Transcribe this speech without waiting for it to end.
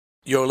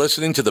You're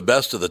listening to the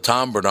best of the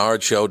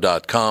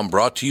TomBernardShow.com,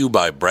 brought to you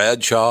by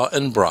Bradshaw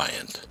and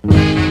Bryant. Who,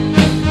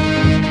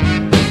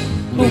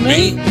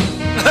 me?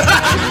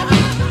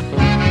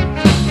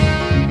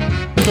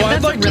 Well,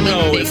 I'd like to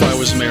know if I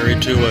was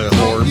married to a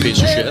whore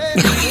piece of shit.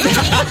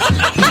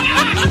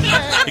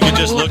 You could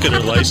just look at her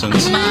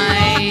license.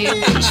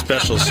 It's a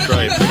special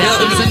stripe.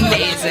 That was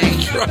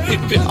amazing.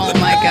 Oh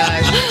my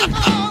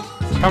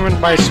gosh. Coming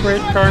by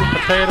sweet corn,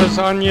 potatoes,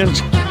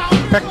 onions,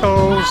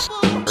 pickles.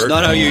 It's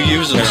not how you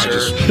use them, sir.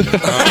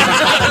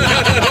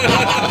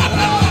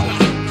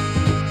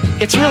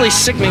 It's really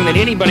sickening that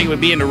anybody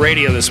would be into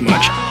radio this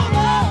much.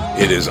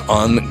 It is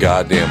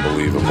un-goddamn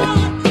believable.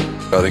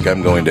 I think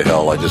I'm going to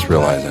hell. I just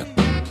realized that.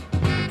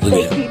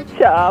 Thank you,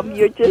 Tom.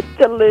 You're just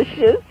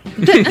delicious.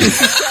 This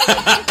is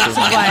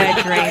why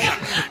I drink.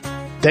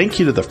 Thank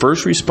you to the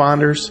first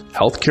responders,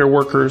 healthcare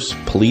workers,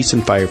 police,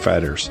 and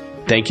firefighters.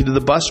 Thank you to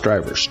the bus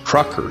drivers,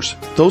 truckers,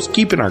 those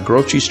keeping our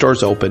grocery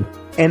stores open,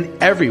 and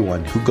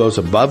everyone who goes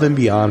above and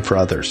beyond for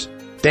others.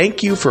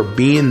 Thank you for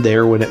being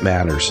there when it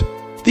matters.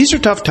 These are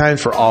tough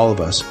times for all of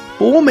us,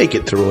 but we'll make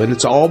it through, and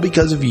it's all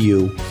because of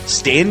you,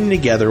 standing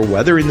together,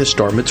 weathering the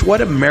storm. It's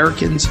what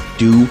Americans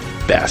do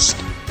best,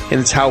 and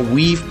it's how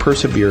we've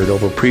persevered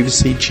over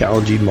previously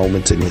challenging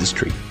moments in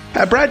history.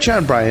 At Bradshaw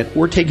and Bryant,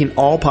 we're taking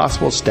all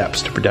possible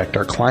steps to protect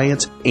our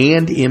clients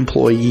and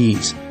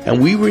employees,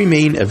 and we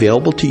remain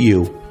available to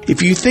you.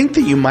 If you think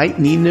that you might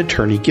need an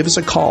attorney, give us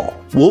a call.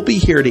 We'll be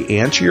here to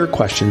answer your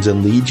questions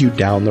and lead you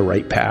down the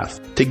right path.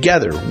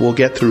 Together, we'll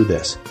get through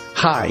this.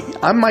 Hi,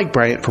 I'm Mike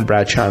Bryant from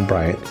Bradshaw and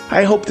Bryant.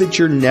 I hope that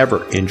you're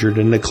never injured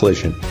in a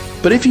collision.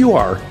 But if you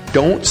are,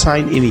 don't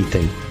sign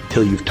anything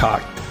till you've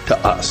talked to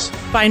us.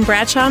 Find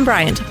Bradshaw and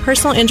Bryant,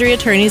 personal injury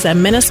attorneys at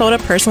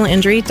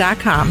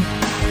minnesotapersonalinjury.com.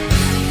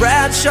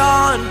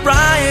 Bradshaw and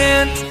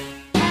Bryant.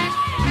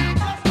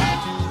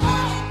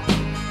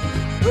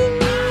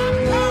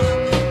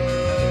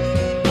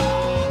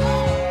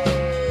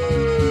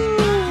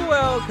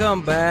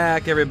 Welcome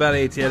back,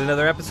 everybody, to yet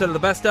another episode of the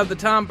Best of the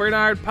Tom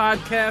Bernard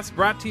Podcast,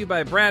 brought to you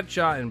by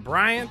Bradshaw and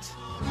Bryant.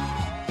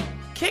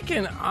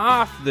 Kicking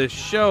off the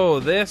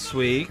show this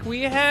week,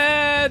 we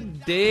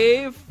had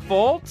Dave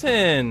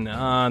Fulton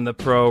on the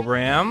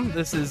program.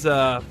 This is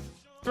a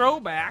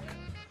throwback.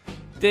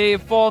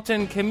 Dave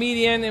Fulton,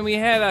 comedian, and we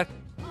had a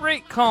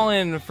great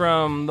call-in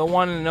from the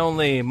one and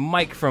only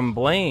Mike from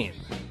Blaine.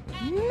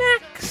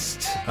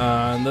 Next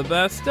on the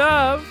Best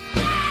of...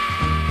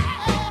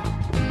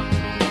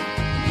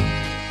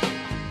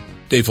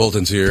 Dave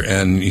Fulton's here,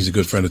 and he's a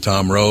good friend of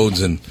Tom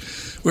Rhodes, and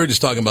we were just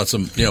talking about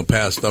some,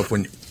 past stuff.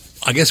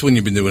 I guess when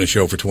you've been doing a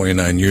show for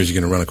 29 years, you're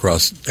going to run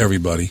across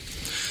everybody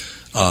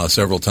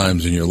several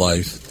times in your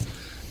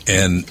life.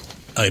 And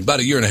about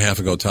a year and a half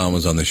ago, Tom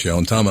was on the show,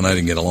 and Tom and I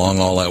didn't get along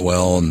all that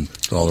well and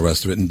all the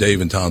rest of it, and Dave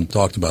and Tom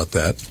talked about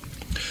that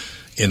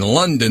in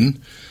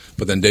London,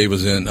 but then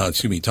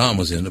Tom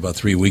was in about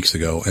 3 weeks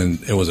ago,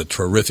 and it was a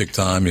terrific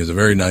time. He was a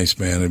very nice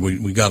man, and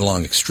we got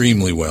along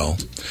extremely well.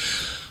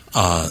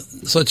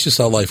 So it's just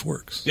how life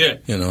works. Yeah.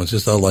 It's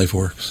just how life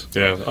works.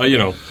 Yeah.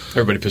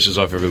 Everybody pisses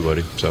off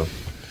everybody, so.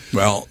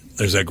 Well,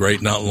 there's that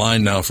great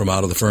line now from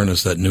Out of the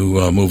Furnace, that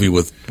new movie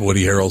with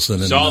Woody Harrelson.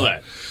 And, saw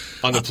that.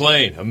 On the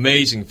plane.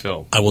 Amazing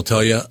film. I will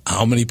tell you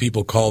how many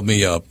people called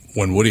me up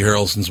when Woody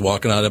Harrelson's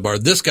walking out of the bar.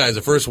 This guy's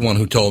the first one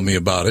who told me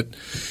about it.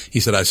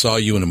 He said, I saw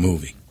you in a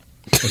movie.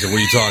 I said, what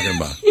are you talking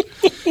about?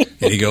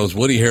 And he goes,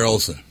 Woody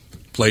Harrelson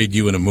played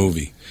you in a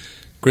movie.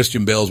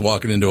 Christian Bale's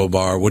walking into a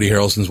bar. Woody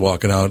Harrelson's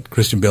walking out.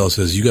 Christian Bale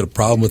says, you got a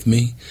problem with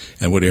me?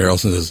 And Woody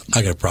Harrelson says,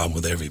 I got a problem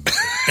with everybody.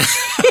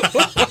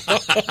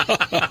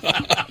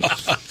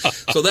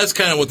 So that's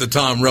kind of what the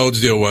Tom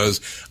Rhodes deal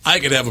was. I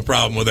could have a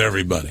problem with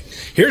everybody.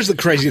 Here's the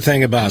crazy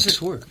thing about... How does this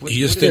work?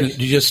 You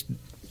just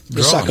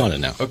suck on it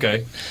now.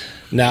 Okay.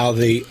 Now,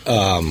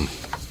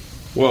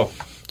 Whoa.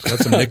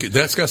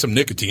 That's got some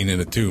nicotine in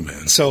it too,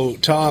 man. So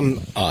Tom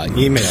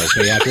emails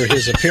me after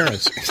his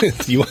appearance.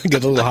 You want to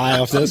get a little high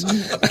off this?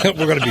 We're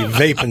going to be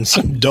vaping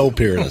some dope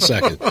here in a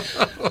second.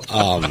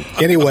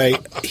 Anyway,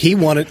 he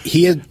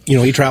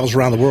travels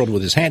around the world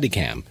with his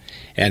Handycam,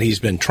 and he's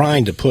been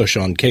trying to push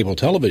on cable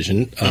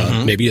television,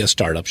 maybe a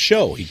startup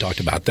show. He talked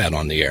about that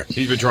on the air.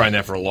 He's been trying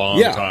that for a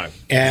long time.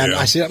 And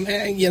I said,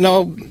 man,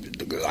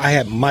 I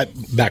have my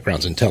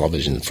background's in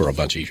television for a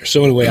bunch of years.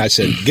 So anyway, I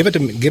said,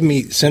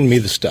 send me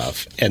the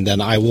stuff, and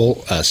then I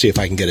will see if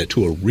I can get it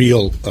to a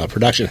real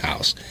production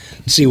house,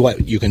 see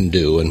what you can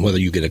do, and whether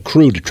you get a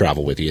crew to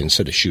travel with you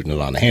instead of shooting it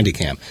on a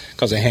Handycam,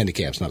 because a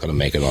Handycam's not going to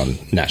make it on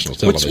national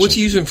television. What's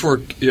he using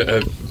for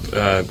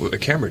a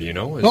camera? Do you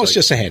know? It's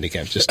just a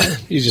Handycam. So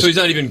he's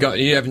not even got.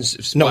 He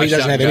haven't. No, he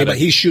doesn't have anybody.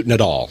 He's shooting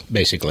it all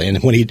basically,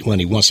 and when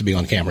he wants to be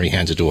on camera, he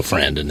hands it to a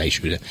friend, and they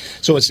shoot it.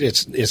 So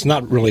it's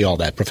not really all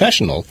that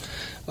professional.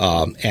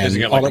 And doesn't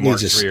get all like it a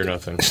Mark needs is III or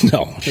nothing.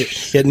 No,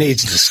 it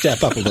needs to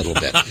step up a little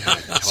bit.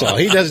 So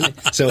he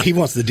doesn't. So he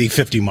wants the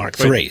D50 Mark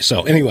III.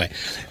 So anyway,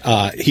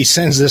 he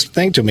sends this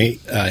thing to me.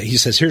 He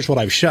says, "Here's what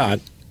I've shot."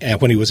 And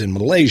when he was in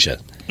Malaysia,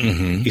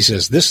 he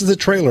says, "This is the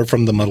trailer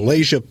from the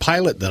Malaysia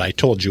pilot that I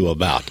told you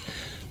about."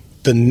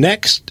 The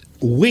next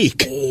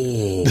week,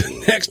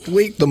 The next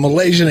week, the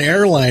Malaysian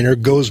airliner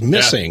goes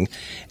missing,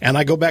 and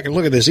I go back and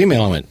look at this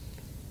email. I went,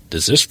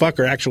 does this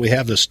fucker actually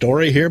have the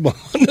story here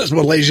behind this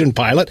Malaysian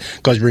pilot?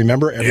 Because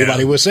remember,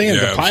 everybody was saying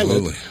the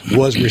pilot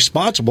was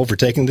responsible for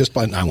taking this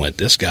plane. I went,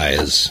 this guy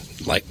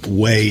is like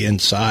way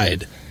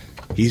inside.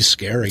 He's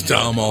scary.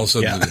 Tom Rhodes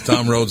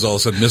all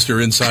said,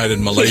 Mr. Inside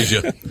in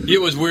Malaysia.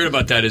 What was weird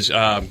about that is...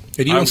 hey,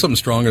 do you want something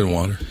stronger than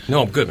water?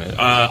 No, I'm good, man.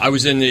 I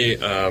was in the...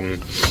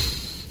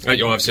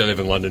 obviously, I live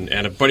in London,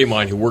 and a buddy of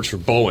mine who works for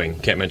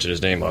Boeing, can't mention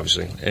his name,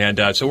 obviously,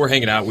 and so we're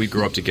hanging out. We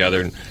grew up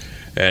together,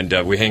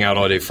 and we hang out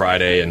all day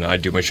Friday, and I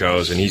do my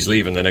shows, and he's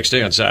leaving the next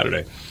day on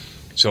Saturday.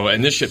 So,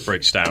 and this shit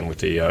breaks down with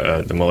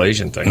the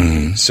Malaysian thing.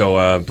 Mm-hmm.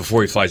 So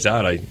before he flies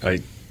out,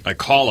 I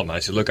call him. I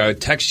said, look, I would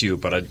text you,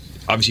 but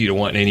obviously you don't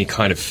want any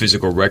kind of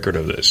physical record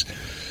of this.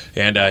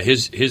 And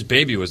his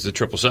baby was the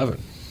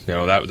 777. You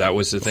know, that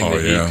was the thing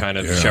that he kind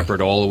of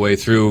shepherded all the way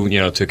through,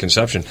 to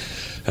conception.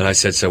 And I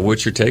said, so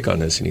what's your take on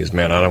this? And he goes,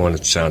 man, I don't want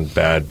to sound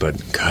bad,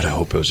 but God, I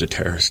hope it was a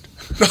terrorist.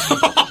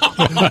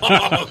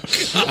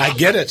 I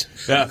get it.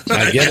 Yeah.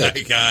 I get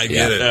it. I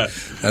get it. Yeah.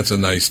 That's a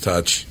nice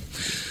touch.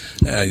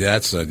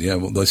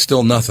 There's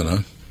still nothing,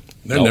 huh?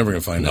 They're never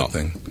going to find that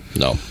thing.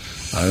 No.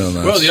 I don't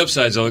know. Well, the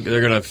upside's they're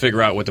going to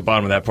figure out what the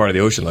bottom of that part of the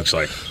ocean looks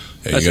like.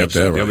 Yeah, you got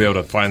that right. They'll be able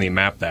to finally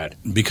map that.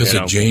 Because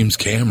of James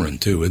Cameron,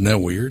 too. Isn't that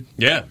weird?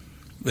 Yeah.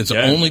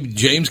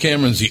 James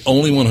Cameron's the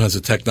only one who has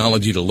the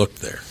technology to look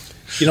there.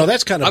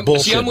 That's kind of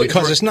bullshit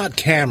because it's not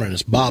Cameron,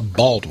 it's Bob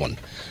Baldwin.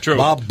 True.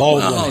 Bob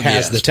Baldwin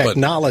has the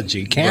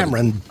technology.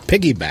 Cameron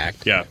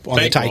piggybacked on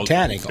the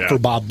Titanic for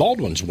Bob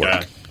Baldwin's work.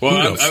 Yeah.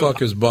 Well, who the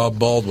fuck is Bob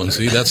Baldwin?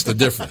 See, that's the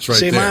difference right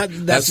there.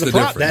 That's the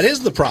difference. That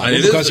is the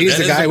problem because he's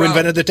the guy who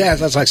invented the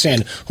Titanic. That's like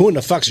saying, who in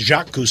the fuck's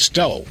Jacques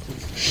Cousteau?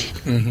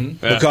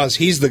 Mm-hmm. Yeah. Because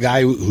he's the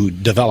guy who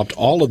developed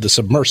all of the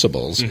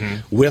submersibles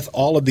with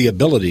all of the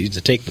ability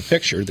to take the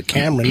picture that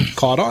Cameron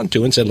caught on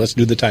to and said, let's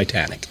do the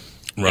Titanic.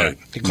 Right.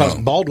 Because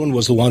Baldwin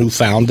was the one who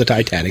found the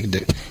Titanic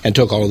and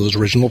took all of those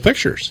original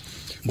pictures.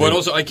 Well, and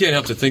also, I can't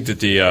help to think that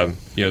they're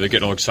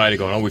getting all excited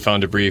going, oh, we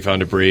found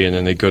debris, and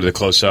then they go to the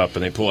close-up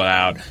and they pull it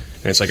out,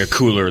 and it's like a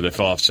cooler that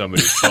fell off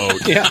somebody's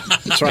boat. Yeah,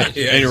 that's right.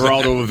 And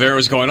Geraldo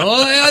Rivera's going,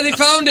 oh, yeah, they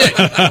found it.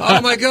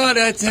 Oh, my God,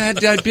 I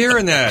had beer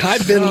in that.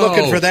 I've been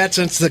looking for that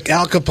since the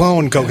Al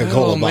Capone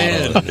Coca-Cola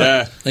bottle.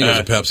 Yeah. I think it was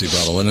a Pepsi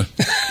bottle, wasn't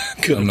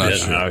it? I'm not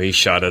sure. No, he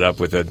shot it up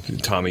with a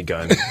Tommy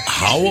gun.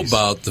 How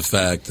about the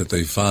fact that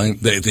they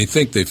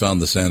think they found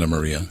the Santa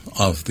Maria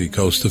off the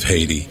coast of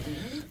Haiti?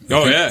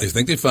 They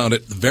think they found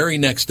it. The very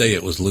next day,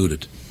 it was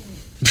looted.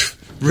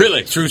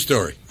 Really? True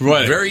story.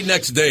 Right. The very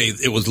next day,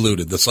 it was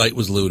looted. The site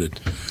was looted.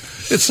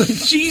 It's like,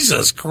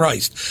 Jesus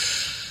Christ.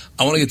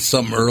 I want to get to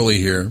something early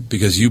here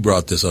because you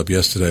brought this up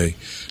yesterday.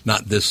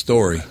 Not this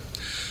story,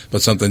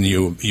 but something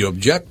you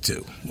object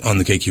to on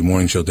the KQ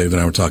Morning Show. Dave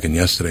and I were talking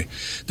yesterday.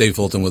 Dave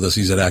Fulton with us.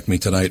 He's at Acme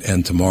tonight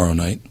and tomorrow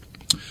night.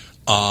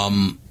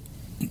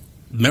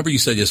 Remember you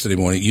said yesterday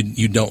morning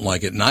you don't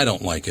like it, and I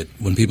don't like it,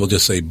 when people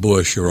just say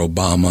Bush or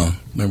Obama.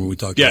 Remember we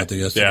talked about that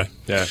yesterday?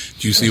 Yeah.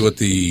 Did you see what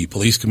the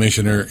police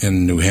commissioner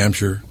in New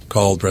Hampshire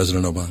called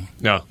President Obama?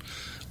 No.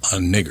 A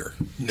nigger.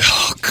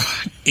 Oh,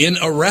 God. In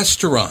a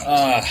restaurant.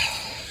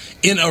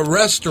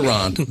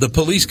 The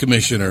police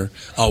commissioner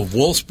of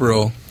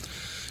Wolfsboro,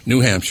 New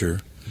Hampshire,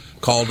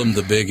 called him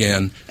the Big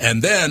N,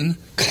 and then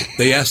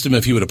they asked him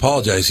if he would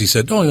apologize. He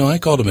said, no, I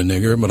called him a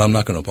nigger, but I'm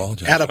not going to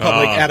apologize. At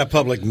a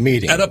public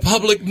meeting. At a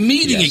public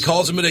meeting, yes. He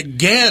calls him it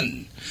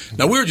again.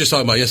 Now, we were just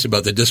talking about yesterday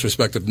about the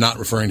disrespect of not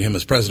referring to him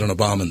as President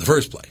Obama in the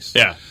first place.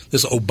 Yeah.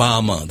 This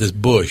Obama, this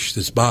Bush,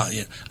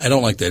 I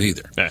don't like that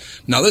either. Yeah.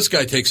 Now, this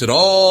guy takes it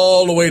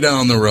all the way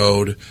down the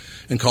road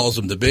and calls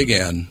him the Big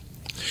N.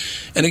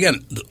 And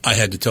again, I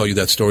had to tell you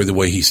that story the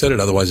way he said it,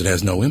 otherwise it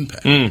has no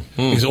impact.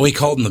 He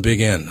called him the Big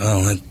N.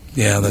 Oh,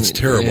 that's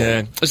terrible.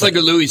 Yeah. It's like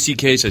what Louis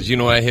C.K. says. You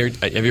know what I heard?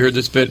 Have you heard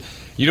this bit?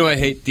 You know I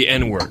hate the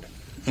N-word.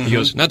 Mm-hmm. He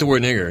goes, not the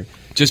word nigger,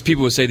 just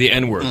people who say the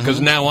N-word, because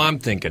now I'm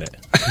thinking it.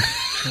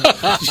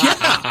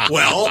 Yeah,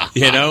 well.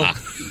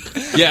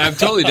 Yeah, I'm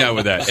totally down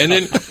with that. And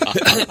then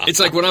it's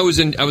like when I was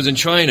in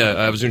China,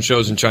 I was doing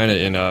shows in China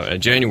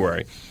in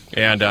January.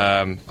 And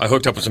I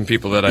hooked up with some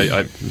people that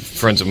I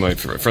friends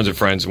of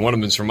friends, and one of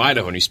them is from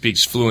Idaho, and he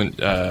speaks fluent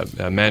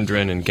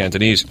Mandarin and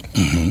Cantonese.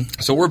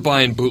 Mm-hmm. So we're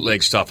buying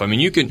bootleg stuff. I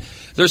mean,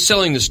 they're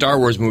selling the Star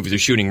Wars movie they're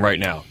shooting right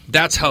now.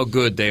 That's how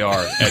good they are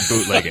at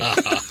bootlegging.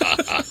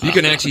 You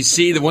can actually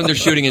see the one they're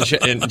shooting in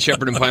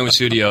Shepherd and Pinewood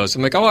Studios.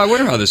 I'm like, I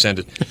wonder how this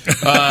ended.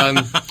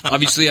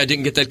 Obviously, I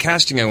didn't get that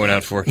casting I went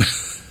out for.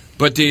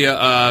 But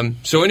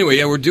so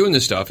anyway, we're doing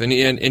this stuff, and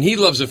he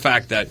loves the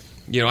fact that.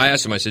 I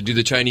asked him, I said, do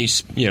the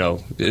Chinese, do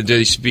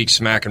they speak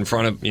smack in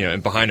front of,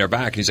 and behind our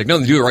back? And he's like, no,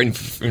 they do it right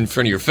in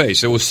front of your face.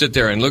 So we'll sit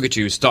there and look at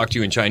you, talk to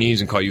you in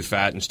Chinese and call you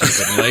fat and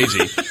stupid and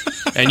lazy.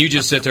 And you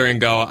just sit there and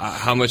go,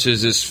 how much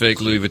is this fake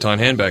Louis Vuitton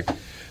handbag?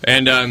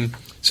 And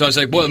so I was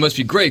like, well, it must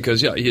be great because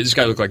this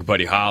guy looked like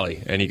Buddy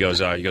Holly. And he goes,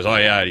 oh,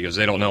 yeah. He goes,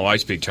 they don't know I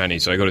speak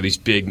Chinese. So I go to these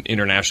big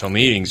international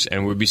meetings,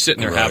 and we'd be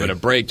sitting there having a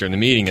break during the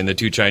meeting, and the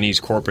two Chinese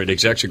corporate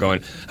execs are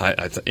going,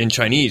 in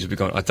Chinese, we'd be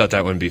going, I thought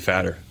that wouldn't be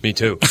fatter. Me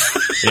too.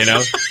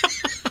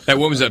 That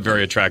woman's not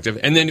very attractive.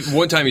 And then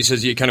one time he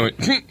says, he kind of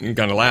went, and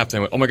kind of laughed. And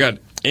I went, oh, my God.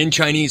 In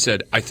Chinese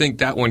said, I think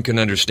that one can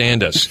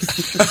understand us.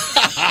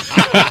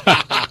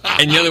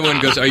 And the other one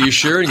goes, are you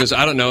sure? And he goes,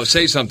 I don't know.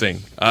 Say something.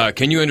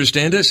 Can you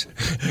understand us?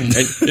 And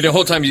the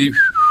whole time he's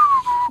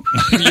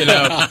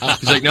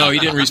like, no, he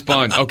didn't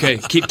respond. Okay,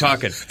 keep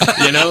talking. So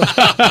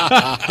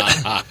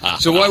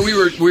while we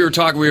were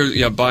talking,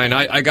 we were buying.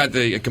 I got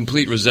the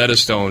complete Rosetta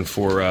Stone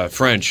for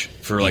French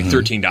for like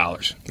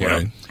 $13. You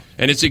know?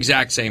 And it's the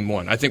exact same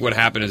one. I think what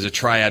happened is a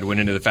triad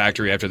went into the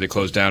factory after they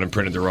closed down and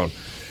printed their own.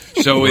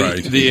 So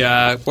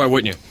why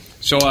wouldn't you?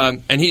 So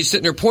and he's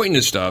sitting there pointing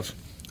to stuff.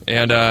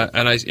 And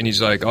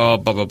he's like, oh,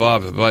 blah, blah, blah,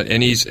 blah, blah.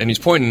 And he's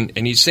pointing,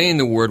 and he's saying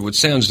the word what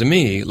sounds to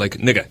me like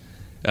nigga.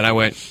 And I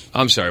went,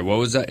 I'm sorry, what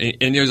was that?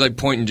 And he was like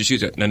pointing to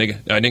shoes. No, nigga,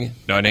 no, nigga,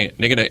 no, nigga,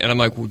 nigga. And I'm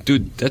like, well,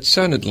 dude, that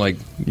sounded like,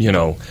 He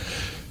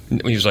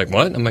was like,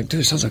 what? I'm like, dude,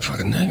 it sounds like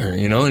fucking nigger,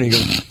 And he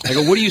goes, I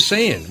go, what are you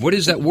saying? What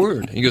is that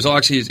word? He goes, oh,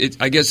 actually,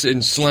 I guess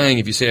in slang,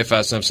 if you say it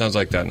fast enough, it sounds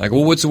like that. And I go,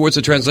 well, what's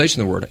the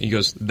translation of the word? He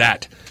goes,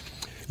 that.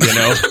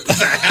 Yeah.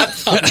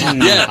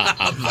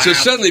 So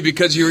suddenly,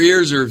 because your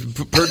ears are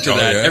perked to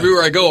that,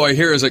 everywhere I go, I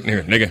hear it's like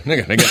nigga.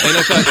 And I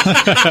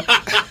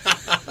thought,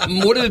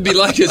 what would it be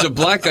like as a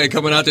black guy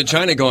coming out to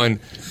China going,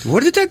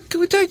 what the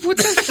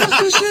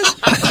fuck is this?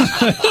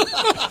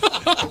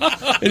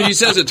 And he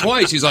says it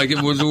twice. He's like,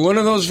 was one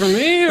of those for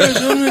me or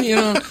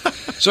something?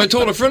 So I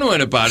told a friend of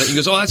mine about it. He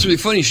goes, oh, that's really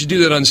funny. You should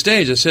do that on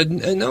stage. I said,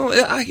 no,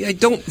 I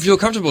don't feel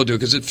comfortable doing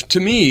it because to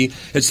me,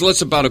 it's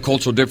less about a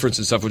cultural difference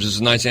and stuff, which is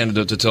a nice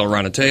anecdote to tell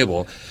around a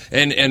table.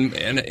 And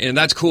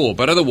that's cool.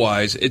 But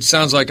otherwise, it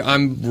sounds like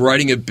I'm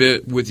writing a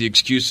bit with the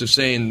excuse of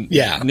saying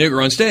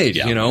nigger on stage,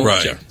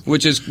 Right. Sure.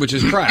 Which is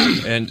crap.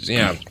 And,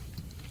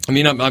 I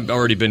mean, I've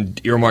already been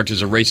earmarked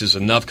as a racist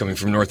enough coming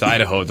from North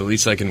Idaho. The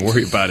least I can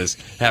worry about is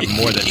having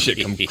more of that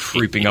shit come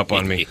creeping up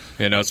on me.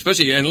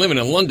 Especially and living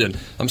in London,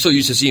 I'm so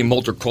used to seeing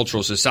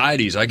multicultural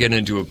societies. I get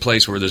into a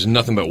place where there's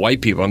nothing but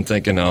white people. I'm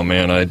thinking, oh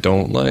man, I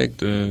don't like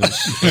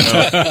this.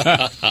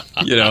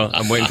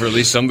 I'm waiting for at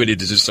least somebody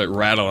to just start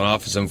rattling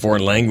off some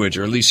foreign language,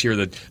 or at least hear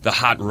the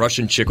hot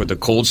Russian chick with the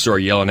cold store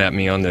yelling at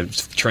me on the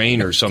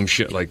train or some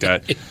shit like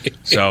that.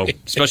 So,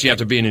 especially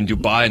after being in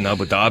Dubai and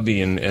Abu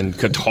Dhabi and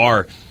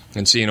Qatar.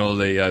 And seeing all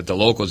the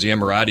locals, the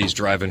Emiratis,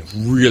 driving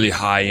really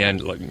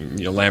high-end, like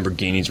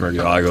Lamborghinis,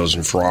 Murcielagos,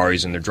 and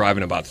Ferraris, and they're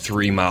driving about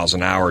 3 miles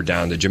an hour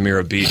down the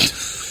Jumeirah Beach,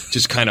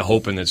 just kind of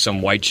hoping that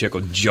some white chick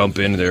will jump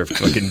into their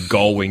fucking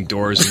gull-wing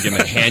doors and give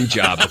them a hand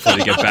job before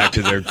they get back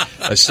to their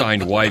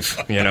assigned wife,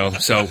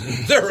 So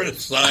they're an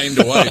assigned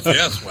wife,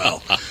 yes,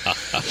 well.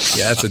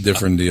 Yeah, that's a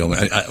different deal.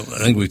 I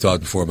think we've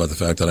talked before about the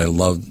fact that I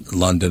love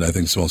London. I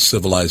think it's the most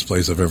civilized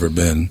place I've ever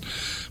been.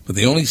 But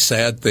the only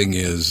sad thing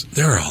is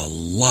there are a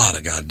lot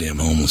of goddamn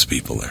homeless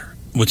people there,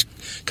 which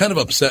kind of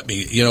upset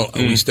me.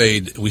 We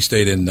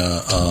stayed in.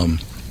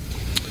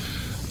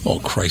 Oh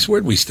Christ,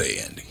 where'd we stay,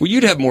 Andy? Well,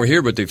 you'd have more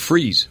here, but they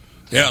freeze.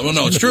 Yeah, well,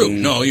 no, it's true.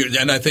 No,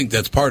 and I think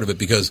that's part of it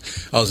because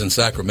I was in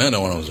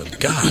Sacramento and I was like,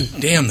 God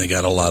damn, they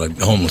got a lot of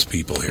homeless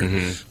people here.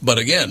 Mm-hmm. But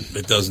again,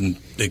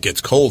 it gets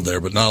cold there,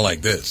 but not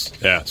like this.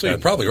 Yeah. So you're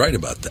probably right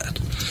about that.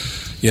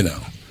 You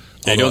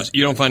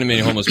don't find many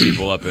homeless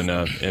people up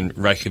in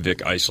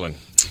Reykjavik, Iceland.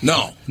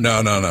 No,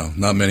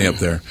 not many up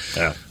there.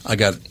 Yeah.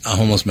 A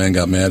homeless man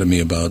got mad at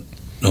me about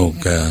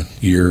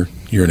year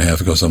and a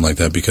half ago, something like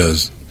that,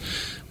 because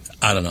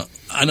I don't know.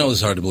 I know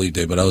it's hard to believe,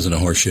 Dave, but I was in a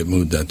horseshit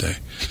mood that day.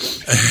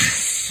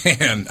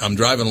 And I'm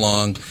driving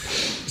along.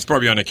 It's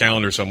probably on a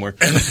calendar somewhere.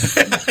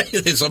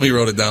 Somebody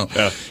wrote it down.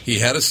 Yeah. He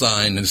had a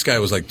sign, and this guy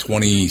was like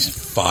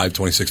 25,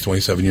 26,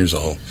 27 years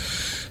old.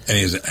 And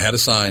he had a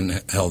sign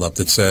held up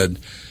that said,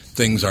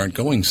 things aren't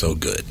going so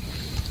good.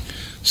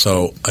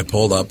 So I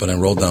pulled up and I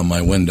rolled down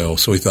my window,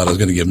 so he thought I was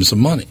going to give him some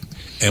money.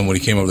 And when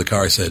he came over the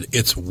car, I said,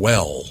 it's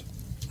well.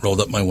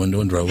 Rolled up my window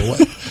and drove away.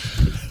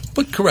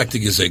 But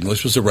correcting his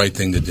English was the right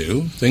thing to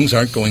do. Things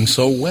aren't going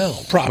so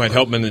well. Might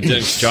help him in the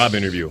next job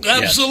interview.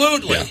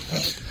 Absolutely. Yeah.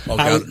 Oh,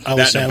 I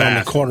was standing on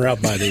the corner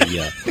out by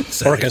the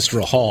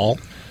orchestra hall,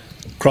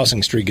 crossing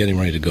the street, getting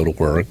ready to go to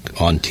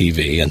work on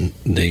TV, and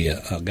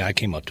the guy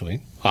came up to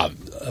me, a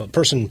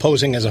person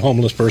posing as a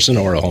homeless person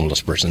or a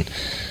homeless person,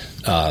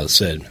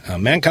 said,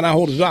 man, can I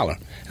hold $1?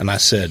 And I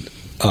said,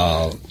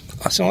 well,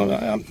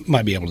 I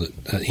might be able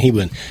to. He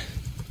went,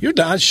 you're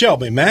Don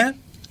Shelby, man.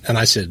 And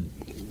I said,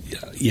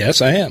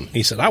 yes, I am.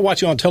 He said, I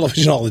watch you on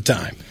television all the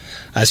time.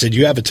 I said,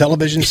 you have a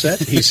television set?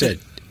 He said,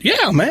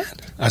 yeah, man.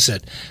 I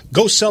said,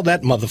 go sell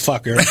that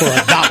motherfucker for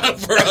 $1.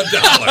 For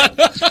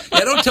 $1. Yeah,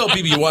 don't tell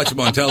people you watch him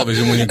on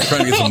television when you're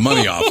trying to get some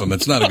money off them.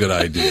 It's not a good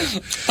idea.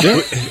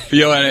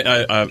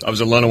 I was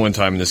in London one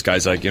time, and this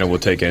guy's like, we'll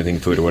take anything,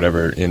 food or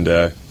whatever. And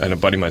a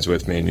buddy of mine's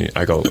with me, and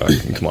I go,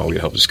 come on, we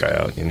can help this guy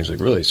out. And he's like,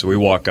 really? So we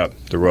walk up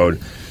the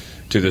road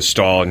to this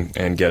stall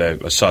and get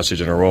a sausage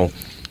and a roll.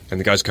 And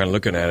the guy's kind of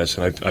looking at us,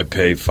 and I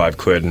pay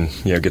 £5 and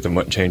get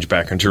the change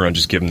back and turn around,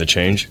 just give him the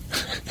change.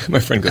 My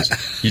friend goes,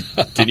 "You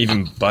didn't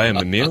even buy him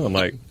a meal?" I'm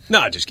like,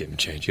 No, just give him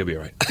change. He'll be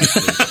all right.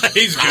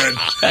 He's good.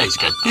 He's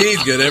good.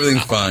 He's good.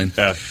 Everything's fine.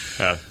 Yeah.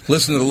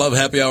 Listen to the Love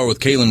Happy Hour with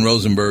Kaylin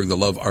Rosenberg, the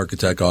Love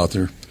Architect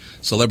author,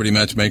 celebrity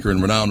matchmaker,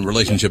 and renowned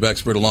relationship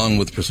expert, along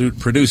with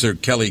producer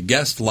Kelly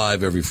Guest,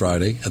 live every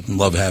Friday at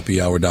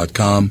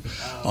lovehappyhour.com,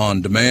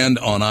 on demand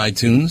on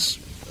iTunes,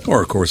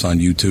 or, of course, on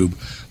YouTube.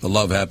 The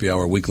Love Happy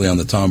Hour weekly on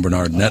the Tom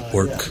Bernard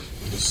Network.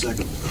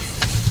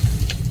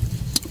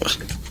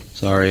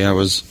 Sorry, I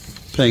was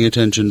paying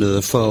attention to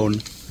the phone.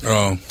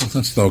 Oh,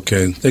 that's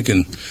okay.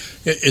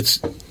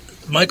 It's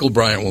Michael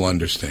Bryant will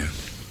understand.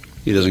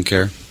 He doesn't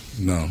care?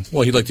 No.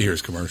 Well, he'd like to hear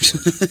his commercial.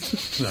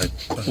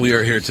 We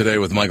are here today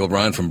with Michael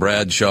Bryant from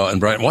Bradshaw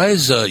and Bryant. Why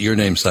is your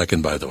name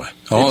second, by the way?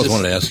 I always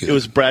wanted to ask you. It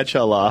was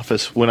Bradshaw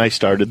office when I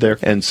started there,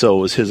 and so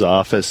it was his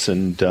office,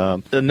 and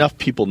enough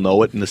people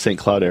know it in the St.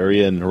 Cloud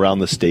area and around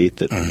the state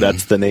that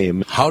that's the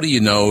name. How do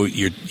you know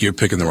you're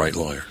picking the right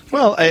lawyer?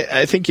 Well,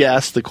 I think you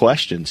ask the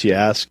questions. You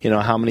ask,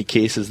 how many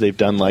cases they've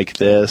done like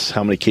this,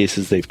 how many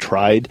cases they've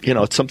tried.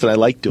 It's something I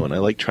like doing. I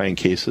like trying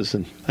cases,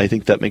 and I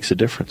think that makes a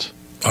difference.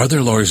 Are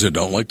there lawyers that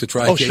don't like to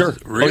try cases? Sure.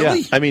 Really? Oh,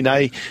 yeah. I mean,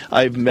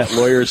 I've met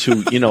lawyers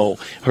who, who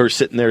are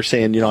sitting there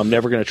saying, I'm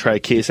never going to try a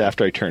case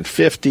after I turn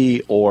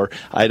 50, or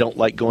I don't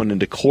like going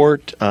into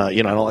court. I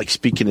don't like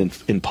speaking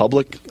in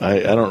public. I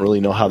don't really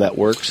know how that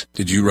works.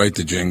 Did you write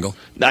the jingle?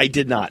 I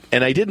did not.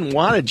 And I didn't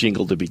want a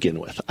jingle to begin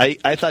with.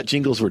 I thought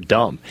jingles were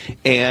dumb.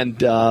 And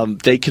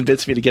they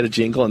convinced me to get a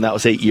jingle, and that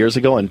was 8 years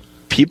ago, and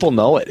people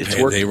know it. It's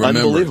worked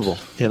unbelievable.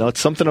 It's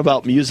something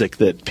about music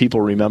that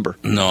people remember.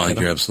 No, I think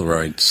you're absolutely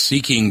right.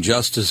 Seeking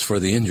justice for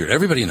the injured.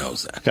 Everybody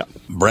knows that. Yeah.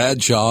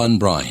 Bradshaw and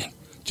Bryant.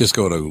 Just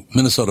go to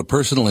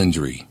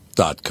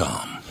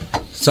MinnesotaPersonalInjury.com.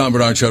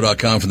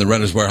 TomBernardShow.com from the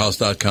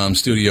RentersWarehouse.com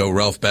studio.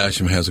 Ralph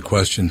Basham has a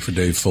question for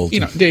Dave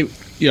Fulton. Dave,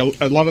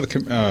 a lot of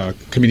the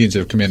comedians that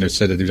have come in have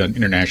said that they've done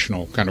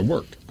international kind of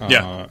work.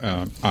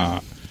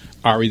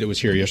 Ari that was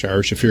here yesterday,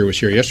 Ari Shafir was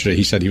here yesterday.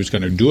 He said he was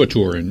going to do a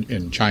tour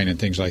in China and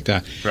things like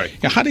that. Right.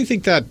 Now, how do you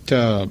think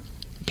that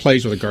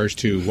plays with regards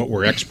to what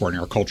we're exporting,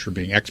 our culture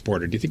being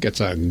exported? Do you think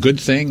it's a good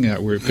thing?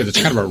 Because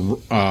it's kind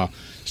of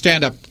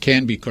stand-up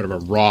can be kind of a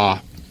raw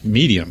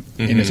medium.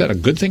 And is that a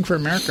good thing for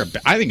America?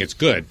 I think it's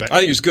good. But I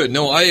think it's good.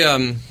 No,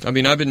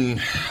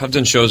 I've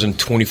done shows in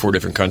 24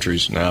 different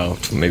countries now,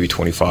 maybe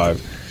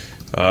 25.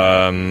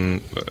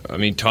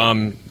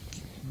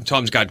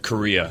 Tom's got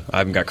Korea. I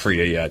haven't got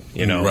Korea yet,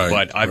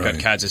 but I've got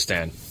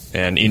Kazakhstan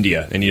and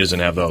India, and he doesn't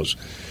have those,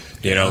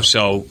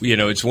 So,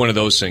 it's one of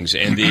those things.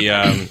 And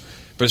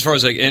but as far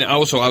as and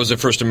also I was the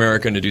first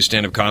American to do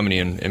stand-up comedy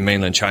in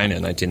mainland China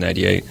in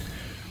 1998.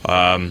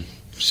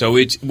 So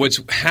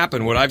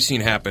what I've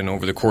seen happen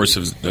over the course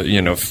of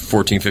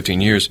 14, 15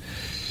 years,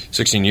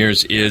 16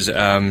 years is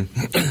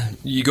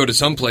you go to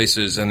some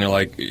places and they're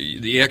like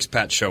the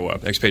expats show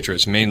up,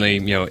 expatriates, mainly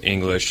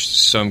English,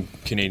 some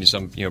Canadian,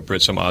 some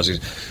Brits, some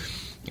Aussies,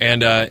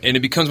 and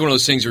it becomes one of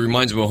those things that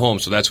reminds them of home.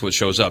 So that's what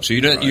shows up. So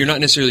you're not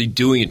necessarily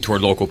doing it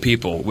toward local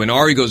people. When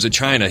Ari goes to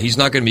China, he's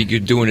not going to be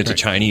doing it to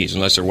Chinese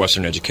unless they're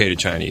Western educated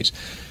Chinese.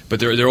 But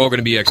they're all going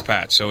to be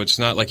expats. So it's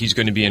not like he's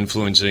going to be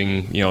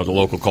influencing the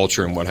local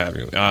culture and what have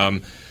you.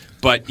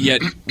 But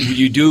yet,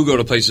 you do go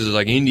to places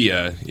like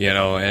India,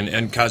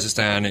 and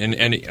Kazakhstan, and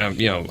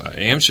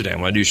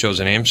Amsterdam. When I do shows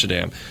in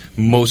Amsterdam,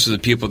 most of the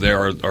people there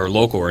are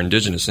local or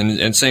indigenous,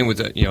 and same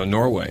with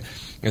Norway.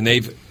 And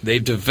they've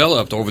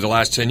developed over the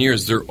last 10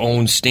 years their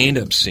own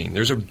stand-up scene.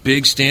 There's a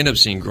big stand-up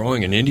scene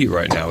growing in India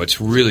right now.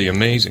 It's really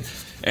amazing,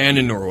 and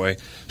in Norway,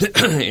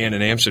 and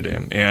in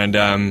Amsterdam, and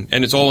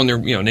it's all in their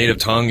native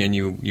tongue, and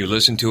you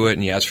listen to it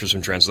and you ask for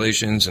some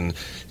translations, and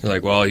you're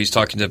like, well, he's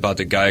talking about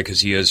the guy because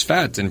he is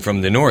fat and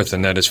from the north,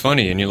 and that is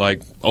funny, and you're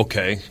like,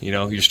 okay,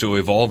 you're still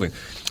evolving.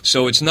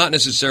 So it's not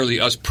necessarily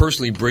us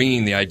personally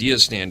bringing the idea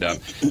of stand-up.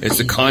 It's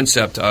the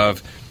concept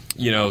of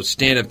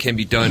stand-up can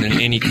be done in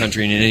any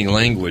country and in any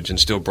language and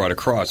still brought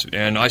across.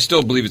 And I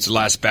still believe it's the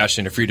last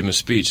bastion of freedom of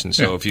speech, and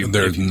so if you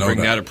bring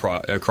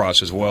that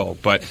across as well.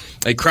 But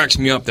it cracks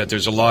me up that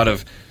there's a lot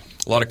of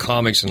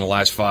comics in the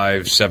last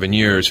 5-7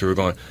 years who are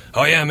going,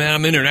 oh yeah, man,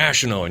 I'm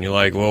international, and you're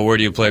like, well, where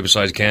do you play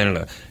besides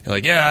Canada? You're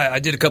like, yeah, I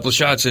did a couple of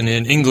shots in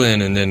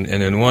England and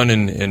then one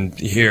in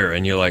here,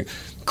 and you're like,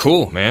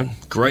 cool, man,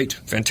 great,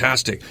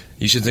 fantastic.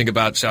 You should think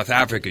about South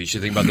Africa. You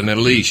should think about the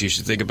Middle East. You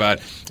should think about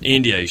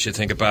India. You should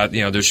think about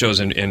there's shows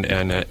in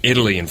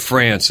Italy and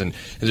France, and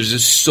there's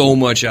just so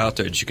much out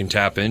there that you can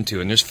tap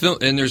into. And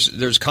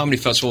there's comedy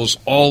festivals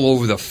all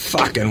over the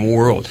fucking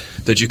world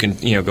that you can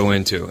go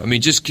into. I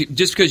mean, just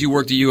because you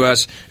work the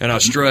U.S. and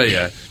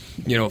Australia,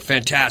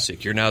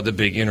 fantastic. You're now the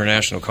big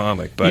international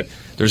comic, but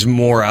there's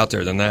more out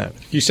there than that.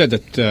 You said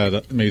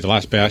that maybe the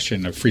last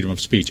bastion of freedom of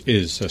speech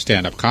is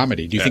stand-up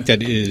comedy. Do you think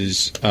that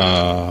is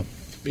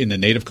in the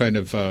native kind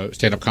of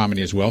stand-up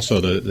comedy as well?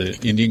 So the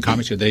Indian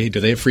comics, do they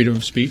have freedom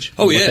of speech?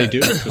 Oh yeah, what they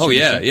do? Oh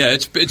yeah.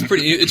 It's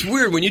pretty. It's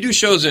weird when you do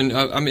shows in.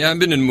 I've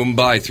been in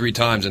Mumbai 3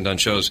 times and done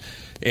shows,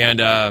 and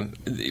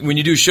when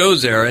you do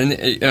shows there,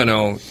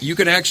 and you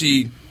can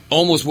actually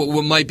almost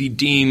what might be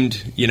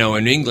deemed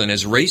in England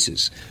as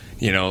races.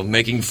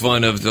 making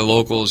fun of the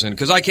locals, and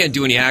because I can't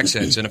do any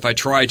accents, and if I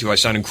try to, I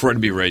sound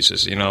incredibly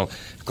racist. I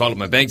called up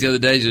my bank the other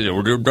day. Said,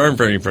 we're doing darn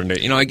very from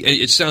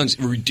it sounds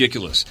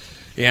ridiculous.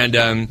 And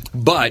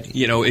but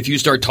if you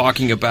start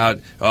talking about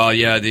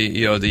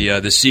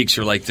the Sikhs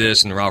are like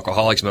this and they're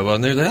alcoholics, blah, blah,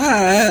 and they're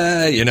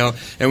like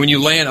and when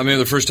you land, I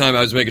remember the first time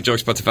I was making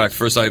jokes about the fact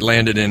first I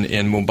landed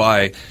in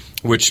Mumbai,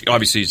 which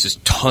obviously is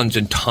just tons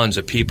and tons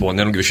of people, and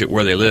they don't give a shit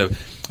where they live.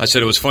 I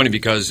said it was funny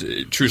because,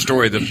 true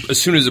story, as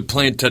soon as the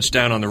plane touched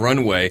down on the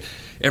runway,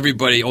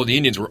 everybody, all the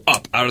Indians were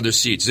up out of their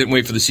seats, didn't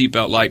wait for the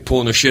seatbelt light,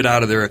 pulling their shit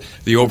out of the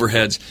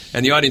overheads,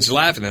 and the audience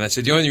laughing. And I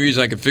said the only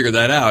reason I could figure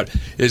that out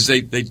is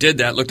they did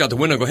that, looked out the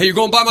window, and go, "Hey, you're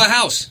going by my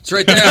house? It's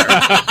right there."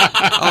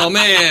 Oh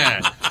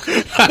man!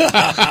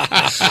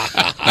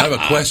 I have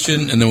a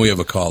question, and then we have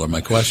a caller.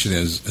 My question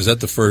is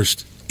that the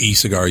first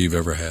e-cigar you've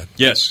ever had?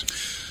 Yes.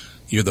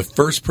 You're the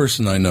first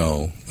person I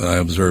know, and I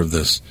observed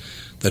this,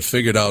 that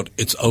figured out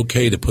it's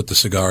okay to put the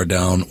cigar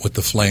down with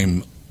the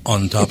flame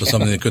on top of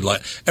something that could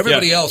light.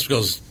 Everybody else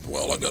goes,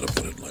 well, I got to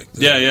put it like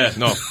this.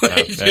 No,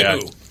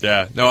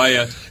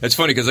 it's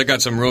funny because I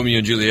got some Romeo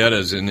and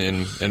Julietas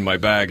in my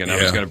bag, and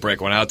I was going to break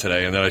one out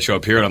today, and then I show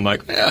up here, and I'm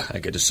like, I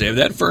get to save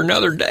that for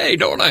another day,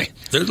 don't I?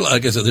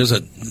 Like I said,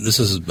 this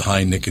is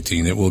high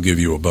nicotine. It will give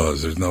you a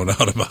buzz. There's no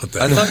doubt about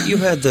that. I thought you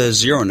had the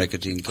zero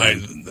nicotine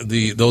kind.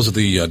 Those are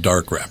the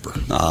dark wrapper.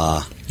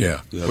 Yeah.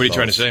 What are you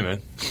trying to say,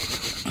 man?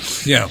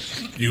 Yeah,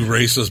 you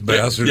racist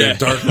bastard,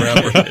 dark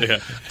rapper.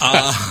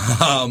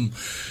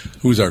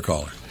 Who's our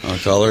caller? Our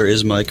caller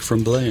is Mike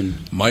from Blaine.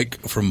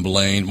 Mike from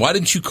Blaine. Why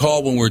didn't you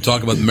call when we were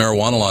talking about the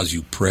marijuana laws,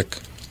 you prick?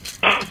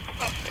 Come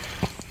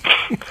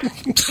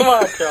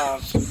on,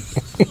 Tom.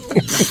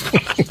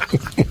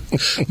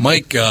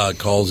 Mike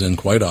calls in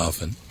quite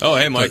often. Oh,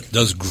 hey, Mike.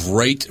 Does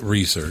great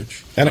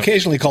research. And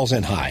occasionally calls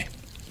in high.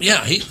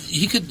 Yeah,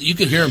 you could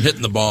hear him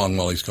hitting the bong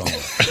while he's calling.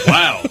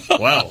 Wow.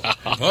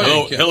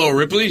 Hello,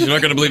 Ripley. You're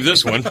not going to believe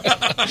this one.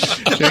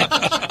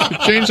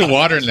 Change the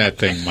water in that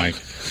thing, Mike.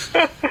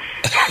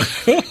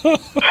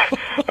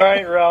 All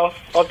right, Ralph.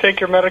 I'll take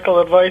your medical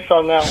advice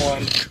on that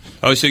one.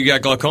 Oh, so you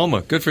got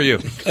glaucoma. Good for you.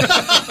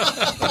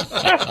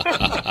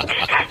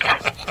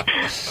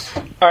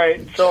 All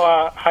right,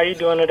 so how you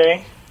doing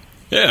today?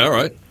 Yeah, all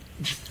right.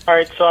 All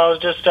right, so I was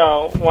just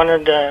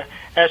wanted to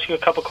ask you a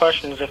couple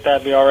questions, if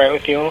that'd be all right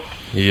with you.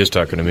 He is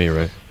talking to me,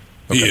 right?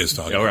 Okay. He is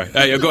talking. All right.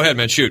 Hey, go ahead,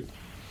 man. Shoot.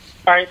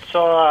 All right,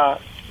 so,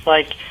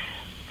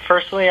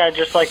 firstly, I'd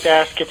just like to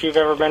ask if you've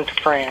ever been to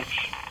France.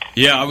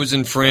 Yeah, I was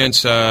in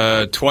France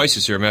twice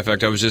this year. Matter of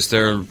fact, I was just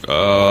there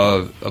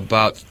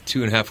about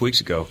 2.5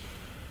 weeks ago.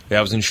 Yeah,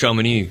 I was in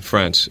Chamonix,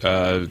 France,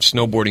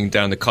 snowboarding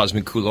down the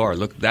Cosmic Couloir.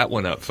 Look that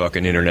one up,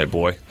 fucking internet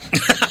boy.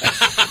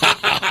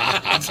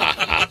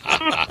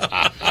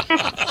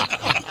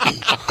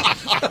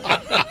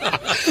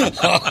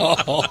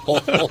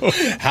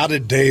 How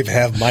did Dave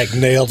have Mike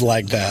nailed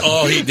like that?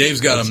 Oh,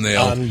 Dave's got him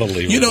nailed.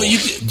 Unbelievable.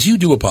 Do you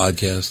do a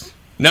podcast?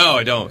 No,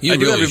 I don't. I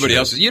do everybody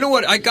else's. You know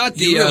what? I got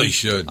the. You really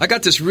should. I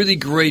got this really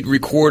great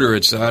recorder.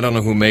 It's I don't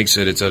know who makes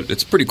it.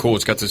 It's pretty cool.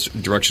 It's got this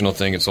directional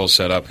thing. It's all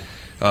set up.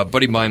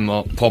 Buddy of mine,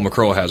 Paul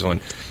McCrow, has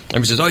one. And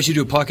he says, "Oh, you should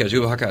do a podcast.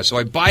 Do a podcast." So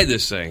I buy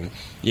this thing.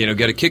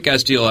 Get a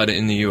kick-ass deal out of it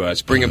in the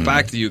U.S. Bring it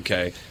back to the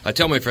UK. I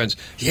tell my friends,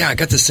 "Yeah, I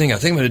got this thing. I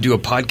think I'm going to do a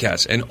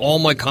podcast." And all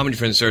my comedy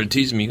friends started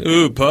teasing me.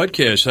 "Oh,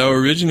 podcast? How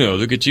original!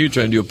 Look at you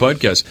trying to do a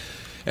podcast."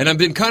 And I've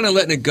been kind of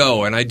letting it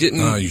go, and I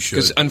didn't. Oh, you should.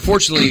 Because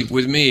unfortunately,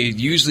 with me,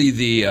 usually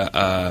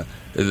the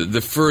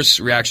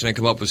first reaction I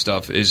come up with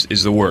stuff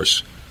is the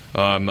worst.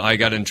 I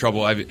got in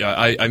trouble. I'm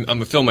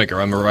a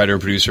filmmaker. I'm a writer,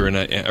 producer, and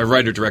a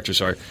writer director.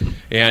 Sorry,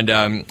 and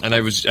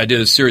I did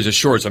a series of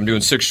shorts. I'm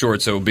doing 6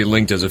 shorts that will be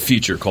linked as a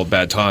feature called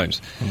Bad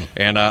Times.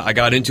 And I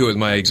got into it with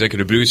my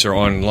executive producer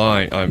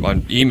online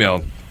on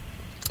email,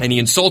 and he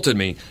insulted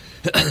me.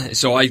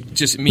 So I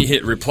just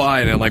hit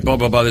reply, and I'm like, blah,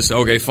 blah, blah, this,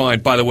 okay,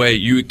 fine. By the way,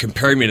 you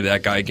compare me to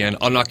that guy again,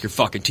 I'll knock your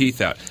fucking teeth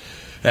out.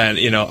 And,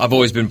 I've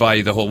always been by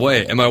you the whole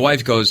way. And my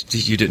wife goes,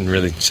 you didn't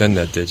really send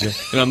that, did you?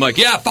 And I'm like,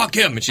 yeah, fuck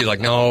him. And she's like,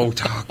 no,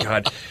 oh,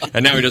 God.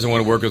 And now he doesn't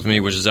want to work with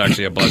me, which is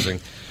actually a blessing.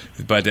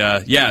 But,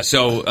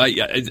 so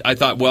I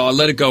thought, well, I'll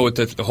let it go with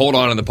the hold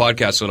on the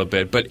podcast a little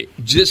bit. But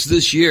just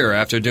this year,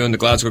 after doing the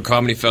Glasgow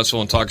Comedy Festival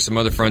and talking to some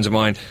other friends of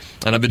mine,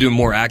 and I've been doing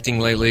more acting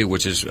lately,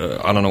 which is,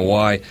 I don't know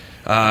why,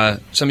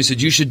 somebody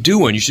said, you should do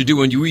one.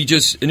 We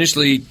just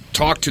initially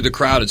talked to the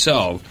crowd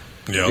itself.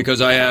 Yep.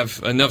 Because I have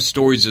enough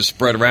stories to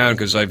spread around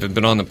because I've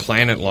been on the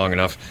planet long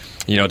enough,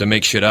 to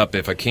make shit up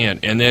if I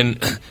can't. And then,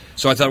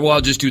 so I thought, well,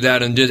 I'll just do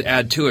that and just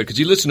add to it. Because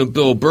you listen to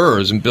Bill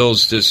Burr's, and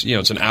Bill's just,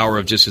 it's an hour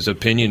of just his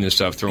opinion and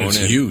stuff thrown in. It's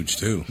huge,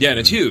 too. Yeah, and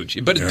it's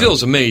huge. But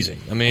Bill's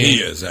amazing. I mean, he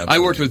is, absolutely. I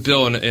worked with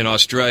Bill in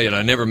Australia, and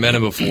I never met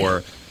him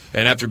before.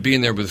 And after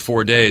being there with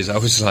 4 days, I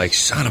was like,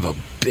 son of a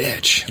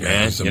bitch,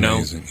 man. He's you know,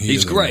 amazing.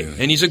 he's great.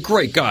 Amazing. And he's a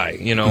great guy.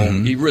 You know,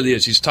 he really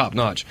is. He's top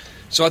notch.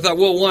 So I thought,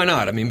 well, why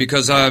not? I mean,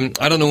 because I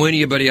don't know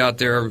anybody out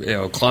there, you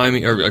know,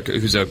 climbing or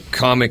who's a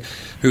comic,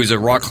 who's a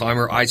rock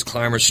climber, ice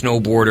climber,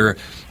 snowboarder,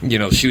 you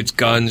know, shoots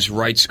guns,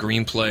 writes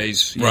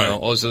screenplays, you know,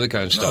 all this other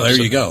kind of stuff. Oh, there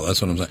you go.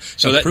 That's what I'm saying.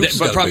 So but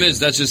the problem is,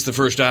 that's just the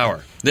first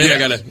hour. Then I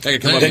gotta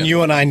come up. Then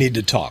you and I need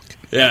to talk.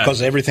 Yeah.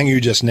 Because everything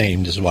you just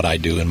named is what I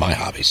do in my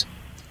hobbies.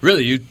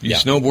 Really? You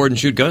snowboard and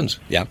shoot guns?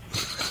 Yeah.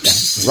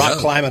 Rock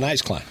climb and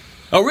ice climb.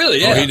 Oh,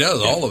 really? Yeah. Oh, he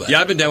does all of that. Yeah,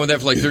 I've been down with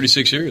that for like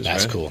 36 years.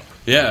 That's man. cool.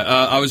 Yeah,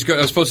 I was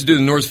supposed to do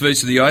the north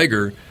face of the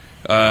Eiger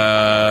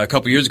a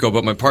couple years ago,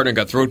 but my partner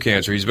got throat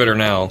cancer. He's better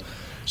now.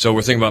 So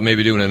we're thinking about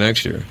maybe doing it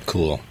next year.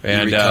 Cool.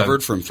 And he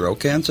recovered from throat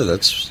cancer?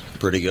 That's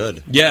pretty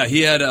good. Yeah,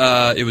 he had,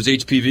 it was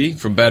HPV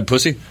from bad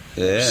pussy.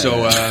 Yeah.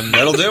 So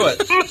that'll do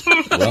it.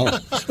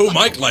 Well,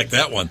 Mike liked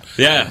that one.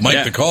 Yeah.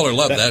 Mike the caller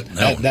loved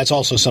that. That's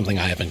also something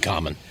I have in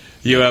common.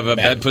 You have a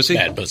bad pussy?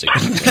 Bad pussy.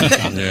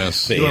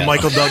 Yes. You and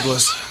Michael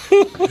Douglas.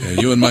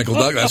 You and Michael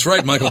Douglas. That's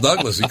right, Michael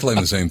Douglas. He claimed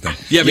the same thing.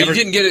 Yeah, but he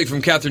didn't get it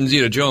from Catherine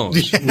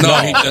Zeta-Jones. No,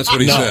 that's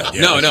what he said.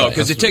 Yeah, no,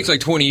 because it takes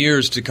like 20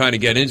 years to kind of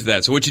get into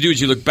that. So what you do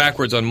is you look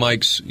backwards on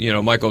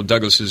Michael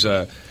Douglas's,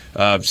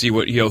 see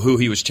what who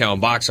he was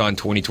chowing box on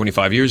 20,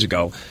 25 years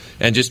ago,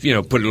 and just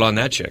put it on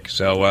that chick.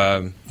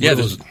 So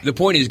the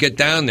point is get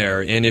down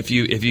there, and if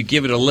you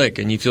give it a lick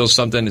and you feel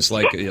something that's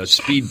like a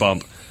speed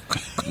bump,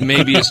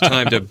 maybe it's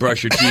time to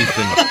brush your teeth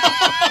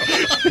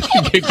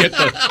and get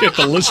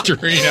the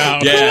Listerine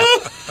out. Yeah.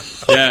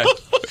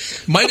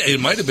 It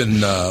might have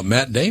been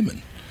Matt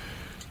Damon.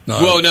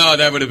 No,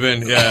 that would have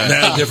been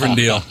a different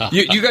deal.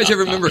 You guys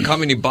ever remember a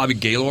comic named Bobby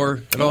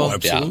Gaylor at all? Oh,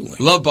 absolutely. Yeah.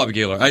 Love Bobby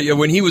Gaylor.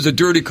 When he was a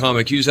dirty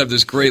comic, he used to have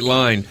this great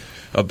line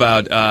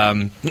about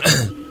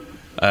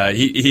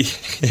he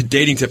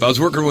dating tip. I was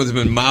working with him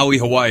in Maui,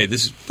 Hawaii.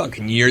 This is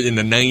fucking year in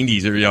the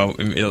 90s or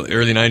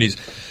early 90s.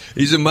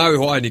 He's in Maui,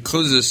 Hawaii, and he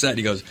closes his set, and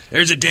he goes,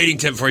 "There's a dating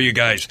tip for you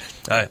guys.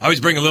 I always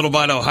bring a little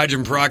bottle of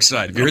hydrogen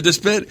peroxide." Have you heard this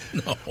bit?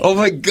 No. Oh,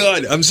 my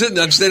God. I'm standing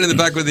in the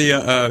back with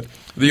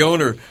the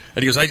owner,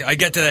 and he goes, I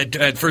get to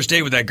that first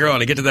date with that girl,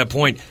 and I get to that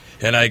point,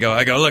 and I go,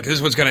 look, this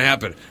is what's going to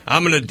happen.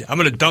 I'm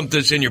gonna dump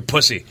this in your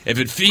pussy. If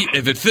it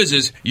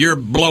fizzes, you're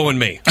blowing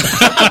me.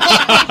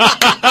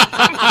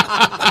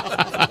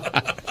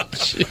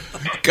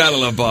 Gotta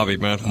love Bobby,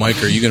 man.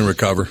 Mike, are you going to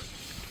recover?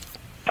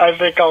 I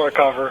think I'll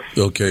recover.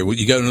 Okay. Well,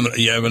 you have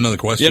another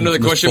question? You have another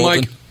Mr. question,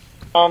 Fulton?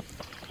 Mike?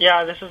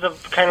 Yeah, this is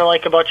kind of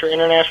like about your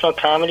international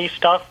comedy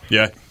stuff.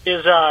 Yeah.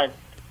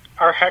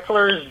 Are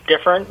hecklers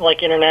different,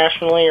 like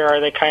internationally, or are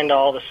they kind of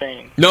all the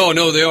same?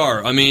 No, they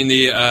are. I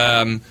mean,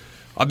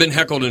 I've been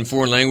heckled in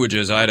foreign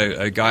languages. I had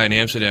a guy in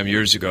Amsterdam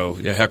years ago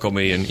heckle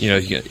me, and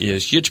kind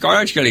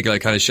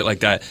of shit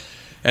like that.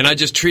 And I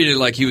just treated it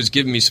like he was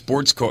giving me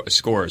sports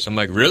scores. I'm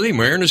like, really?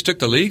 Mariners took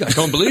the league? I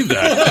don't believe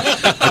that.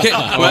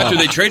 Well, after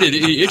they traded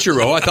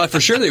Ichiro, I thought for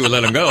sure they would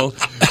let him go.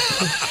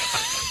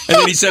 And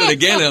then he said it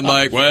again, and I'm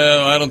like,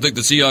 well, I don't think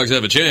the Seahawks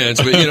have a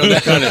chance. But,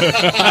 that kind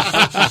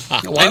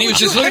of... And he was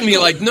just looking at me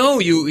like, no,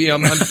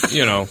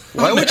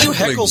 Why would you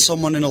heckle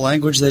someone in a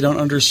language they don't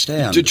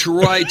understand? To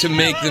try to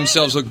make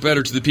themselves look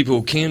better to the people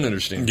who can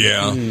understand.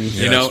 Yeah.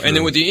 And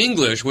then with the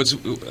English, what's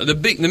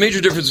the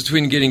major difference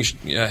between getting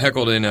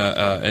heckled in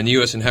the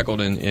U.S. and heckled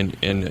in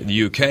the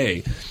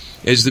U.K.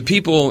 is the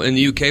people in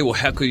the U.K. will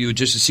heckle you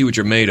just to see what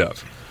you're made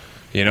of.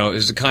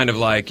 It's kind of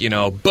like,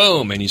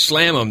 boom, and you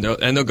slam them,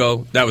 and they'll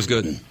go, that was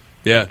good.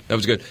 Yeah, that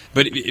was good.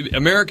 But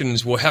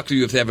Americans will heckle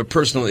you if they have a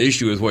personal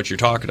issue with what you're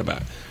talking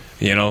about.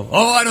 I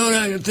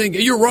don't think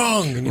you're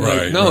wrong. And you're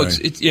right. Like, no, right.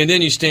 It's and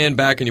then you stand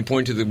back and you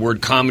point to the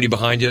word comedy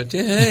behind you.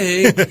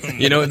 Hey, this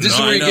is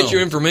where you get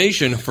your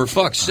information. For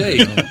fuck's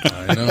sake,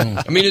 I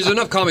know. I mean, there's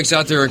enough comics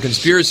out there on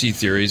conspiracy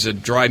theories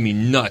that drive me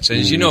nuts. And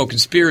as you know,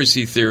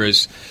 conspiracy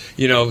theorists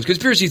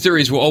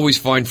will always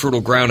find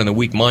fertile ground in the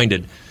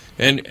weak-minded.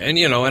 And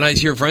I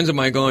hear friends of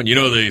mine going,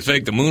 they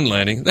faked the moon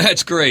landing.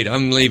 That's great.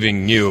 I'm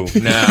leaving you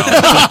now.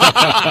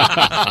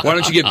 Why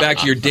don't you get back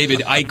to your David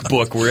Icke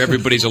book where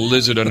everybody's a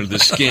lizard under the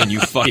skin, you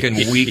fucking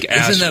weak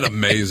ass. Isn't that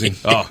amazing?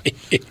 Oh.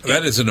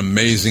 That is an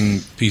amazing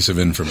piece of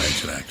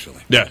information,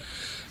 actually. Yeah.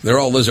 They're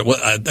all lizard.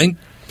 Well, I think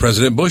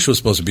President Bush was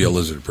supposed to be a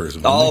lizard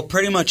person.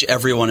 Pretty much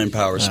everyone in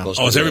power is supposed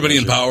to be. Is everybody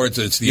in power?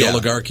 It's the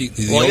oligarchy?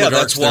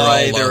 That's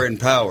why they're in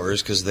power,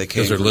 is because they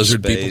came from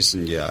lizard space.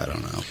 People? And I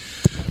don't know.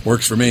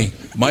 Works for me.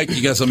 Mike,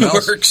 you got something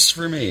else? Works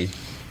for me.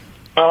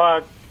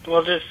 Well,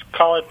 we'll just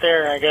call it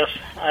there, I guess.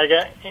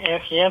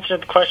 He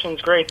answered the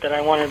questions great that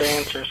I wanted to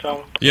answer.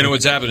 So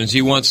what's happening is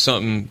he wants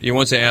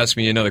to ask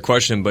me another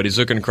question, but he's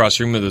looking across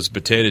the room with those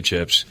potato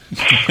chips.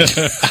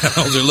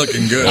 Those are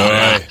looking good. All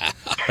right.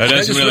 I'd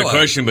ask him another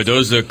question, but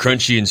those are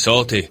crunchy and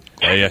salty.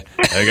 I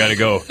gotta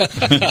go.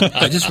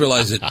 I just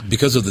realized that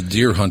because of the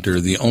deer hunter,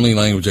 the only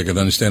language I could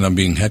understand I'm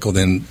being heckled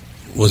in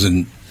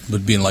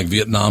would be in like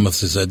Vietnam if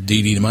it said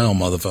Dee Dee Mao,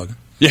 motherfucker.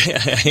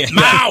 Yeah.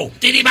 Mao!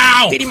 Dee Dee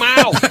Mao! Dee Dee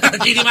Mao!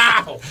 Dee Dee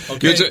Mao!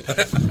 Okay.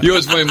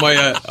 What's funny?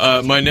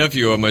 My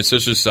nephew on my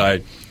sister's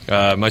side,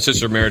 My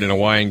sister married an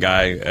Hawaiian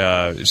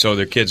guy, so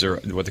their kids are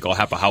what they call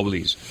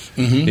hapa-haulis,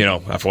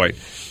 half white.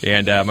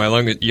 And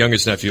my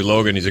youngest nephew,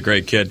 Logan, he's a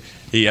great kid.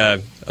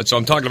 So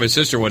I'm talking to my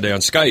sister one day on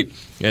Skype,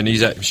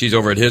 and she's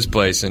over at his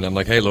place, and I'm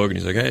like, "Hey, Logan."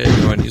 He's like, "Hey, how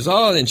you doing?" He's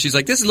and she's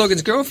like, "This is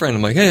Logan's girlfriend."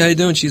 I'm like, "Hey, how you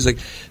doing?" She's like,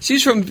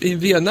 "She's from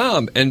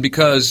Vietnam," and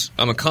because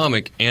I'm a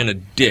comic and a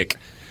dick,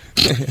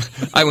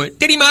 I went,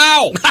 "Diddy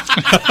Mao,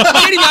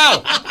 Diddy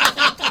Mao."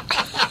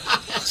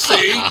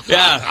 See,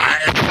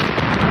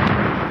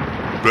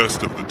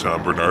 Best of the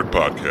Tom Bernard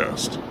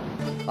Podcast.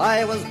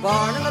 I was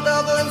born in a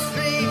Dublin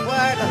street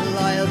where the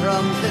loyal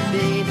drums did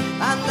beat,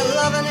 and the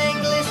loving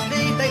English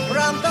beat they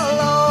tramped all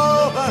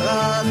over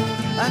us.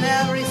 And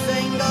every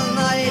single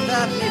night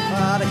that me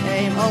father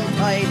came home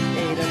tight,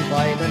 he'd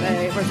invite the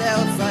neighbours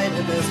outside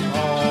of this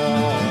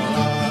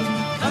chorus.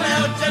 Come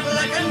out, Jack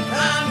and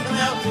Pan, come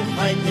out and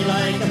fight me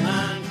like a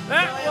man.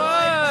 That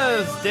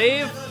was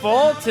Dave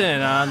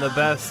Fulton on the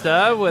Best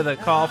Of with a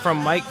call from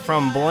Mike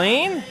from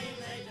Blaine.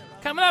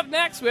 Coming up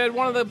next, we had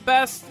one of the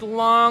best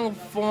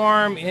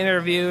long-form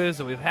interviews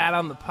that we've had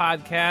on the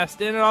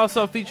podcast, and it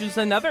also features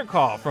another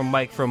call from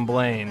Mike from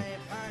Blaine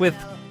with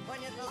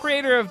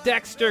creator of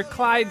Dexter,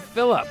 Clyde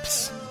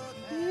Phillips.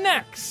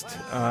 Next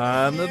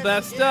on the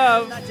Best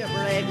Of. That you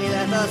bravely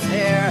let us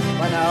hear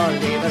when our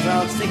leaders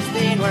of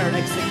 16 were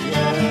executed.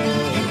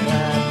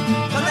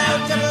 Come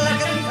out, you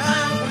looking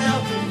pan, come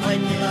out and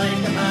fight me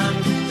like a man.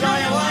 Try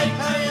a white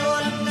carry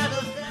one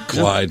that'll...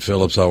 Clyde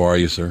Phillips, how are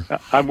you, sir?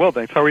 I'm well,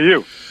 thanks. How are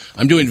you?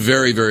 I'm doing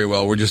very, very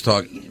well. We're just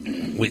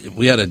talking.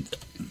 We had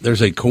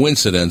there's a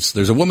coincidence.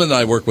 There's a woman that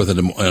I work with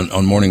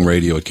on morning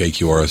radio at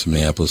KQRS in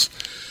Minneapolis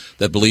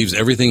that believes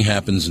everything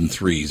happens in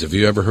threes. Have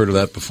you ever heard of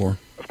that before?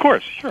 Of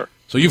course, sure.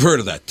 So you've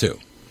heard of that too.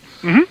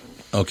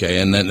 Mm-hmm.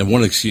 Okay, and then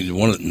one example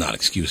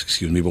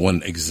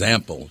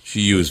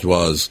she used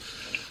was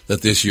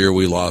that this year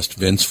we lost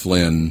Vince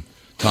Flynn,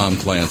 Tom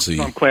Clancy,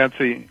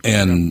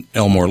 and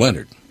Elmore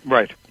Leonard.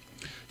 Right.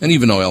 And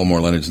even though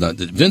Elmore Leonard's not,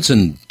 Vince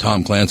and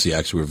Tom Clancy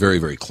actually were very,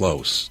 very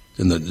close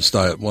in the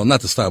style. Well,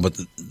 not the style, but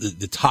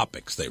the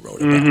topics they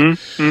wrote about.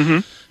 Mm-hmm.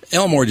 Mm-hmm.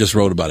 Elmore just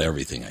wrote about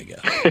everything, I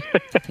guess.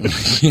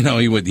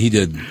 He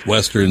did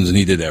westerns and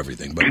he did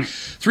everything. But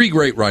three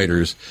great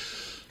writers.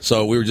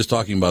 So we were just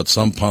talking about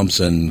sump pumps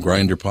and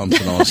grinder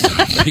pumps and all this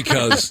stuff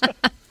because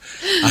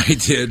I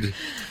did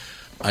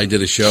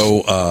a show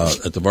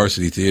at the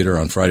Varsity Theater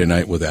on Friday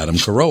night with Adam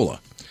Carolla.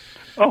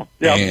 Oh,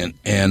 yeah.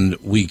 And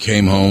we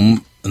came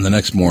home. And the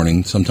next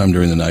morning, sometime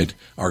during the night,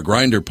 our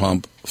grinder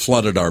pump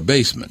flooded our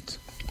basement.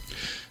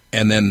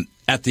 And then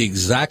at the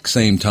exact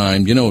same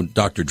time,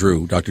 Dr.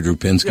 Drew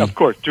Pinsky? Yeah, of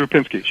course, Drew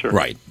Pinsky, sure.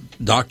 Right.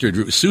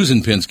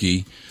 Susan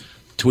Pinsky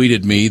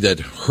tweeted me that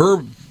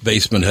her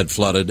basement had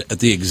flooded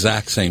at the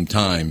exact same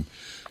time.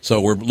 So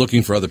we're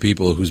looking for other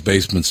people whose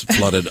basements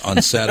flooded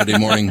on Saturday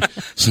morning,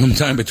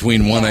 sometime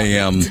between 1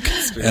 a.m.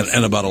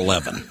 and about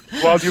 11.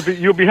 Well,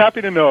 you'll be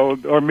happy to know,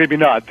 or maybe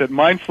not, that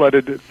mine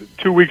flooded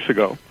 2 weeks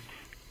ago.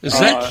 Is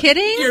that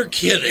kidding? You're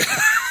kidding.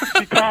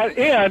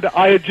 And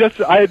I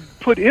had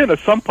put in a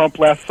sump pump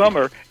last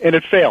summer, and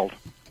it failed.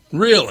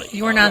 Really?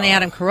 You weren't on the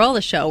Adam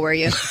Carolla show, were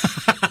you?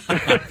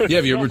 Yeah,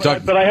 have you ever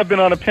talked? But I have been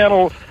on a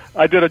panel.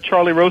 I did a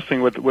Charlie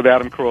roasting with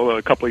Adam Carolla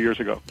a couple of years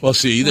ago. Well,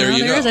 see, you go.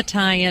 There's a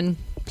tie-in.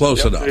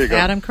 Close enough.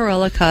 Adam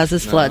Carolla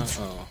causes floods.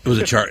 It was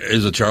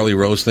a Charlie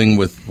Rose thing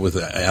with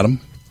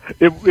Adam?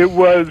 It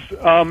was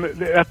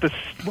at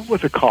what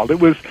was it called? It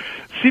was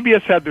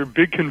CBS had their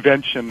big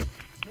convention.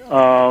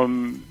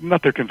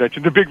 Not their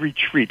convention, their big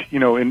retreat,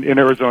 in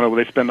Arizona,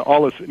 where they spend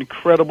all this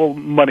incredible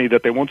money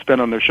that they won't spend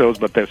on their shows,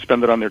 but they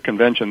spend it on their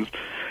conventions.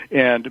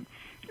 And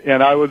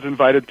I was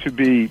invited to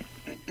be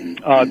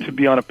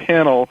on a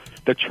panel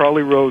that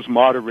Charlie Rose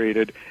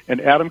moderated,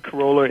 and Adam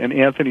Carolla and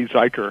Anthony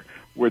Zeiker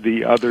were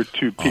the other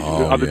two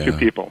people. Two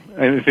people.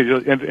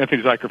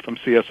 Anthony Zeiker from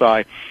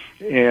CSI.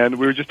 And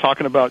we were just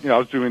talking about, I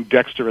was doing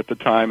Dexter at the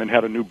time and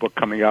had a new book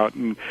coming out,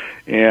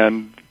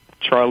 and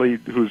Charlie,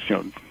 who's,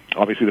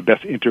 obviously the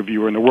best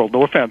interviewer in the world,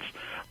 no offense.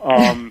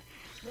 It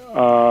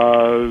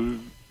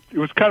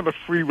was kind of a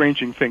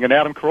free-ranging thing, and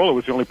Adam Carolla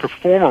was the only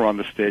performer on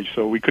the stage,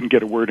 so we couldn't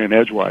get a word in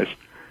edgewise.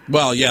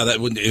 Well, yeah,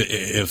 that would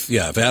if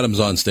Adam's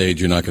on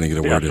stage, you're not going to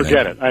get a word in.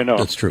 Forget it. I know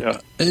that's true.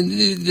 Yeah. And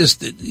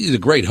he's a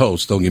great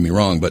host. Don't get me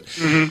wrong, but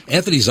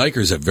Anthony Zeiker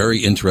is a very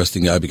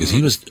interesting guy because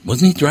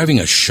wasn't he driving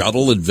a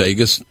shuttle in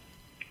Vegas?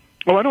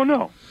 Well, I don't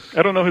know.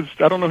 I don't know his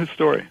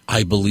story.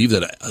 I believe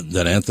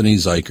that Anthony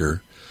Zeiker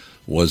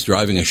was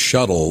driving a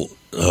shuttle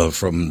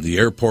from the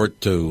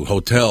airport to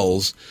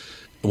hotels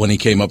when he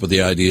came up with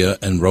the idea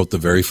and wrote the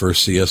very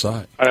first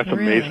CSI. That's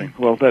amazing.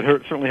 Well, that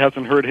certainly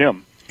hasn't hurt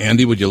him.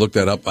 Andy, would you look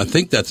that up? I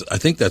think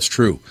that's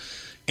true.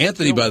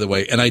 Anthony, by the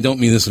way, and I don't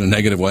mean this in a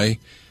negative way,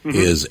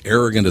 is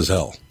arrogant as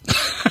hell.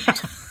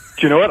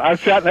 Do you know what? I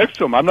sat next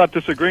to him. I'm not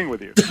disagreeing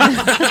with you.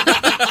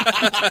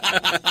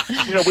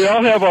 We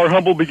all have our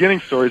humble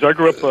beginning stories. I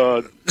grew up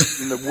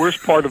in the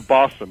worst part of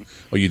Boston.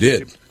 Oh, you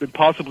did?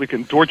 Possibly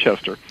in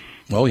Dorchester.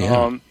 Oh,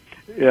 yeah.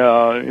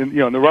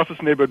 In the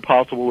roughest neighborhood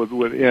possible.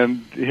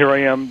 And here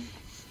I am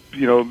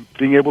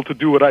being able to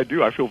do what I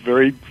do. I feel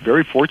very,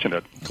 very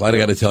fortunate. Clyde, I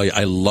got to tell you,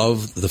 I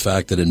love the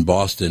fact that in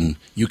Boston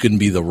you can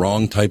be the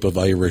wrong type of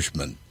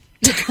Irishman.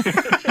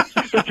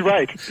 That's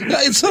right.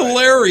 It's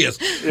hilarious.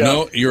 Yeah.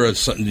 No,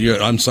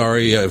 I'm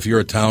sorry. If you're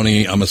a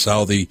townie, I'm a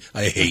Southie.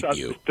 I hate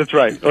you. That's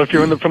right. Or if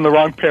you're from the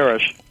wrong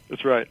parish,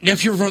 that's right. Yeah,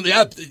 if you're from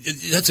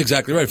that's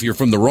exactly right. If you're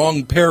from the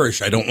wrong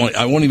parish, I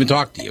won't even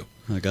talk to you.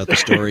 I got the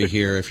story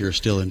here. If you're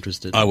still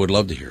interested, I would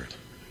love to hear it.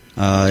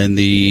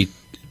 In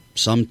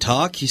some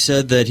talk, he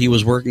said that he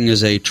was working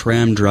as a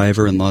tram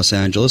driver in Los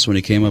Angeles when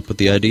he came up with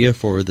the idea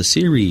for the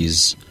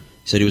series.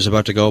 He said he was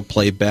about to go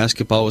play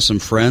basketball with some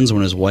friends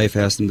when his wife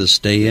asked him to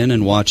stay in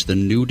and watch The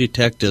New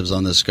Detectives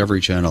on the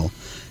Discovery Channel.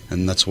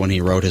 And that's when he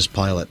wrote his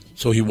pilot.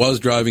 So he was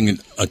driving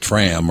a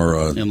tram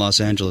in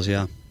Los Angeles,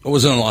 yeah. It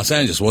was in Los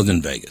Angeles, it wasn't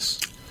in Vegas.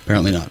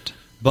 Apparently not.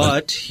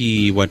 But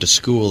he went to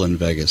school in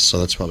Vegas, so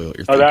that's probably what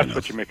you're thinking that's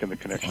what you're making the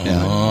connection.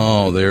 Yeah.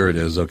 Oh, there it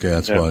is. Okay,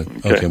 that's why.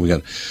 Okay, we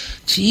got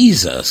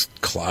Jesus,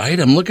 Clyde,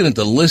 I'm looking at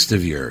the list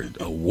of your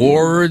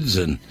awards,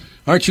 and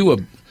aren't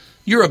you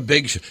you're a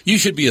big you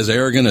should be as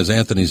arrogant as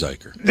Anthony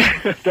Zeiker.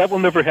 That will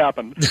never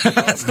happen.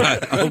 That's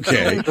not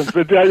okay.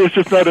 It's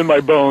just not in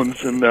my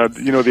bones, and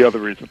the other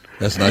reason.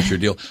 That's not your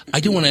deal. I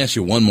do want to ask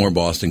you one more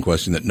Boston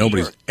question that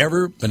nobody's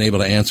ever been able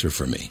to answer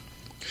for me.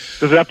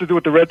 Does it have to do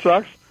with the Red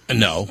Sox?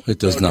 No, it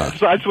does not.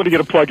 So I just want to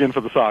get a plug in for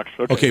the Sox.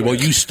 Okay, well,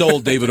 you stole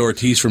David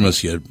Ortiz from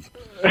us.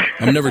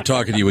 I'm never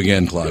talking to you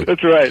again, Clyde.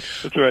 That's right.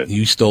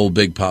 You stole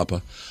Big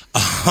Papa.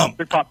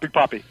 Big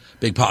Poppy.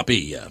 Big Poppy,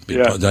 yeah.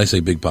 Did I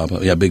say Big Papa?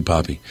 Yeah, Big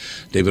Poppy.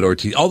 David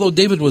Ortiz. Although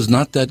David was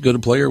not that good a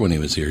player when he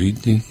was here.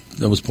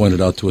 That was pointed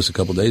out to us a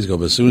couple days ago.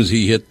 But as soon as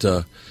he hit...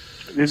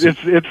 It's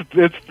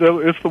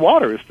the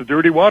water. It's the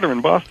dirty water in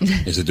Boston.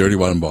 It's the dirty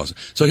water in Boston.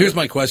 So here's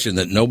my question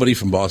that nobody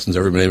from Boston's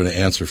ever been able to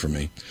answer for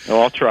me.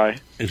 Oh, I'll try.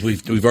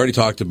 We've already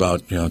talked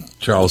about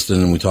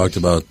Charleston, and we talked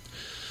about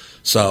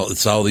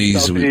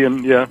Southeast.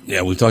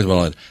 Yeah, we've talked about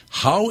all that.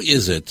 How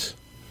is it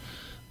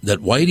that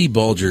Whitey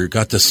Bulger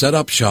got to set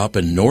up shop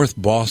in North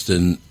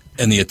Boston,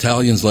 and the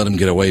Italians let him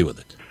get away with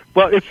it?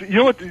 Well,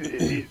 what?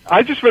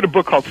 I just read a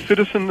book called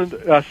Citizens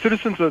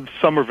of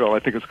Somerville, I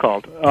think it's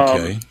called.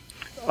 Okay.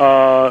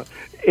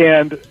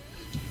 And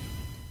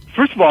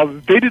first of all,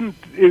 they didn't.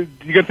 You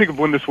got to think of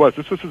when this was.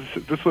 This was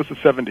the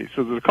 70s.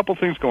 So there's a couple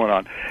things going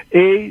on.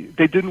 They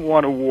didn't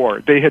want a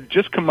war. They had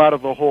just come out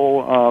of a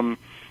whole.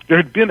 There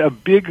had been a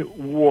big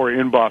war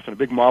in Boston, a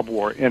big mob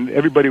war, and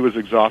everybody was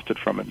exhausted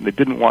from it, and they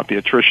didn't want the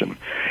attrition.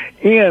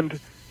 And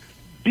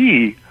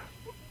B,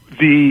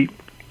 here's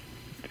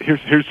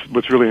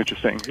what's really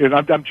interesting. And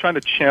I'm trying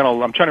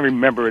to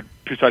remember it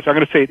precisely. I'm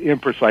going to say it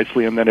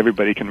imprecisely, and then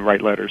everybody can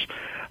write letters.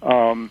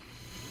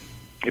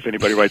 If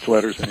anybody writes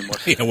letters anymore.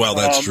 Yeah, well,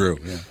 that's true.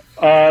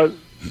 Yeah.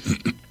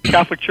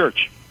 Catholic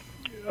Church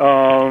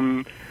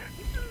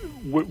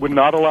would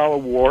not allow a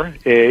war,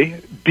 A.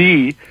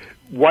 B,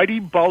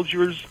 Whitey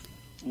Bulger's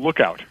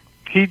lookout.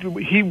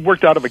 He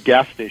worked out of a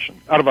gas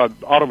station, out of an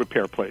auto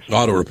repair place.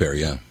 Auto repair,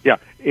 yeah. Yeah,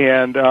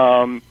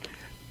 and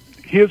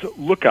his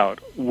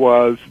lookout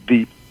was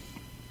the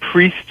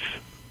priest's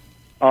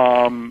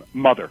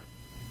mother.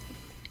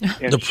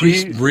 And the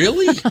priest,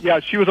 really? Yeah,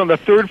 she was on the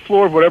third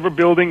floor of whatever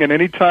building, and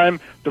anytime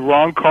the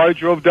wrong car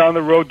drove down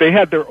the road, they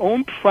had their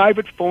own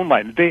private phone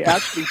line. They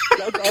actually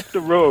dug up the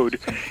road,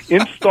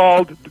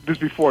 installed, this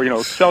before,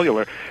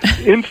 cellular,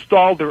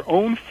 installed their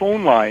own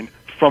phone line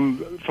from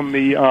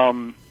the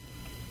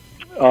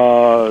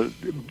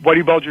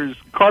Whitey Bulger's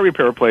car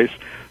repair place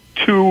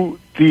to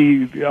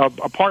the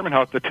apartment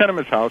house, the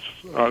tenement house,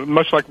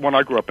 much like one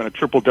I grew up in, a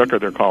triple-decker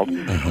they're called,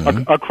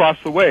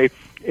 across the way,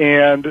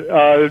 and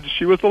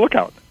she was the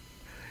lookout.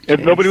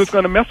 And nobody was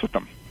going to mess with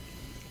them.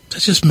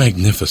 That's just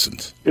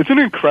magnificent. Isn't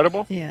it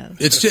incredible? Yeah.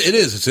 It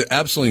is. It's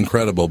absolutely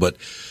incredible.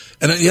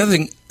 And the other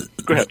thing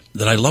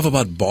that I love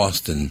about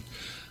Boston,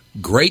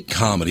 great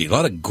comedy, a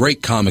lot of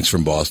great comics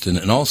from Boston,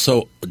 and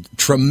also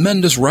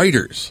tremendous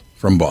writers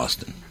from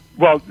Boston.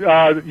 Well,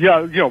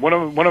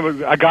 one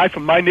of a guy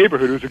from my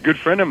neighborhood who's a good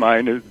friend of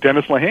mine is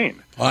Dennis Lehane.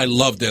 I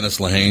love Dennis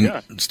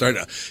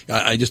Lehane. Yeah.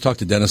 I just talked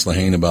to Dennis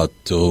Lehane about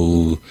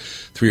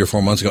 3 or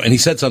 4 months ago, and he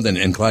said something,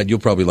 and Clyde, you'll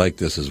probably like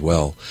this as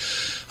well.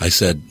 I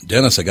said,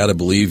 Dennis, I got to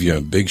believe you're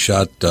a big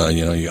shot.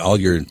 All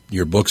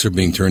your books are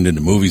being turned into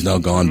movies now,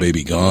 Gone,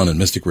 Baby Gone, and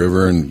Mystic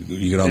River, and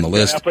you get on the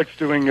list. Affleck's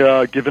doing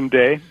Given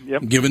Day.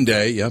 Yep. Given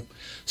Day, yep.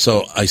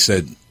 So I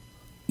said,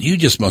 you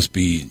just must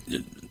be...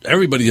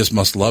 Everybody just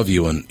must love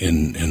you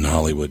in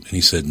Hollywood. And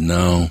he said,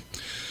 no.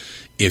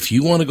 If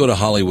you want to go to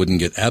Hollywood and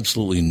get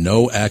absolutely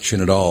no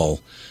action at all,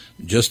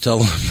 just tell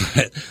them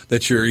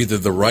that you're either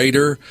the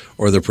writer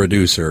or the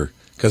producer,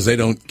 because they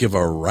don't give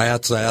a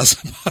rat's ass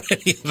about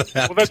any of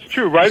that. Well, that's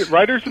true.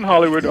 Writers in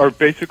Hollywood are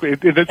basically,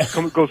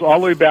 it goes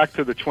all the way back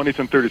to the 20s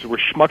and 30s. We're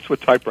schmucks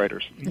with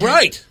typewriters.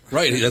 Right.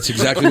 That's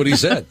exactly what he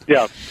said.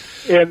 Yeah.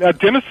 And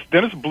Dennis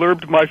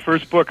blurbed my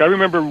first book. I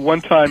remember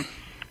one time...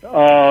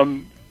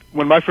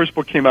 when my first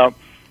book came out,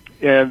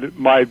 and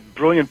my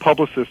brilliant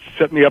publicist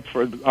set me up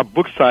for a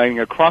book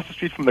signing across the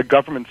street from the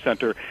government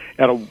center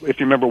if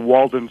you remember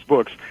Walden's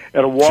Books,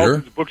 at a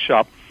Walden's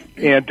bookshop,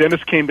 and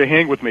Dennis came to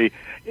hang with me,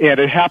 and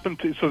it happened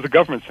to, so it was a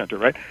government center,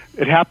 right?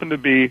 It happened to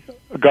be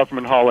a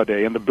government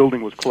holiday, and the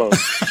building was closed.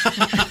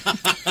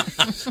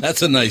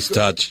 That's a nice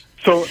touch.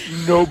 So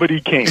nobody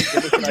came.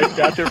 Dennis and I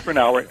sat there for an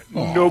hour.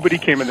 Aww. Nobody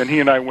came, and then he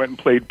and I went and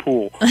played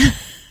pool.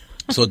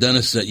 So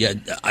Dennis,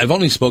 I've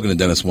only spoken to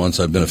Dennis once.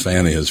 I've been a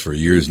fan of his for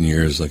years and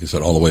years. Like I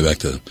said, all the way back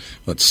to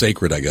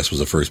Sacred, I guess, was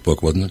the first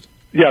book, wasn't it?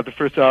 Yeah, the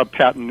first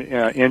Pat and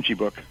Angie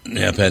book.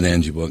 Yeah, Pat and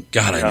Angie book.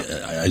 God,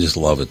 I just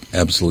love it.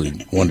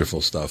 Absolutely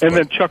wonderful stuff. And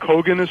then Chuck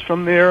Hogan is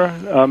from there.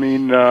 I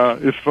mean,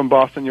 is from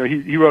Boston. You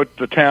know, he wrote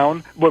The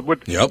Town.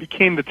 What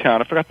became The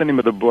Town? I forgot the name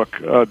of the book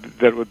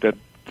that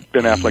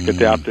Ben Affleck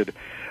adapted,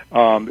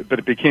 but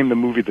it became the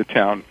movie The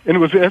Town. And it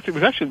was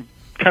actually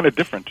kind of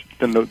different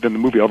than the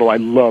movie. Although I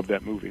love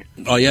that movie.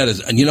 Oh yeah, it is.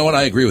 And you know what?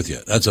 I agree with you.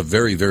 That's a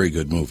very, very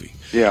good movie.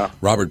 Yeah.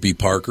 Robert B.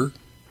 Parker.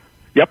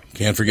 Yep.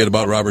 Can't forget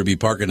about Robert B.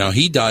 Parker. Now,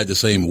 he died the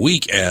same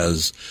week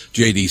as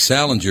J.D.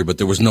 Salinger, but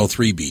there was no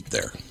 3-beat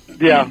there.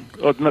 Yeah,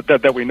 not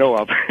that we know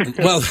of.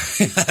 Well,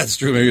 that's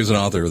true. Maybe he was an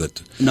author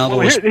that...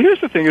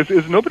 Here's the thing,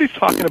 is nobody's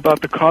talking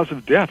about the cause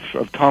of death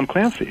of Tom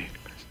Clancy.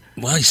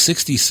 Well, he's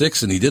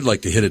 66, and he did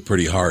like to hit it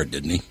pretty hard,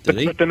 didn't he? But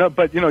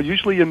you know,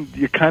 usually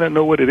you kind of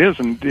know what it is,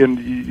 and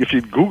if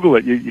you Google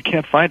it, you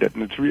can't find it.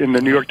 And it's in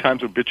the New York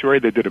Times obituary.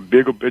 They did a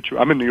big obituary.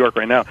 I'm in New York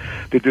right now.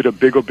 They did a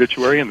big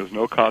obituary, and there's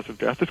no cause of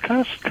death. It's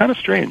kind of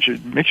strange.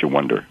 It makes you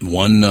wonder.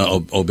 One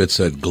obit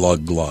said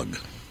glug glug.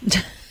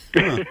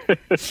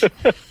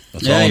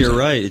 Yeah, you're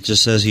right. It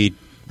just says he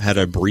had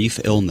a brief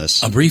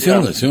illness. A brief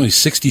illness. He's only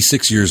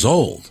 66 years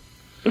old.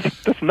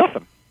 That's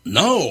nothing.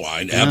 No,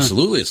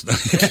 absolutely.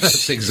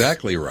 That's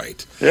exactly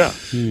right. Yeah.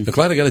 But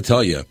Clyde, I got to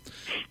tell you,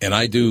 and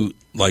I do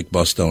like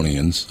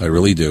Bostonians, I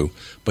really do,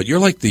 but you're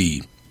like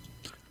the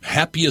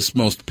happiest,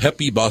 most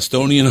peppy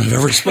Bostonian I've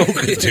ever spoken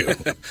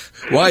to.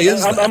 Why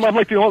is that? I'm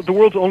like the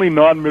world's only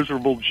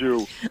non-miserable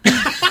Jew.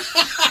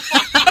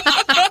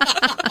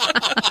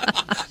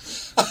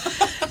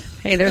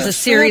 Hey, there's a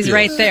series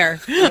right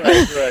there.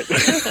 Right.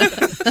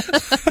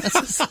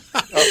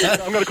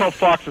 I'm going to call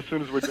Fox as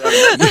soon as we're done.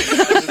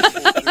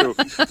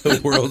 The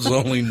world's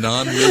only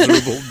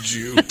non-miserable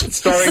Jew.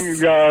 Starring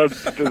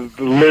the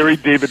Larry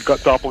David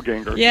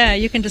doppelganger. Yeah,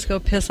 you can just go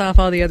piss off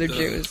all the other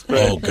Jews.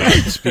 Oh, God.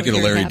 Speaking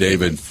of Larry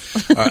David,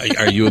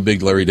 are you a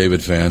big Larry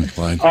David fan,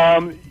 Clyde?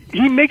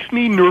 He makes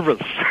me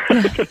nervous.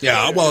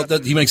 Yeah, well,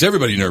 he makes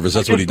everybody nervous.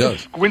 That's what he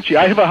does. Squinchy.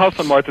 I have a house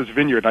on Martha's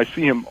Vineyard. I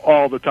see him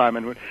all the time,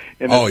 and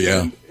I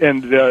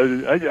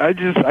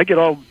get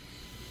all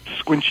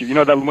squinchy. You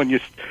know that when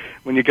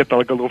you get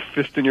like a little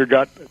fist in your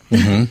gut.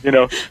 Mm-hmm. You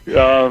know,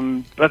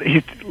 but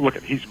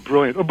he's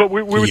brilliant. But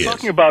we were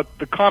talking about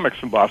the comics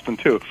from Boston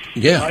too.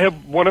 Yeah, I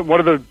have one of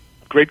the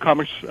great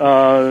comics.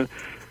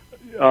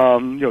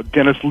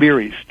 Dennis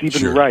Leary,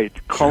 Stephen Wright,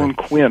 Colin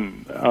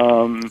Quinn.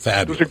 Fabulous.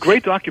 There was a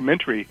great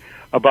documentary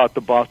about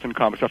the Boston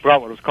comics. I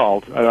forgot what it was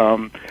called,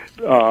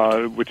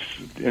 which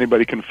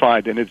anybody can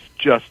find, and it's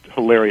just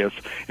hilarious.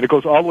 And it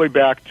goes all the way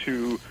back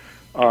to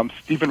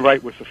Stephen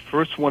Wright was the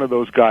first one of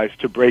those guys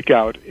to break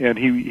out, and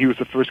he was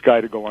the first guy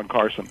to go on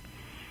Carson.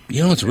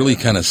 You know what's really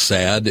kind of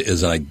sad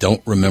is I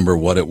don't remember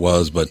what it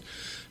was, but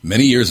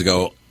many years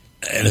ago,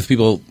 and if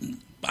people...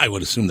 I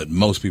would assume that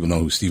most people know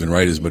who Stephen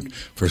Wright is, but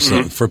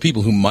for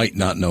people who might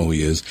not know who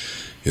he is,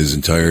 his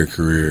entire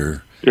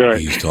career,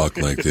 he's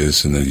talked like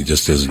this, and then he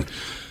just doesn't.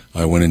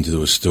 I went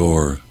into a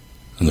store.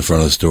 On the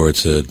front of the store, it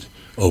said,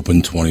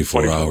 open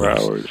 24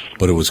 hours.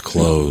 But it was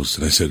closed.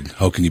 And I said,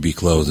 how can you be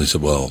closed? And they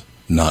said, well,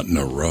 not in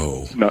a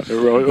row. Not in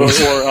a row. Or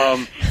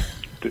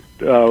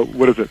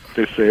what is it?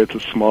 They say it's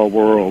a small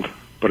world,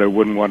 but I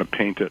wouldn't want to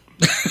paint it.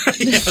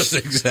 Yes,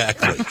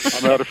 exactly.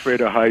 I'm not afraid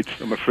of heights.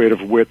 I'm afraid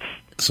of width.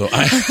 So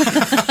I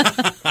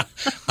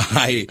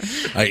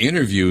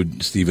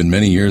interviewed Stephen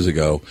many years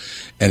ago,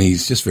 and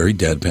he's just very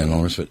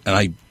deadpan. And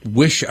I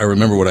wish I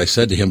remember what I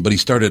said to him, but he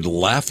started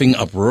laughing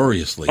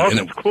uproariously. Oh, and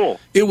that's cool.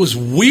 It was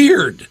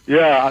weird.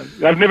 Yeah,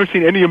 I've never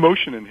seen any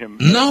emotion in him.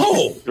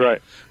 No,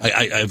 right.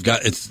 I've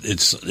got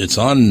it's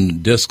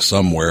on disc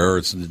somewhere.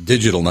 It's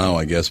digital now,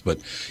 I guess. But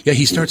yeah,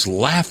 he starts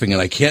laughing,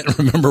 and I can't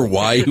remember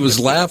why he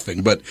was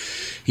laughing. But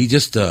he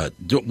just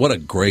what a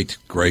great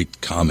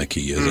comic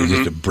he is. Mm-hmm. He's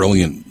just a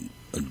brilliant.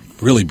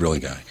 Really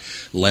brilliant guy.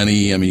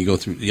 Lenny, I mean, you go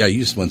through, you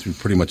just went through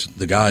pretty much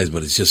the guys,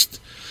 but it's just...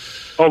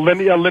 Oh,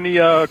 Lenny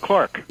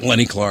Clark.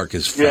 Lenny Clark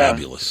is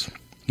fabulous. Yeah.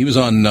 He was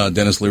on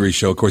Dennis Leary's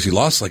show. Of course, he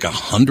lost like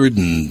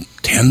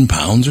 110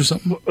 pounds or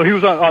something. Well, he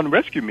was on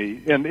Rescue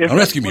Me. And on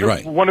Rescue Me,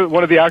 right. One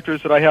of the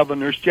actors that I have on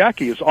Nurse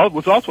Jackie was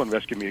also on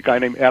Rescue Me, a guy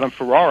named Adam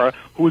Ferrara,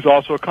 who is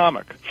also a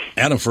comic.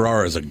 Adam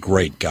Ferrara is a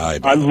great guy.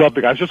 I love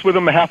the guy. I was just with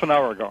him a half an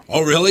hour ago.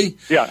 Oh, really?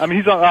 Yeah, I mean,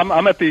 he's on,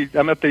 I'm at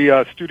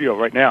the studio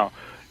right now.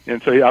 And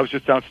so I was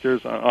just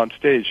downstairs on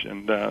stage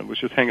and was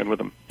just hanging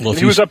with him. Well,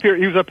 he was up here.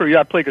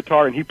 Yeah, I play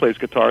guitar and he plays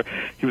guitar.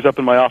 He was up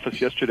in my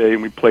office yesterday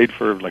and we played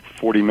for like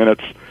 40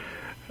 minutes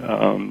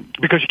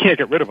because you can't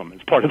get rid of him.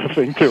 It's part of the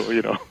thing too,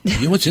 you know.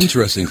 You know what's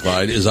interesting,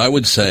 Clyde, is I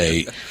would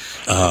say,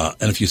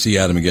 and if you see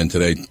Adam again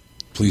today,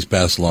 please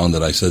pass along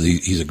that I said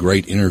he's a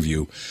great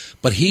interview.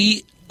 But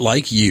he,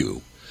 like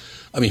you,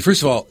 I mean,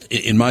 first of all,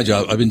 in my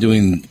job, I've been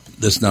doing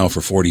this now for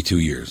 42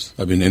 years.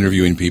 I've been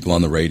interviewing people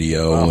on the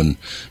radio and,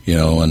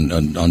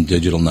 and on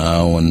digital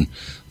now and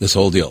this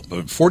whole deal.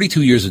 But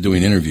 42 years of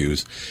doing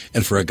interviews.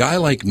 And for a guy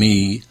like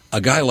me, a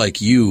guy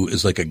like you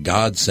is like a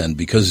godsend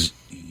because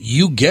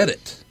you get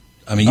it.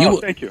 I mean,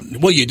 thank you.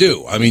 Well, you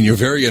do. I mean, you're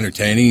very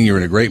entertaining. You're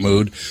in a great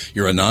mood.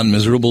 You're a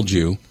non-miserable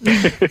Jew,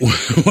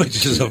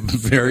 which is a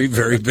very,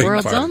 very big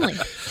World's part. only.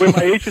 When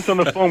my agent's on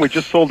the phone, we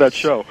just sold that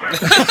show.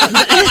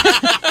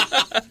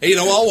 Hey,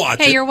 I'll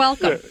watch it. Hey, you're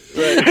welcome.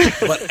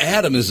 But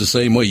Adam is the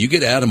same way. You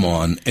get Adam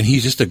on, and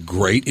he's just a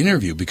great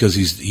interview because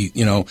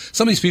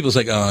some of these people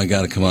say, I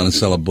got to come on and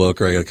sell a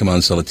book, or I got to come on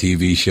and sell a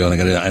TV show, and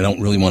I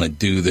don't really want to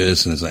do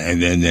this, and it's like,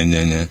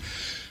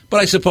 But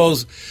I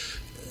suppose,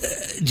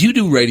 do you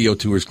do radio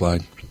tours,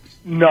 Clyde?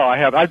 No, I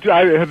have.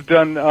 I have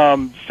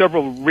done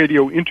several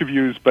radio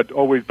interviews, but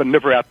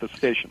never at the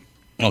station.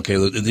 Okay,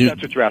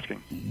 that's what you're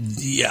asking.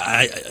 Yeah,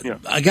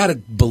 I got to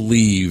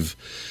believe,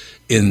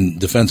 in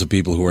defense of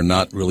people who are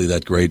not really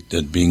that great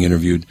at being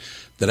interviewed,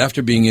 that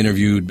after being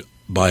interviewed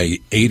by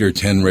 8 or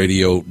 10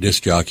 radio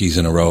disc jockeys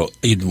in a row,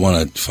 you'd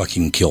want to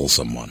fucking kill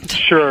someone.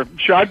 Sure.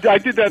 I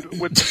did that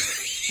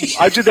with.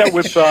 I did that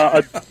with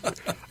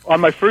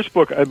on my first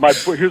book.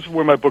 Here's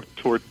where my book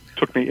tour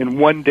took me in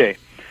one day.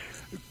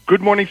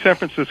 Good Morning San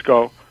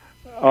Francisco,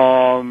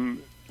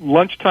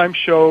 lunchtime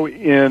show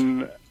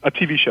in a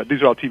TV show.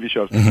 These are all TV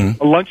shows.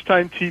 Mm-hmm. A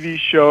lunchtime TV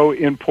show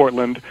in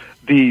Portland,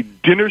 the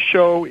dinner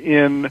show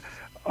in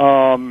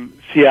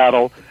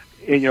Seattle,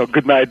 and,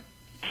 Good Night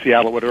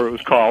Seattle, whatever it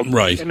was called.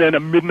 Right. And then a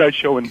midnight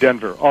show in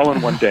Denver, all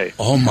in one day.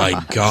 Oh,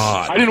 my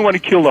God. I didn't want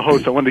to kill the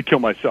host. I wanted to kill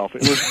myself.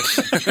 It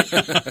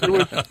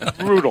was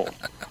brutal.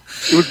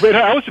 It was.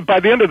 I was, by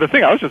the end of the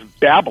thing, I was just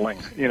babbling,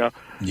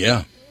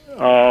 Yeah.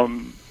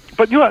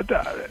 But,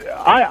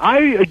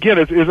 I again,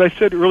 as I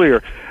said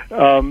earlier,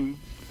 I'm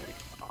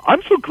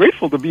so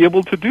grateful to be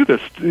able to do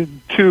this,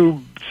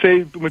 to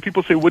say, when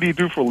people say, what do you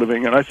do for a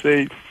living? And I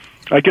say,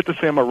 I get to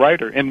say I'm a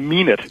writer and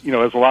mean it.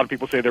 As a lot of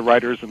people say they're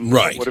writers and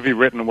right. What have you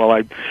written? Well,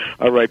 I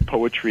write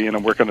poetry and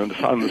I'm working on this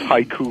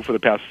haiku for the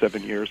past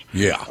 7 years.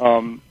 Yeah.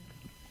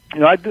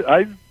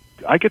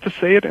 I get to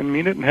say it and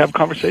mean it and have a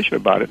conversation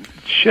about it.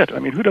 Shit, I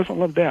mean, who doesn't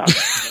love that?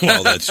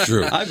 Well, that's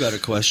true. I've got a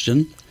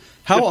question.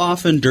 How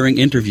often during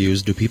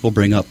interviews do people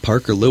bring up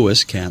Parker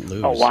Lewis Can't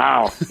Lose? Oh,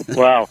 wow.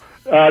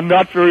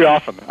 Not very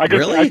often.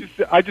 Really?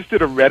 I just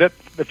did a Reddit,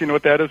 if you know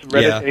what that is,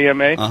 Reddit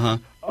AMA. Uh-huh.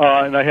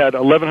 And I had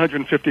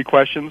 1,150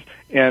 questions,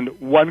 and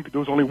there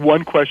was only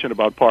one question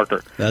about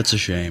Parker. That's a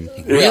shame.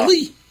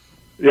 Really?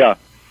 Yeah.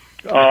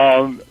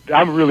 I'm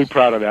really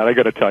proud of that, I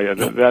got to tell you.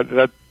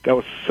 That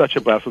was such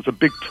a blast. It was a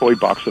big toy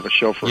box of a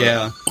show for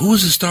Yeah. Who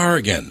was the star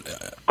again?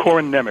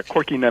 Corky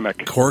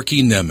Nemec.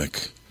 Corky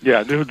Nemec.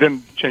 Yeah,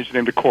 then changed the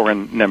name to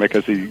Corin Nemec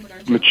as he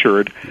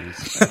matured.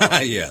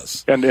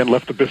 Yes. And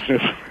left the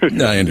business.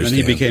 No, I understand. And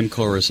he became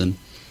Coruscant.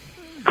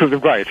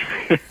 Right.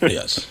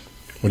 Yes.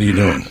 What are you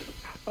doing?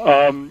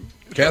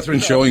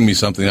 Catherine's showing me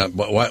something.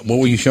 What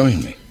were you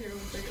showing me?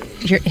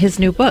 His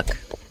new book.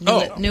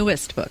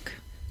 Newest book.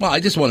 Well, I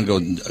just want to go.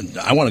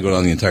 I want to go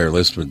down the entire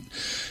list with,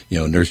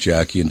 Nurse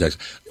Jackie and Dex.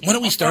 Why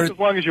don't we start? As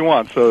long as you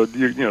want. So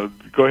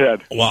go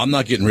ahead. Well, I'm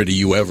not getting rid of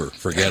you ever.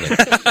 Forget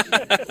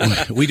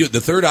it. We do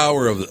the third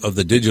hour of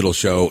the digital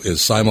show is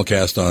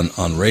simulcast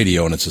on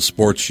radio, and it's a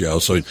sports show.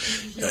 So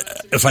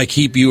if I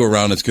keep you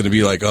around, it's going to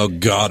be like, oh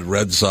God,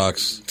 Red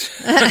Sox.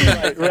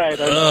 Right.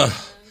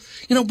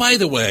 By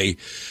the way,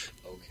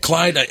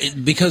 Clyde,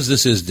 because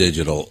this is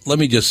digital, let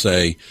me just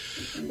say,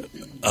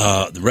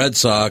 the Red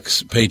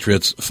Sox,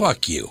 Patriots,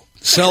 fuck you.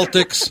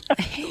 Celtics.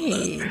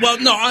 Hey. Well,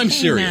 no, I'm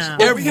serious.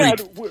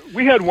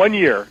 We had 1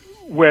 year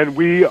when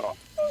we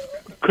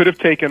could have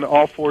taken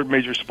all 4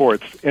 major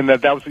sports, and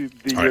that was the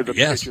year the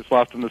Patriots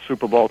lost in the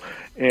Super Bowl.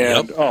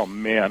 And oh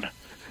man,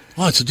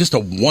 oh, it's just a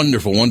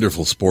wonderful,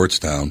 wonderful sports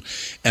town,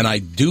 and I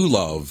do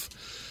love.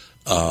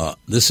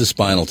 This is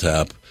Spinal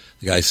Tap.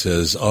 The guy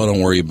says, "Oh, don't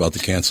worry about the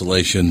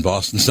cancellation.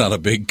 Boston's not a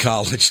big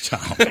college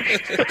town."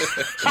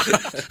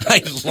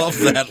 I love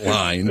that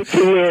line. It's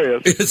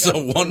hilarious. It's a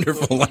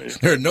wonderful line.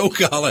 There are no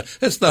college.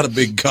 It's not a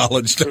big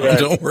college town. Right.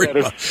 Don't worry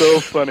about it. It's so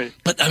funny.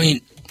 But I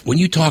mean, when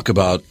you talk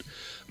about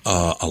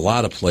a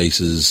lot of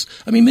places,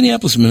 I mean,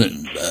 Minneapolis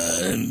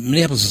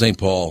and St.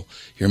 Paul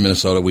here in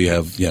Minnesota, we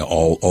have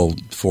all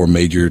 4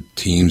 major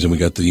teams, and we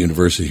got the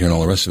university here and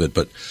all the rest of it.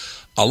 But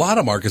a lot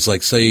of markets,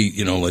 like say,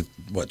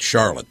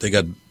 Charlotte, they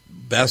got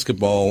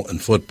basketball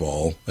and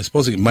football. I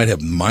suppose it might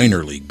have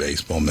minor league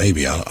baseball,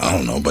 maybe. I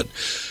don't know, but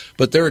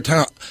there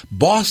are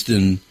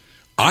Boston,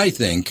 I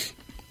think,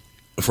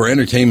 for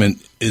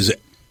entertainment is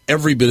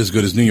every bit as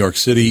good as New York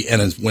City,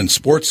 and when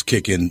sports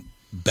kick in,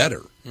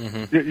 better.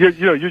 Mm-hmm.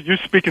 You're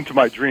speaking to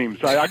my dreams.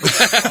 I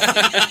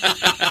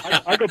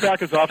go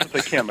back as often as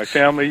I can. My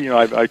family,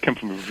 I come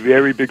from a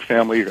very big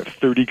family. I got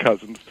 30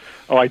 cousins.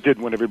 Oh, I did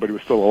when everybody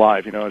was still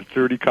alive. I had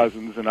 30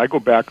 cousins, and I go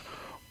back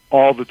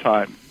all the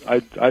time.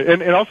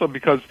 And also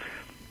because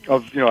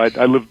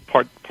I live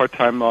part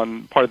time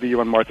on part of the year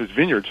on Martha's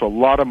Vineyard, so a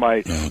lot of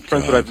my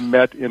friends that I've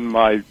met in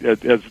my,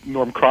 as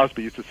Norm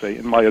Crosby used to say,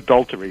 in my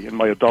adultery.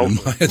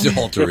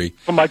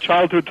 From my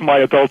childhood to my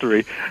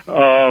adultery.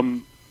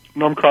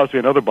 Norm Crosby,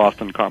 another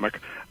Boston comic.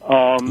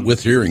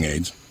 With hearing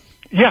aids.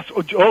 Yes.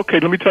 Okay,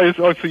 let me tell you.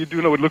 Oh, so you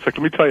do know what it looks like.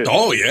 Let me tell you.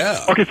 Oh,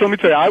 yeah. Okay, so let me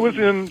tell you. I was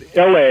in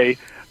L.A.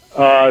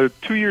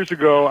 2 years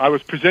ago. I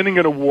was presenting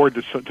an award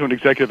to an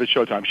executive at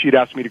Showtime. She'd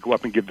asked me to go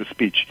up and give the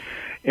speech.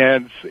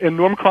 And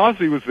Norm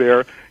Crosby was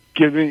there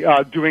doing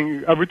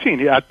a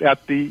routine at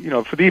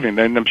the, for the evening.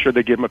 And I'm sure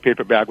they gave him a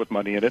paper bag with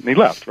money in it, and he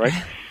left, right?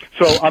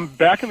 So I'm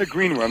back in the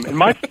green room, and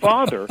my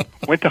father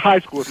went to high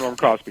school with Norm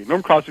Crosby.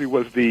 Norm Crosby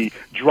was the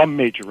drum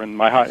major at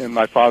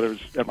my father's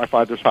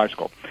high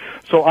school.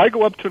 So I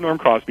go up to Norm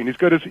Crosby, and he's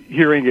got his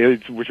hearing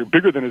aids, which are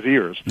bigger than his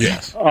ears.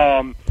 Yes.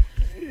 And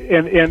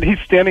he's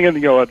standing in a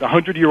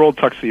 100-year-old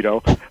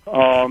tuxedo.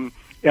 And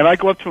I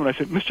go up to him and I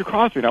said, "Mr.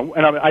 Crosby,"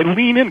 and I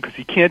lean in because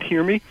he can't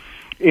hear me,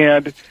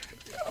 and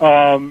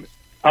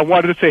I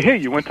wanted to say, "Hey,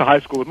 you went to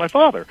high school with my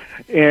father,"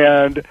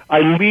 and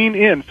I lean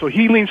in, so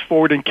he leans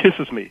forward and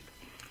kisses me.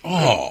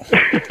 Oh,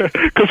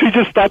 because he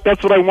just thought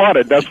that's what I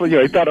wanted. That's what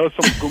he thought I was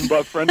some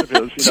Goomba friend of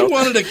his. You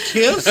wanted a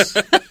kiss?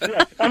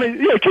 Yeah, I mean,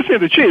 kiss me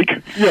on the cheek.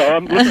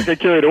 I'm looking like I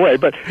carried away.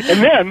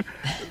 And then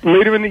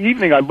later in the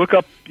evening, I look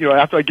up.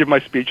 After I give my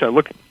speech,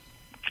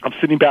 I'm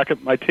sitting back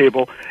at my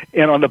table,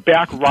 and on the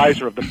back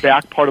riser of the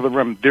back part of the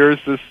room, there's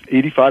this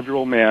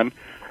 85-year-old man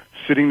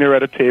sitting there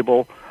at a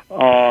table,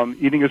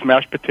 eating his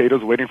mashed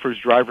potatoes, waiting for his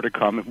driver to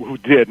come, who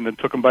did, and then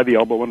took him by the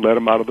elbow and led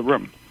him out of the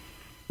room.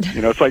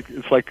 It's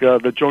like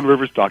the Joan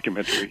Rivers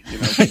documentary.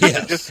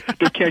 Yes.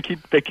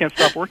 They can't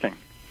stop working.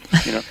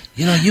 I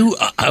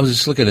was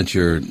just looking at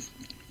you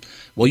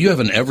have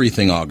an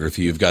everythingography.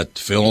 You've got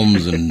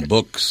films and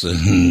books and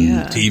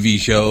TV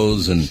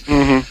shows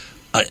and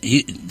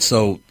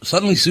so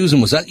Suddenly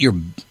Susan, was that your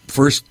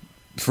first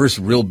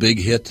real big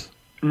hit?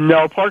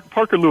 No,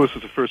 Parker Lewis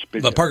was the first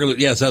big hit. Parker Lewis,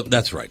 yes,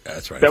 that's right.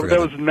 That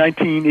was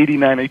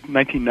 1989,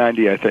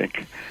 1990, I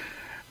think.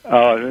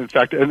 In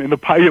fact, in the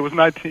pilot, it was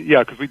 19.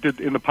 Yeah, because we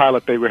did in the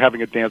pilot. They were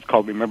having a dance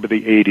called "Remember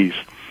the '80s."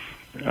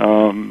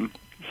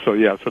 So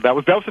that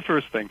was the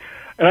first thing,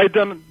 and I'd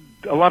done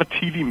a lot of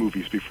TV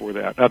movies before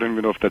that. I don't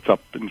even know if that's up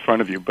in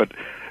front of you, but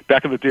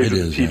back in the days of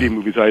the TV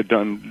movies, I had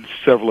done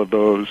several of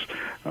those.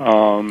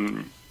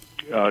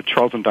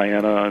 Charles and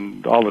Diana,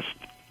 and all this,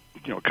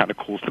 kind of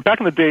cool stuff. Back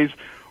in the days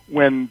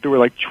when there were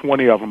like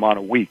 20 of them on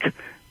a week.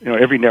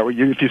 Every network.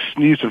 If you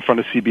sneezed in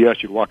front of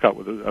CBS, you'd walk out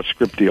with a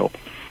script deal.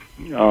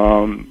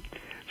 So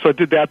I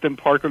did that. Then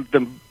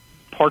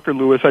Parker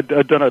Lewis. I'd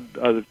done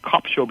a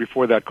cop show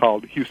before that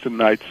called Houston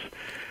Nights,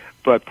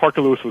 but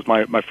Parker Lewis was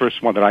my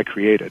first one that I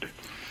created.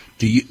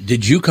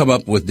 Did you come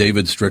up with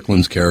David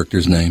Strickland's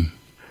character's name?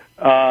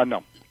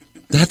 No.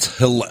 That's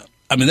hilarious.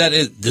 I mean, that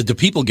is. Do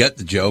people get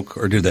the joke,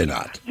 or do they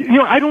not?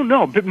 I don't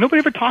know. But nobody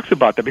ever talks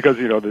about that because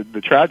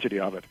the tragedy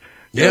of it.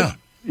 Yeah.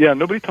 Yeah.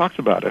 Nobody talks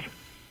about it.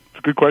 It's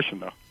a good question,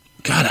 though.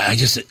 God,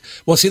 that's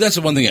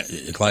the one thing,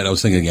 Clyde, I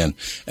was thinking again,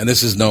 and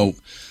this is not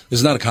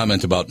a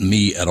comment about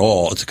me at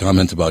all. It's a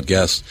comment about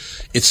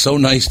guests. It's so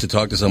nice to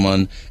talk to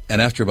someone,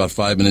 and after about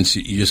 5 minutes,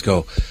 you just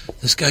go,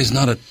 this guy's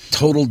not a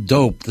total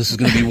dope. This is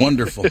going to be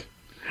wonderful.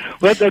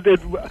 I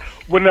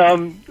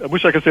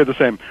wish I could say the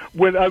same.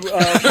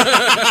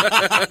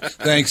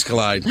 Thanks,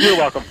 Clyde. You're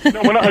welcome.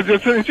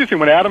 It's interesting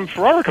when Adam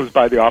Ferrara comes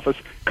by the office,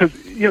 because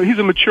he's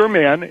a mature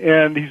man,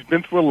 and he's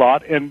been through a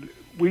lot, and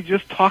we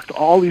just talked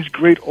all these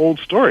great old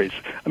stories.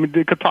 I mean,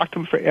 they could talk to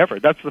him forever.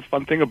 That's the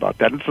fun thing about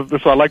that. And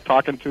so I like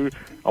talking to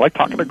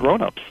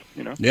grown-ups.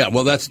 Yeah,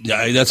 well, that's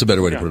a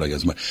better way to put it, I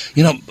guess.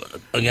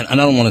 Again, and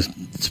I don't want to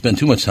spend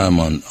too much time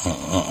on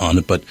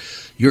it, but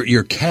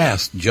your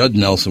cast, Judd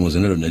Nelson was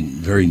in it,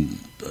 and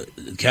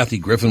Kathy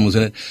Griffin was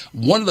in it.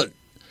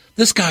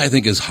 This guy I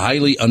think is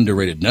highly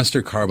underrated.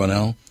 Nestor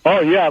Carbonell. Oh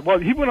yeah, well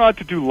he went on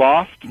to do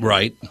Lost.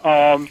 Right.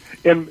 And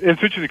it's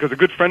interesting because a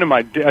good friend of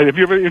mine. Have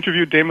you ever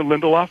interviewed Damon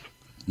Lindelof?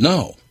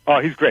 No. Oh,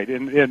 he's great,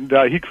 and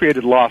he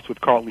created Lost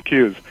with Carlton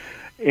Cuse.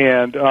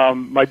 And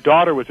my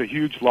daughter was a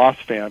huge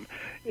Lost fan,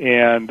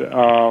 and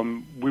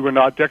we were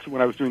not Dexter.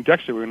 When I was doing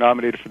Dexter, we were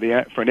nominated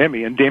for an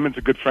Emmy. And Damon's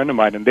a good friend of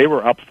mine, and they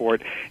were up for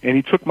it. And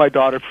he took my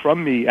daughter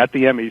from me at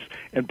the Emmys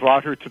and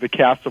brought her to the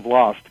cast of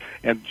Lost,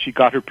 and she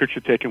got her picture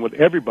taken with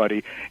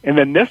everybody. And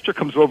then Nestor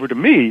comes over to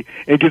me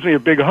and gives me a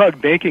big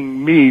hug,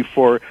 thanking me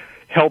for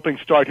helping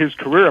start his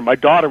career. And my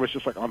daughter was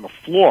just like on the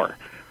floor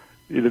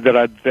this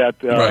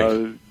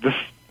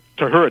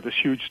to her this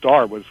huge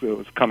star was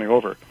coming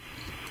over.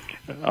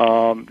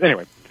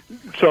 Anyway.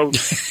 So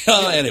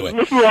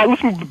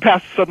let's move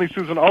past Suddenly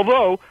Susan.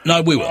 Although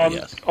we will.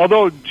 Yes.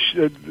 Although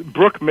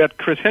Brooke met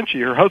Chris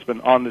Henchy, her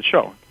husband, on the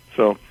show,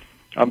 so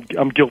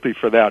I'm guilty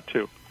for that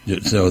too.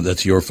 So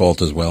that's your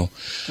fault as well.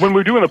 When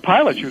we were doing the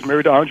pilot, she was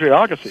married to Andre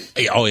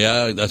Agassi. Oh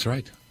yeah, that's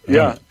right.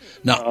 Yeah.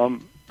 Now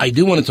I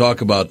do want to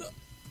talk about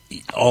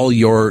all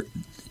your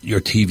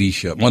TV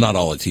show. Well, not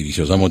all the TV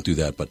shows. I won't do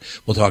that, but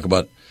we'll talk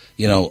about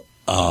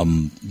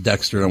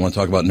Dexter, and I want to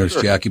talk about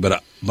Nurse Jackie, but I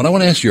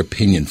want to ask your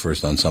opinion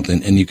first on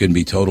something, and you can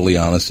be totally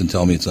honest and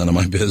tell me it's none of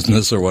my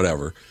business or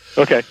whatever.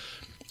 Okay.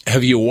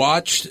 Have you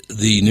watched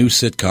the new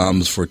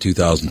sitcoms for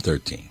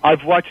 2013?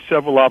 I've watched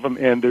several of them,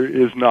 and there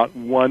is not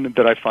one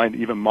that I find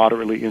even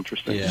moderately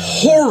interesting. Yeah.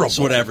 Horrible. That's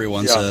what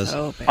everyone says.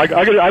 Oh,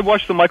 I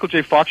watched the Michael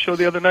J. Fox show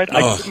the other night.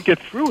 I couldn't get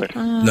through it.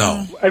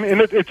 No. I mean,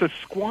 it's a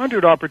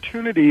squandered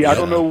opportunity. I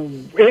don't know.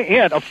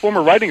 And a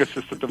former writing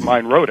assistant of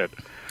mine wrote it.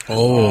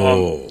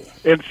 Oh.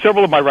 And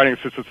several of my writing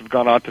assistants have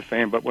gone on to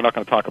fame, but we're not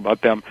going to talk about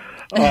them.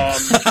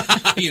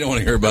 You don't want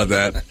to hear about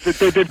that.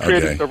 They've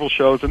created several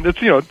shows, and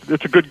it's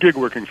a good gig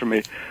working for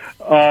me.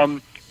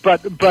 But I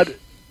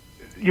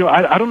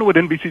don't know what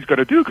NBC's going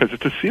to do because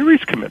it's a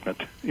series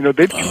commitment.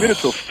 They've committed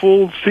to a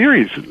full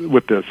series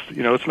with this.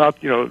 It's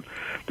not the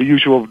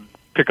usual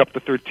pick up the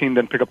 13,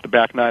 then pick up the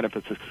back 9 if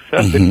it's a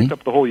success. Mm-hmm. They picked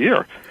up the whole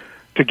year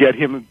to get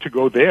him to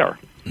go there.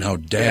 Now,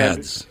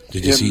 Dads.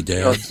 Did you see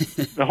Dads?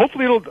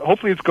 Hopefully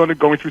it's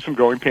going through some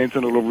growing pains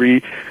and it'll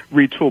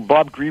retool.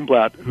 Bob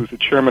Greenblatt, who's the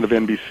chairman of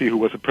NBC, who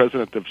was the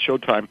president of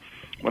Showtime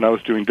when I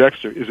was doing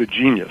Dexter, is a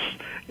genius.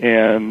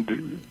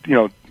 And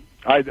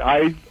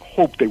I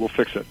hope they will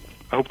fix it.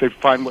 I hope they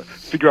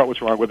figure out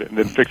what's wrong with it and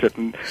then fix it.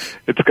 And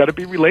it's got to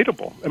be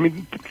relatable. I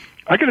mean,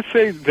 I got to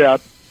say that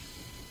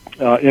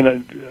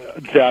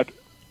that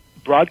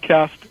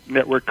broadcast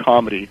network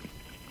comedy,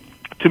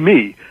 to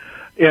me.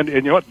 And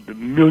you know what?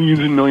 Millions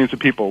and millions of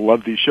people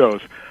love these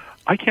shows.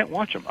 I can't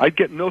watch them. I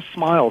get no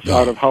smiles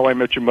out of How I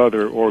Met Your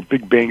Mother or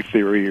Big Bang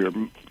Theory or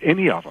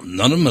any of them.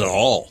 None of them at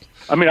all.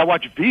 I mean, I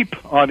watch Veep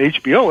on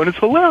HBO, and it's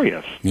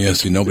hilarious. Yeah,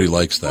 see, nobody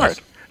likes that.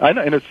 Smart. I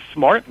know, and it's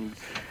smart,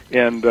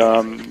 and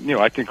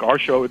I think our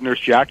show with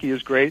Nurse Jackie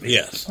is great.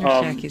 Yes.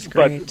 Nurse Jackie's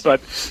great.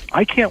 But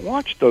I can't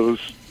watch those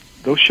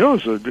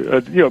shows.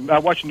 I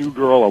watched New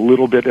Girl a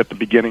little bit at the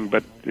beginning,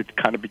 but it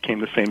kind of became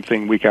the same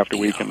thing week after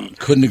week. And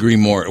couldn't agree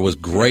more. It was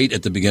great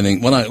at the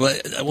beginning. Well, I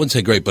wouldn't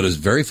say great, but it was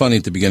very funny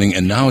at the beginning,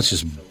 and now it's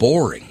just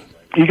boring.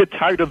 You get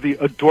tired of the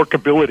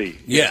adorkability.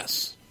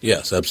 Yes,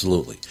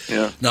 absolutely.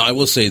 Yeah. Now, I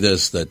will say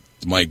this, that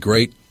my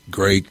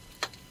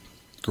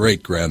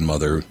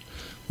great-great-great-grandmother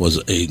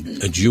was a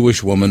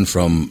Jewish woman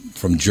from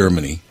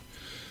Germany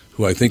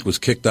who I think was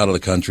kicked out of the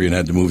country and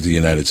had to move to the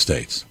United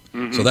States.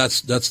 Mm-hmm. So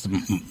that's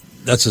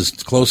as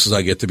close as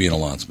I get to being a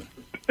landsman.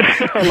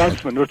 A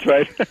landsman, that's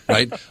right.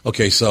 Right?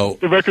 Okay, so...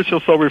 The record shall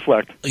so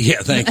reflect.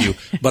 Yeah, thank you.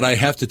 But I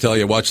have to tell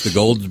you, I watched the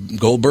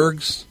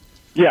Goldbergs.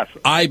 Yes.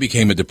 I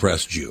became a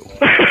depressed Jew.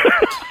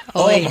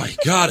 Oh, my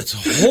God, it's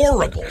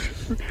horrible.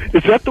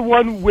 Is that the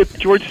one with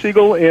George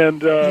Siegel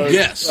and...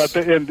 yes.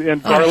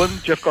 And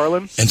Garland, Jeff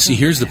Garland? And see,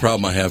 here's the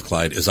problem I have,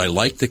 Clyde, is I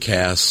like the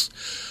cast.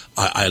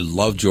 I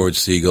love George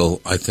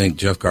Siegel. I think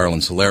Jeff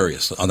Garland's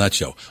hilarious on that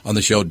show. On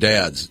the show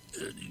Dads,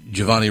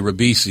 Giovanni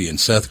Ribisi and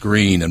Seth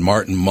Green and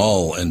Martin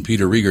Mull and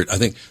Peter Riegert. I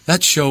think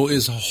that show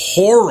is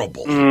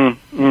horrible.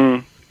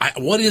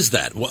 What is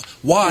that? Why?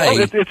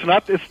 Well, it's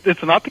not the cast.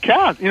 It's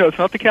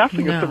not the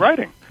casting. No. It's the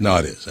writing. No,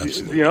 it is.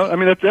 Absolutely. I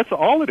mean, that's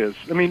all it is.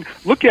 I mean,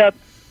 look at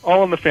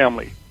All in the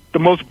Family, the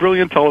most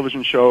brilliant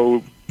television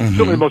show,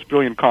 certainly the most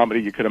brilliant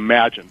comedy you could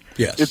imagine.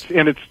 Yes.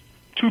 It's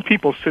two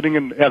people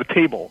sitting at a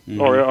table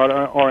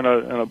or in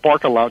a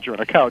Barca lounge or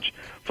on a couch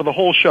for the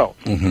whole show.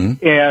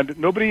 Mm-hmm. And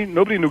nobody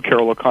knew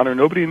Carol O'Connor.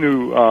 Nobody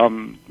knew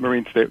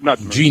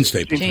Gene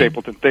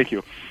Stapleton. Thank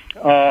you.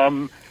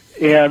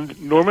 And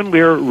Norman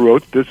Lear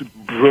wrote this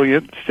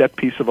brilliant set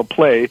piece of a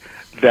play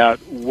that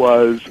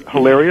was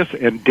hilarious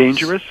and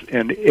dangerous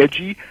and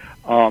edgy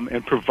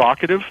and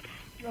provocative.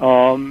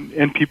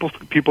 And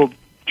people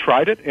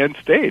tried it and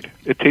stayed.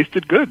 It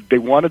tasted good. They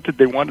wanted to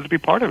be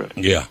part of it.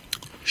 Yeah.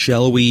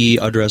 Shall we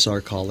address our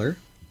caller?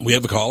 We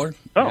have a caller?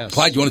 Oh. Yes.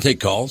 Clyde, you want to take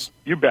calls?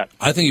 You bet.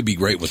 I think you'd be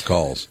great with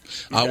calls.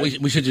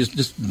 We should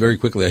just very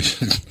quickly, I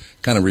should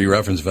kind of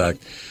re-reference back.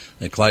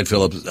 Clyde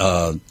Phillips,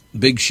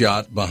 big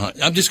shot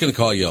behind. I'm just going to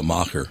call you a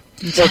mocker.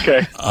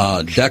 Okay.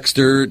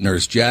 Dexter,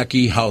 Nurse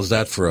Jackie, how's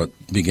that for a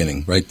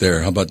beginning right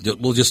there? How about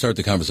we'll just start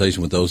the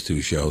conversation with those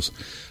two shows.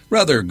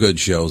 Rather good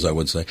shows, I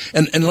would say.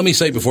 And let me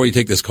say before you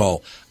take this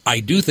call, I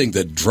do think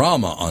that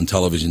drama on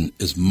television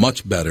is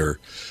much better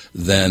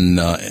than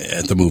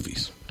at the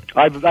movies.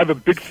 I have a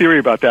big theory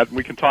about that, and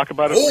we can talk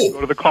about it. We can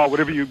go to the call,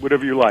 whatever you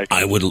like.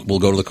 We'll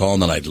go to the call,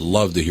 and then I'd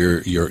love to hear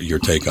your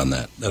take on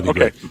that. That'd be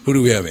great. Who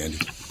do we have, Andy?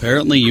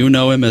 Apparently, you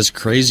know him as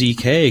Crazy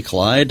K,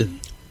 Clyde.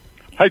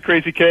 Hi,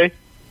 Crazy K.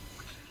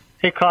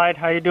 Hey, Clyde.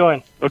 How you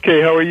doing?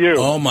 Okay, how are you?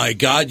 Oh my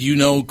God, you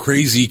know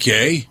Crazy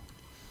K?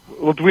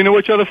 Well, do we know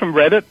each other from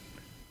Reddit?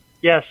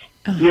 Yes.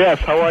 Yes,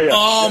 how are you?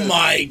 Oh,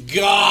 my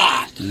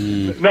God.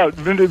 No,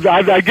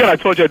 again, I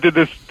told you I did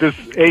this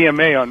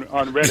AMA on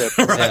Reddit.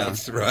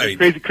 That's right.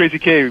 Crazy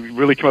K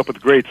really came up with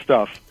great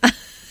stuff.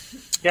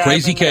 Yeah,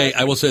 Crazy K,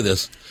 I will say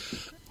this,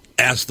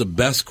 asks the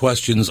best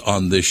questions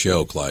on this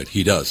show, Clyde.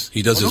 He does.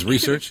 He does his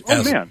research.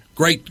 Oh, man.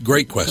 Great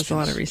questions. That's a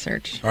lot of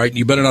research. All right,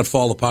 you better not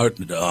fall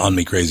apart on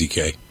me, Crazy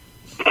K.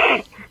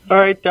 All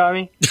right,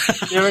 Tommy.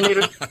 You ever need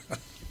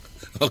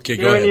Okay,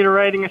 go ahead. need a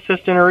writing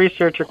assistant or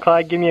researcher,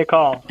 Clyde, give me a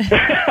call.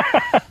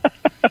 Yeah,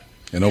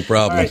 no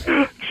problem.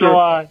 Right.